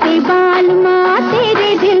झूठे बाल माँ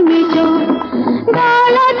तेरे दिल में जो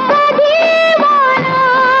दौलत का दीवाना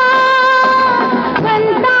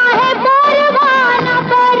बनता है परवाना,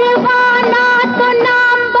 परवाना तो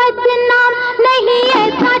नाम बदनाम नहीं,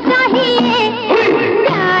 ऐसा चाहिए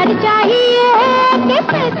प्यार चाहिए कि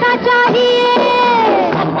पैसा चाहिए।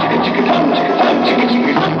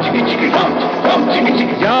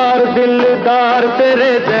 यार दिलदार तेरे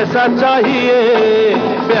जैसा चाहिए,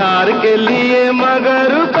 प्यार के लिए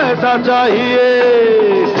मगर पैसा चाहिए।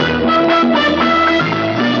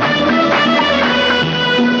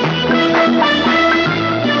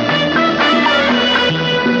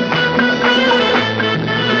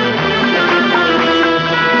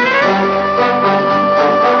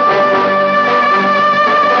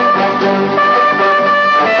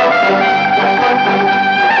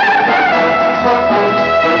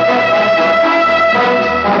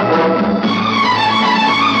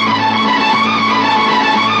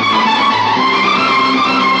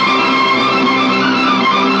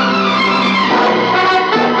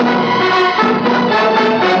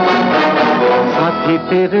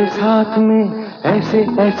 तेरे साथ में ऐसे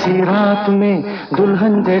ऐसी रात में,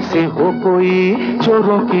 दुल्हन जैसे हो कोई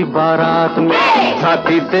चोरों की बारात में।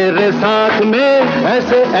 साथी तेरे साथ में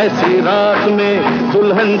ऐसे ऐसी रात में,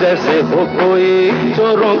 दुल्हन जैसे हो कोई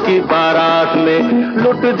चोरों की बारात में।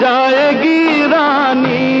 लुट जाएगी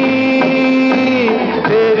रानी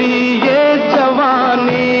तेरी ये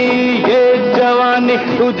जवानी, ये जवानी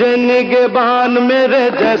तुझे निगहबान मेरे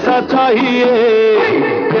जैसा चाहिए,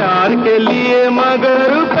 प्यार के लिए मगर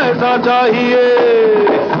पैसा चाहिए।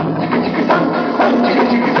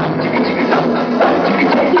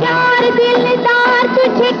 यार दिलदार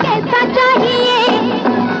तुझे कैसा चाहिए,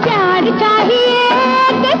 प्यार चाहिए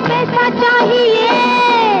कि पैसा चाहिए।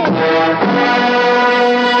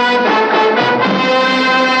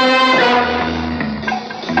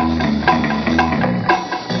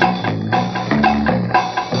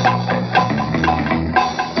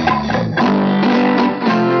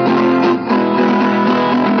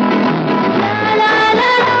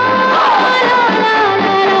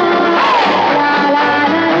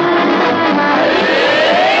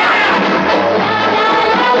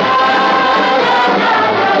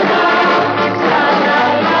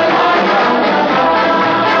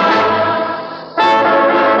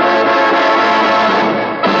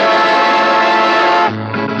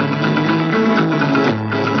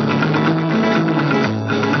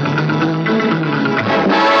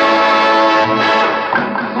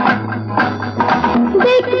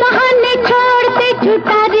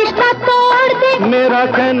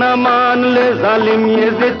 कहना मान ले जालिम ये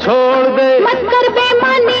से छोड़ दे, मत कर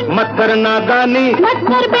बेमानी, मत कर नादानी, मत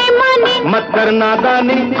कर बेमानी, मत कर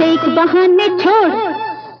नादानी। देख बहाने छोड़,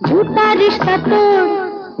 झूठा रिश्ता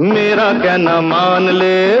तोड़, मेरा कहना मान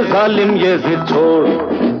ले जालिम ये से छोड़।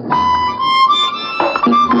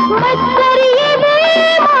 मत कर ये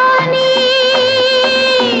बेमानी,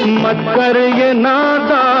 मत कर ये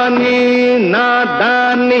नादानी,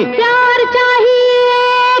 नादानी। प्यार चाहिए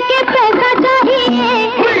कि पैसा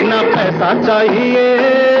चाहिए, ना पैसा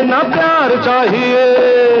चाहिए ना प्यार चाहिए।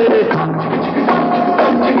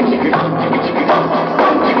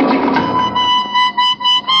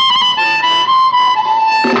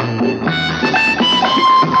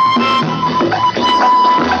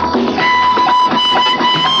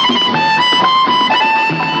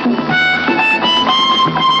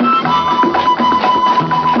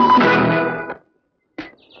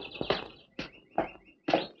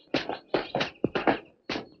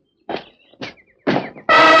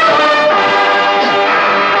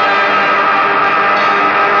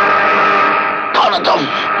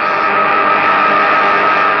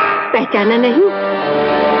 पहचाना नहीं?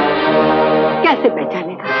 कैसे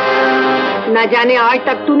पहचानेगा? न जाने आज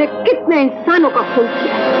तक तूने कितने इंसानों का खून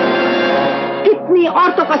किया है, कितनी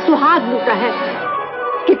औरतों का सुहाग लूटा है,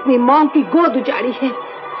 कितनी मां की गोद उजाड़ी है।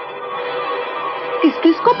 किस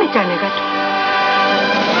किस को पहचानेगा तू?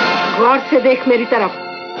 गौर से देख मेरी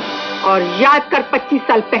तरफ और याद कर 25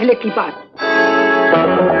 साल पहले की बात।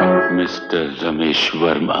 मिस्टर रमेश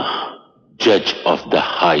वर्मा, जज ऑफ द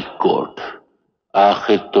हाई कोर्ट,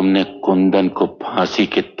 आखिर तुमने कुंदन को फांसी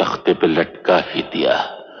के तख्ते पे लटका ही दिया,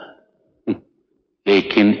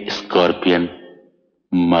 लेकिन स्कॉर्पियन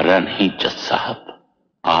मरा नहीं। जज साहब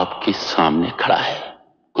आपके सामने खड़ा है।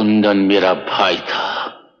 कुंदन मेरा भाई था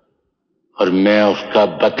और मैं उसका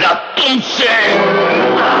बदला तुमसे।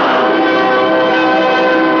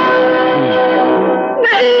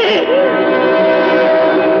 नहीं,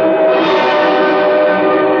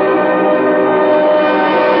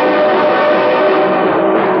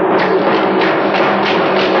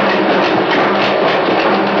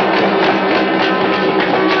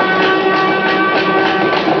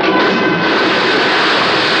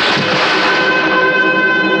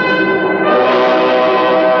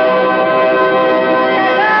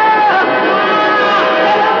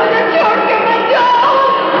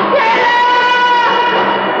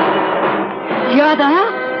 याद आया?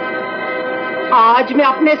 आज मैं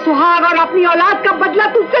अपने सुहाग और अपनी औलाद का बदला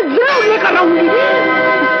तुझसे जरूर लेकर रहूंगी।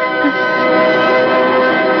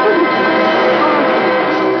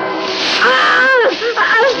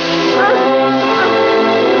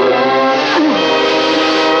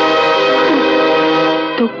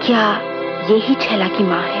 तो क्या यही छैला की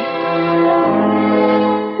माँ है?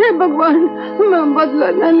 हे भगवान, मैं बदला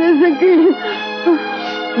न ले सकी।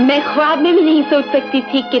 मैं ख्वाब में भी नहीं सोच सकती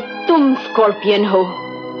थी कि तुम स्कॉर्पियन हो।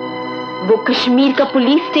 वो कश्मीर का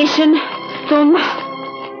पुलिस स्टेशन, तुम।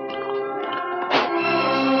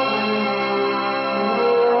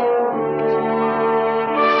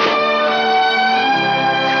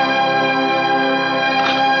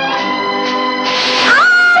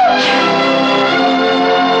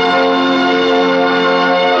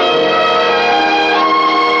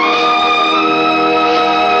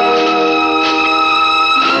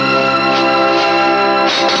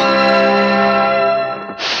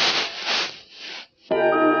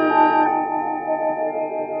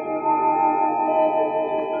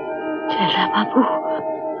 बाबू,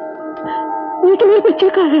 ये तो मेरे बच्चे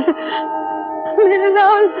का है। मेरा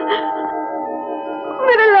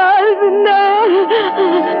लाल जिंदा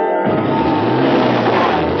है।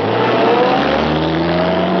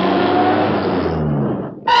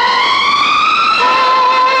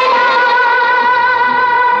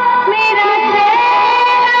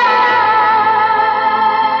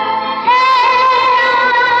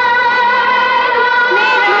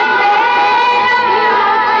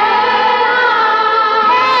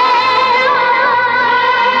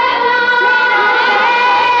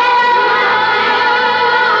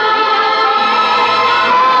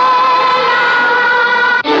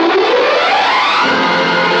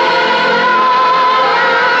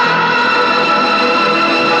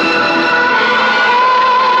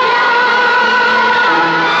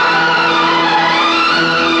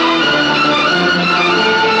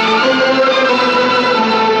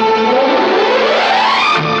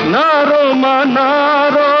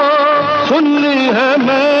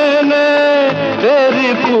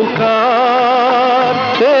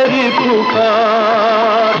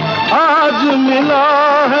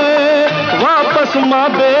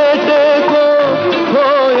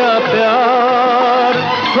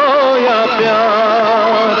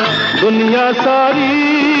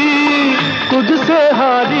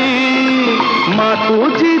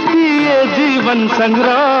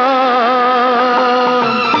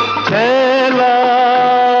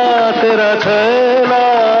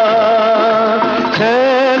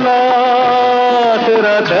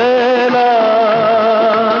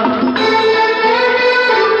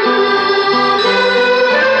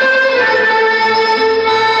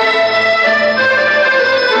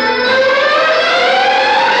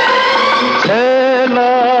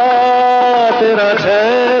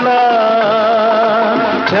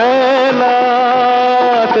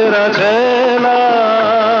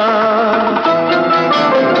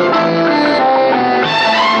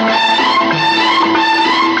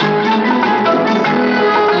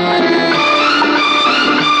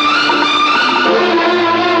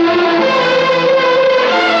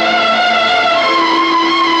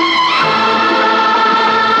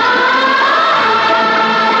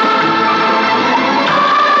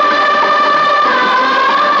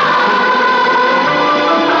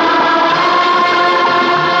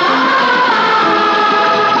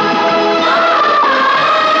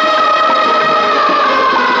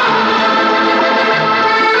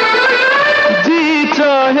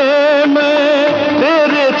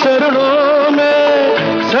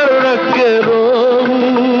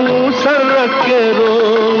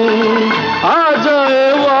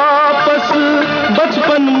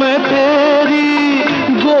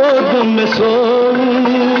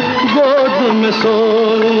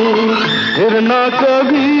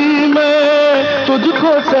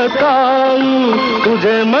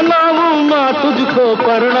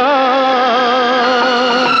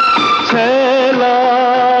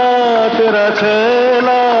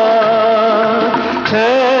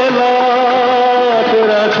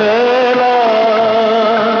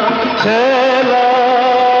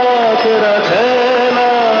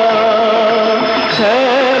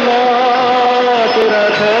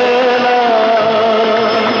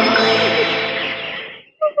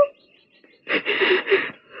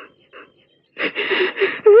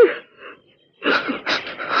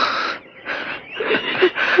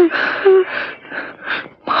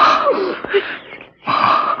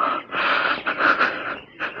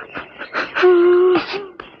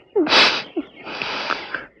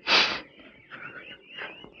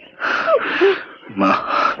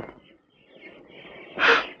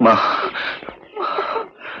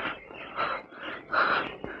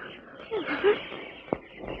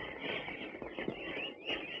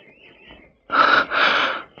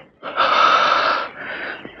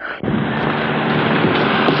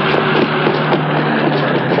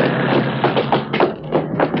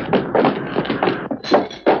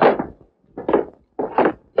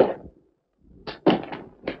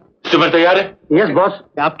 तुम्हें तैयार है? यस बॉस,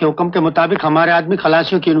 आपके हुक्म के मुताबिक हमारे आदमी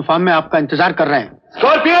खलासियों की यूनिफॉर्म में आपका इंतजार कर रहे हैं।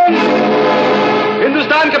 स्कॉर्पियन,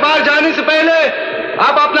 हिंदुस्तान के बाहर जाने से पहले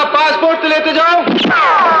आप अपना पासपोर्ट तो लेते जाओ।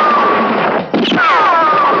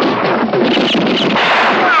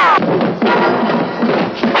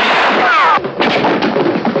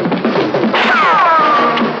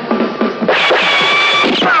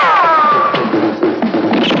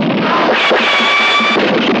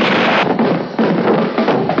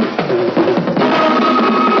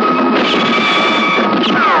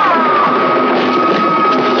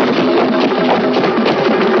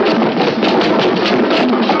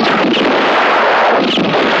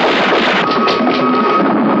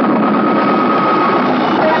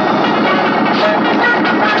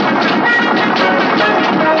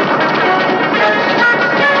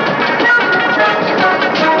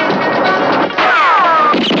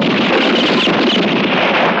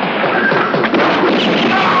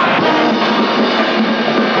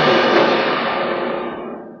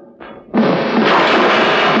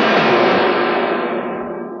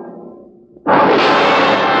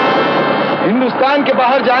 हिंदुस्तान के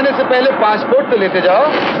बाहर जाने से पहले पासपोर्ट तो लेते जाओ।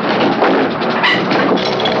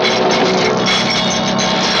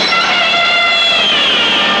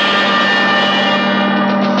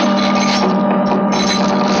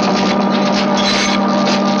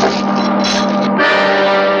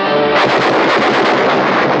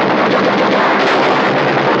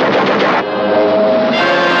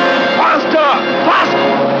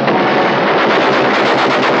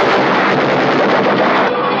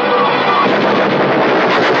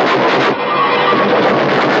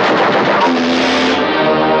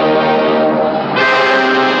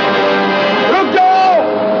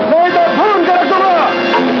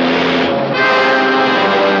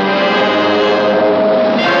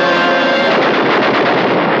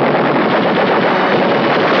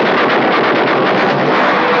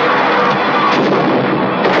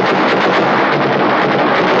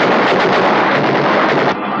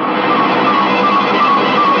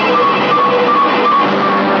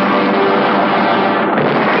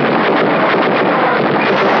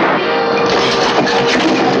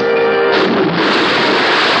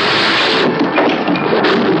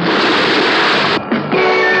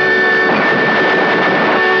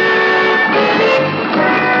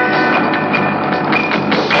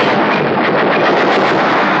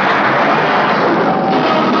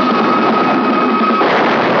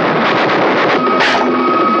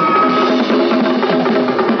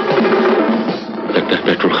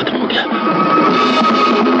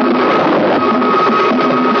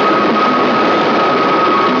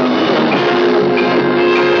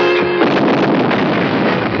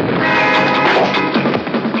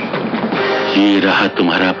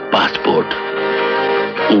 तुम्हारा पासपोर्ट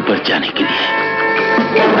ऊपर जाने के लिए।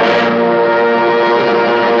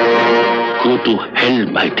 Go to hell,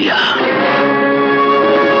 my dear.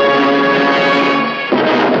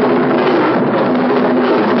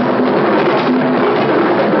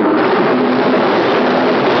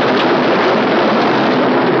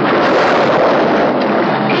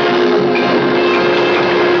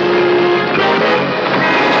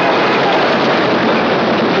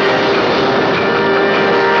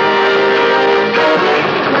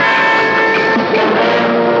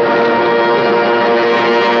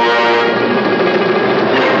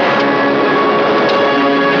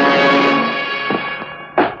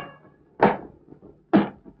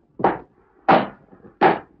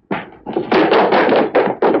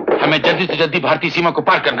 जल्दी से जल्दी भारतीय सीमा को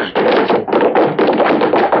पार करना है।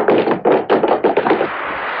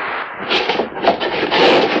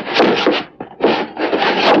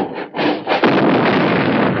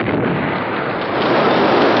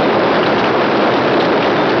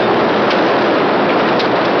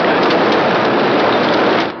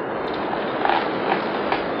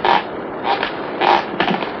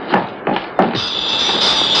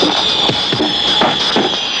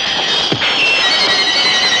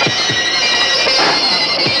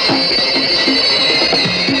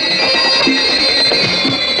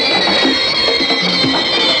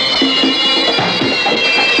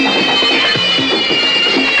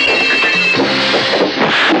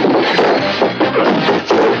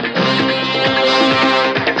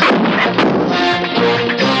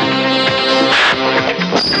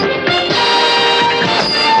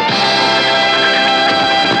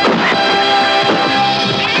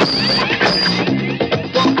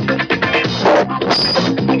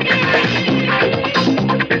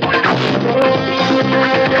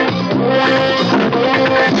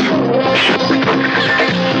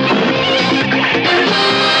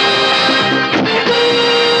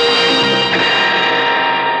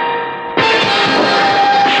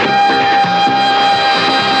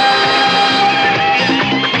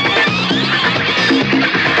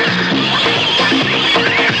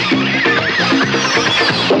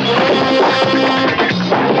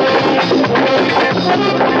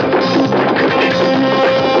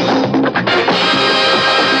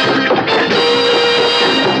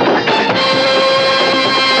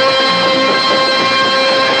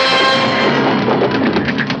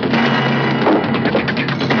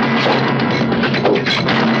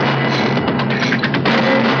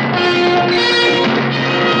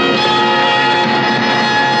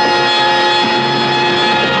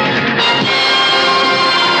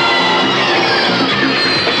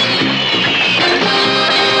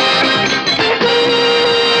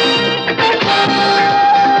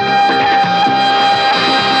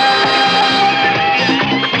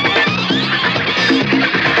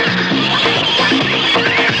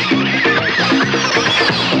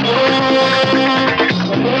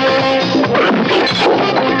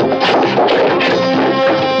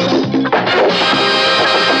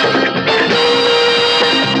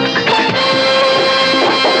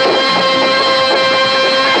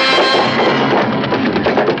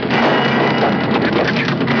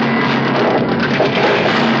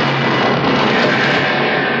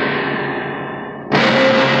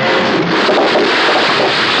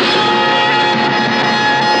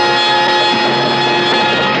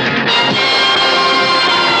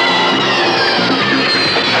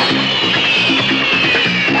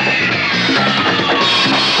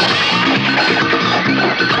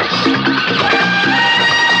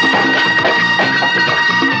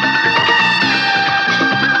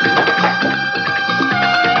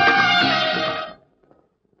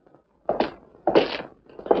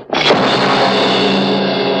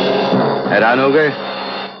 हैरान हो गए?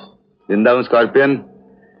 जिंदा हूं स्कॉर्पियन।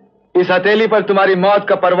 इस हथेली पर तुम्हारी मौत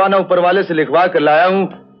का परवाना ऊपर वाले से लिखवा कर लाया हूं।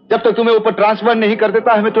 जब तक तुम्हें ऊपर ट्रांसफर नहीं कर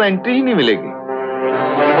देता हमें तो एंट्री ही नहीं मिलेगी।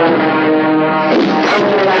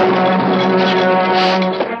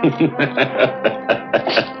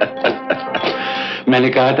 मैंने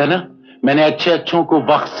कहा था ना, मैंने अच्छे अच्छों को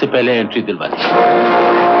वक्त से पहले एंट्री दिलवा दी।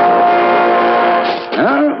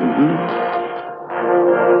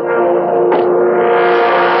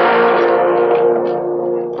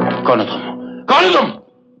 कौन हो तुम? कौन हो तुम?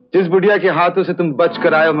 जिस बुढ़िया के हाथों से तुम बच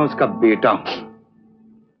कर आए हो मैं उसका बेटा हूं।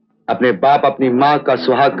 अपने बाप अपनी मां का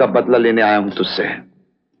सुहाग का बदला लेने आया हूं तुझसे।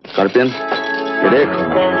 स्कॉर्पियन, ये देख,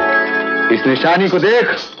 इस निशानी को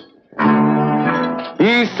देख।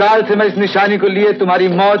 20 साल से मैं इस निशानी को लिए तुम्हारी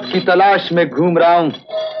मौत की तलाश में घूम रहा हूं।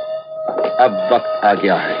 अब वक्त आ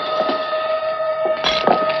गया है।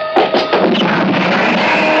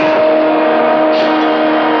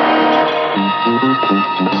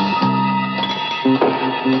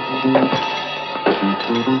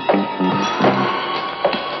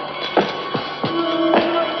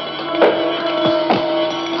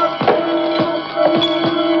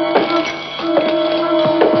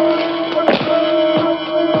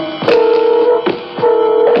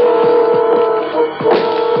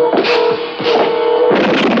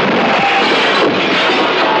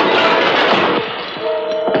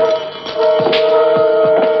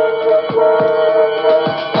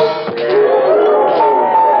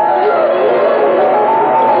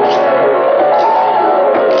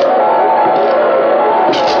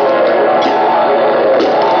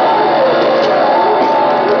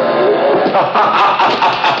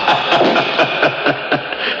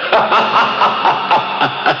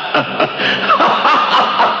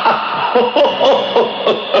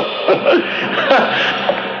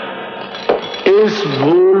 इस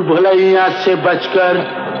भूल भुलैया से बचकर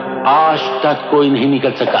आज तक कोई नहीं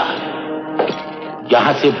निकल सका।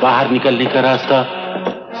 यहां से बाहर निकलने का रास्ता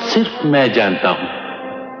सिर्फ मैं जानता हूं।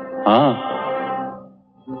 हाँ।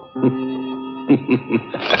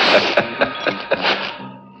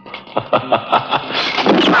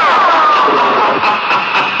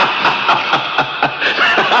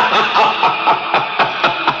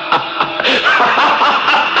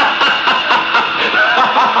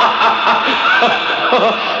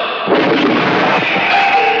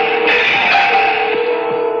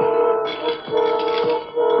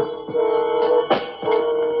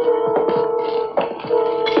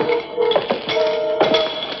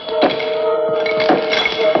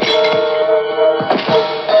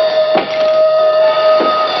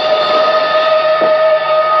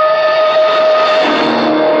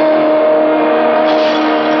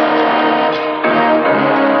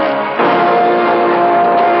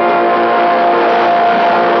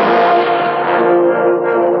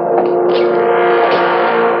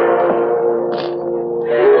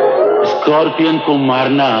 स्कॉर्पियन को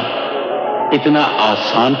मारना इतना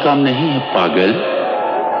आसान काम नहीं है पागल।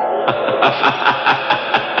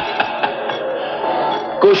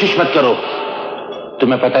 कोशिश मत करो,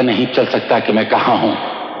 तुम्हें पता नहीं चल सकता कि मैं कहां हूं,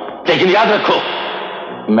 लेकिन याद रखो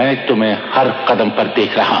मैं तुम्हें हर कदम पर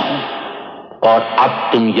देख रहा हूं और अब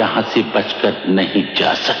तुम यहां से बचकर नहीं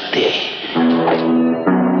जा सकते।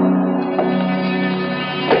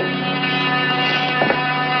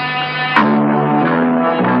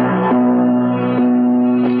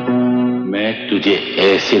 तुझे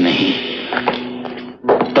ऐसे नहीं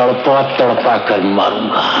तड़पा तड़पा कर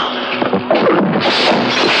मारूंगा।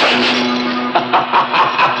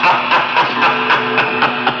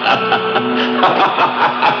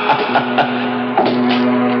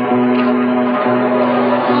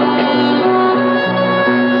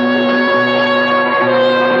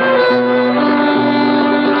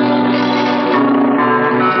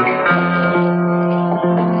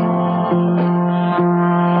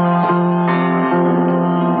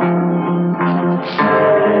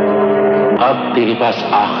 तेरे पास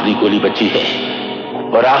आखिरी गोली बची है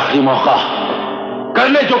और आखिरी मौका। कर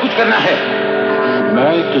ले जो कुछ करना है,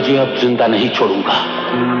 मैं तुझे अब जिंदा नहीं छोड़ूंगा।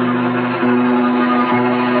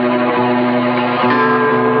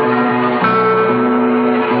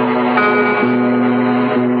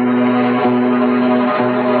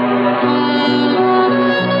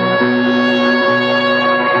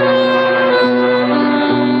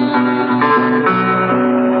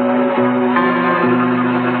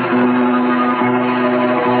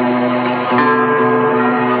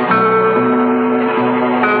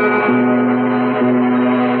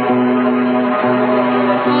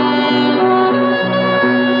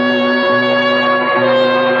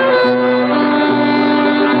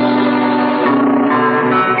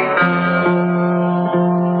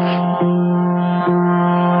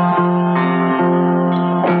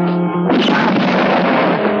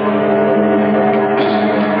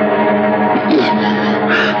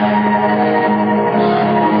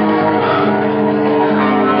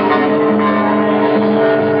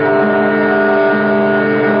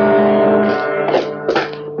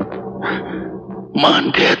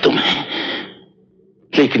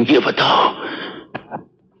 बताओ,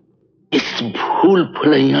 इस भूल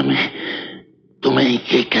भुलैया में तुम्हें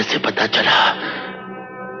ये कैसे पता चला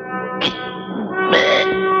कि मैं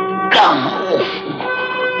कहाँ हूं?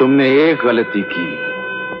 तुमने एक गलती की,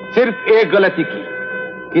 सिर्फ एक गलती की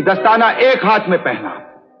कि दस्ताना एक हाथ में पहना।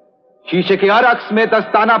 शीशे के हर अक्स में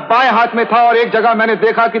दस्ताना बाएं हाथ में था और एक जगह मैंने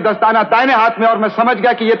देखा कि दस्ताना दाहिने हाथ में, और मैं समझ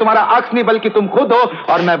गया कि ये तुम्हारा अक्स नहीं बल्कि तुम खुद हो,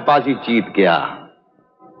 और मैं बाजी जीत गया।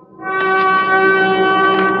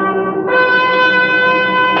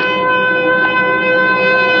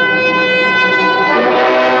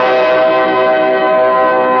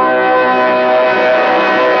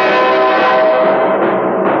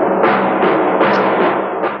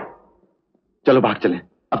 चलो भाग चलें,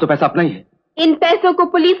 अब तो पैसा अपना ही है। इन पैसों को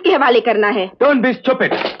पुलिस के हवाले करना है। Don't be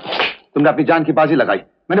stupid. तुमने अपनी जान की बाजी लगाई।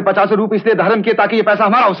 मैंने 50 रुपए इसलिए धारण किए ताकि ये पैसा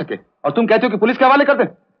हमारा हो सके, और तुम कहते हो कि पुलिस के हवाले कर दे।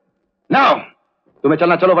 नाउ तुम्हें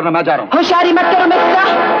चलना, चलो वरना मैं जा रहा हूं। होशियारी मत करो मिस्टर।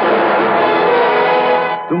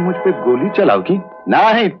 तुम मुझ पे गोली चलाओगी?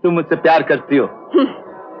 नहीं, तुम मुझसे प्यार करती हो।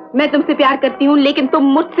 मैं तुमसे प्यार करती हूँ, लेकिन तुम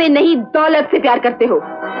मुझसे नहीं, दौलत से प्यार करते हो।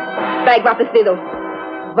 बैग वापस दे दो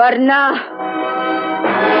वरना।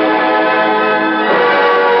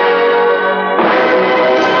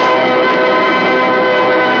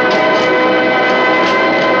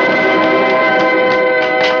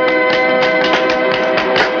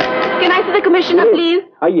 कमिश्नर प्लीज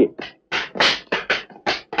आइए।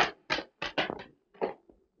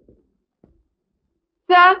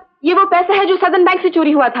 सर, ये वो पैसा है जो सदर्न बैंक से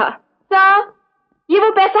चोरी हुआ था। सर, ये वो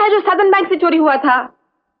पैसा है जो सदर्न बैंक से चोरी हुआ था।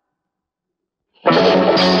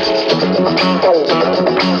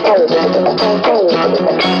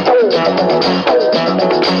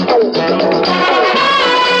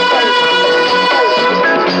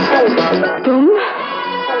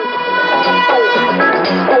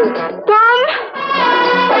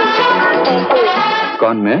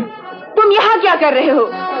 कौन मैं? तुम यहाँ क्या कर रहे हो?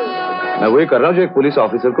 मैं वही कर रहा हूँ जो एक पुलिस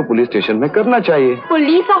ऑफिसर को पुलिस स्टेशन में करना चाहिए।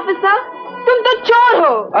 Police officer? तुम तो चोर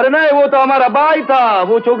हो। अरे नहीं, वो तो हमारा भाई था।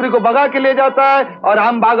 वो छोकरी को भगा के ले जाता है और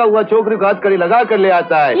हम भागा हुआ छोकरी को हथकड़ी लगा कर ले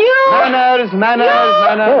आता है। Manners, manners,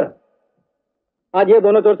 manners. आज ये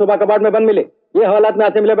दोनों चोर सुबह कबाड़ में बंद मिले। ये हालात में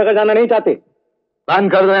असेंबली बगैर जाना नहीं चाहते।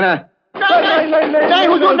 बंद कर देना। नहीं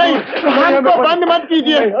हुजूर, नहीं, हमको बंद मत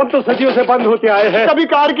कीजिए। अब तो सदियों से बंद होते आए हैं। कभी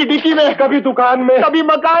कार की डिक्की में, कभी दुकान में, कभी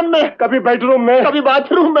मकान में, कभी बेडरूम में, कभी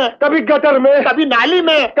बाथरूम में, कभी गटर में, कभी नाली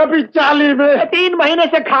में, कभी चाली में। 3 महीने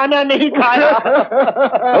से खाना नहीं खाया।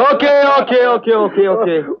 Okay okay okay okay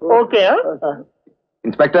okay okay.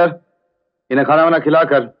 Inspector, इन्हें खाना वाना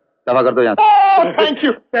खिलाकर दफा कर दो यहाँ। Thank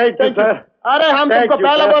you sir. अरे हम तुमको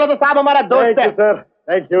पहले बोला था साहब हमारा दोस्त है। Sir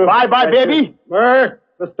thank you. Bye bye baby.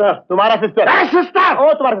 Sister, तुम्हारा सिस्टर। सिस्टर,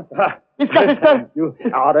 ओ तुम्हारा सिस्टर। इसका सिस्टर।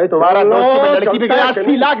 अरे तुम्हारा दोस्त लड़की भी गया,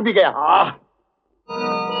 80 लाख भी गया।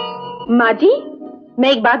 माँ जी,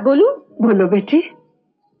 मैं एक बात बोलूं? बोलो बेटी।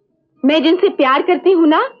 मैं जिनसे प्यार करती हूँ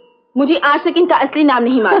ना, मुझे आज तक इनका असली नाम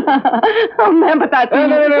नहीं मालूम। मैं बताती हूँ।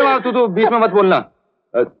 नहीं, तू बीच में मत बोलना।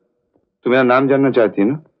 तू मेरा नाम जानना चाहती है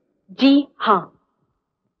ना? जी हाँ।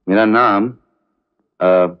 मेरा नाम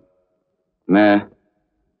मैं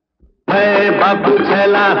बाबू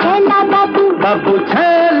छैला, छैला बाबू, बाबू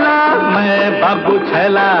छैला, मैं बाबू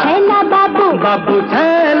छैला, छैला बाबू, बाबू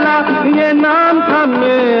छैला, ये नाम था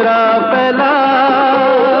मेरा पहला।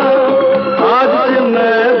 आज से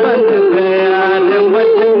मैं बन गया रे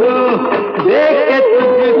मजनू, देख के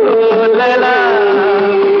तुझको लैला।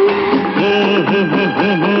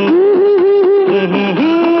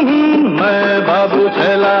 मैं बाबू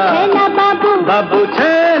छैला, छैला बाबू, बाबू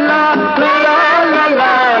छैला।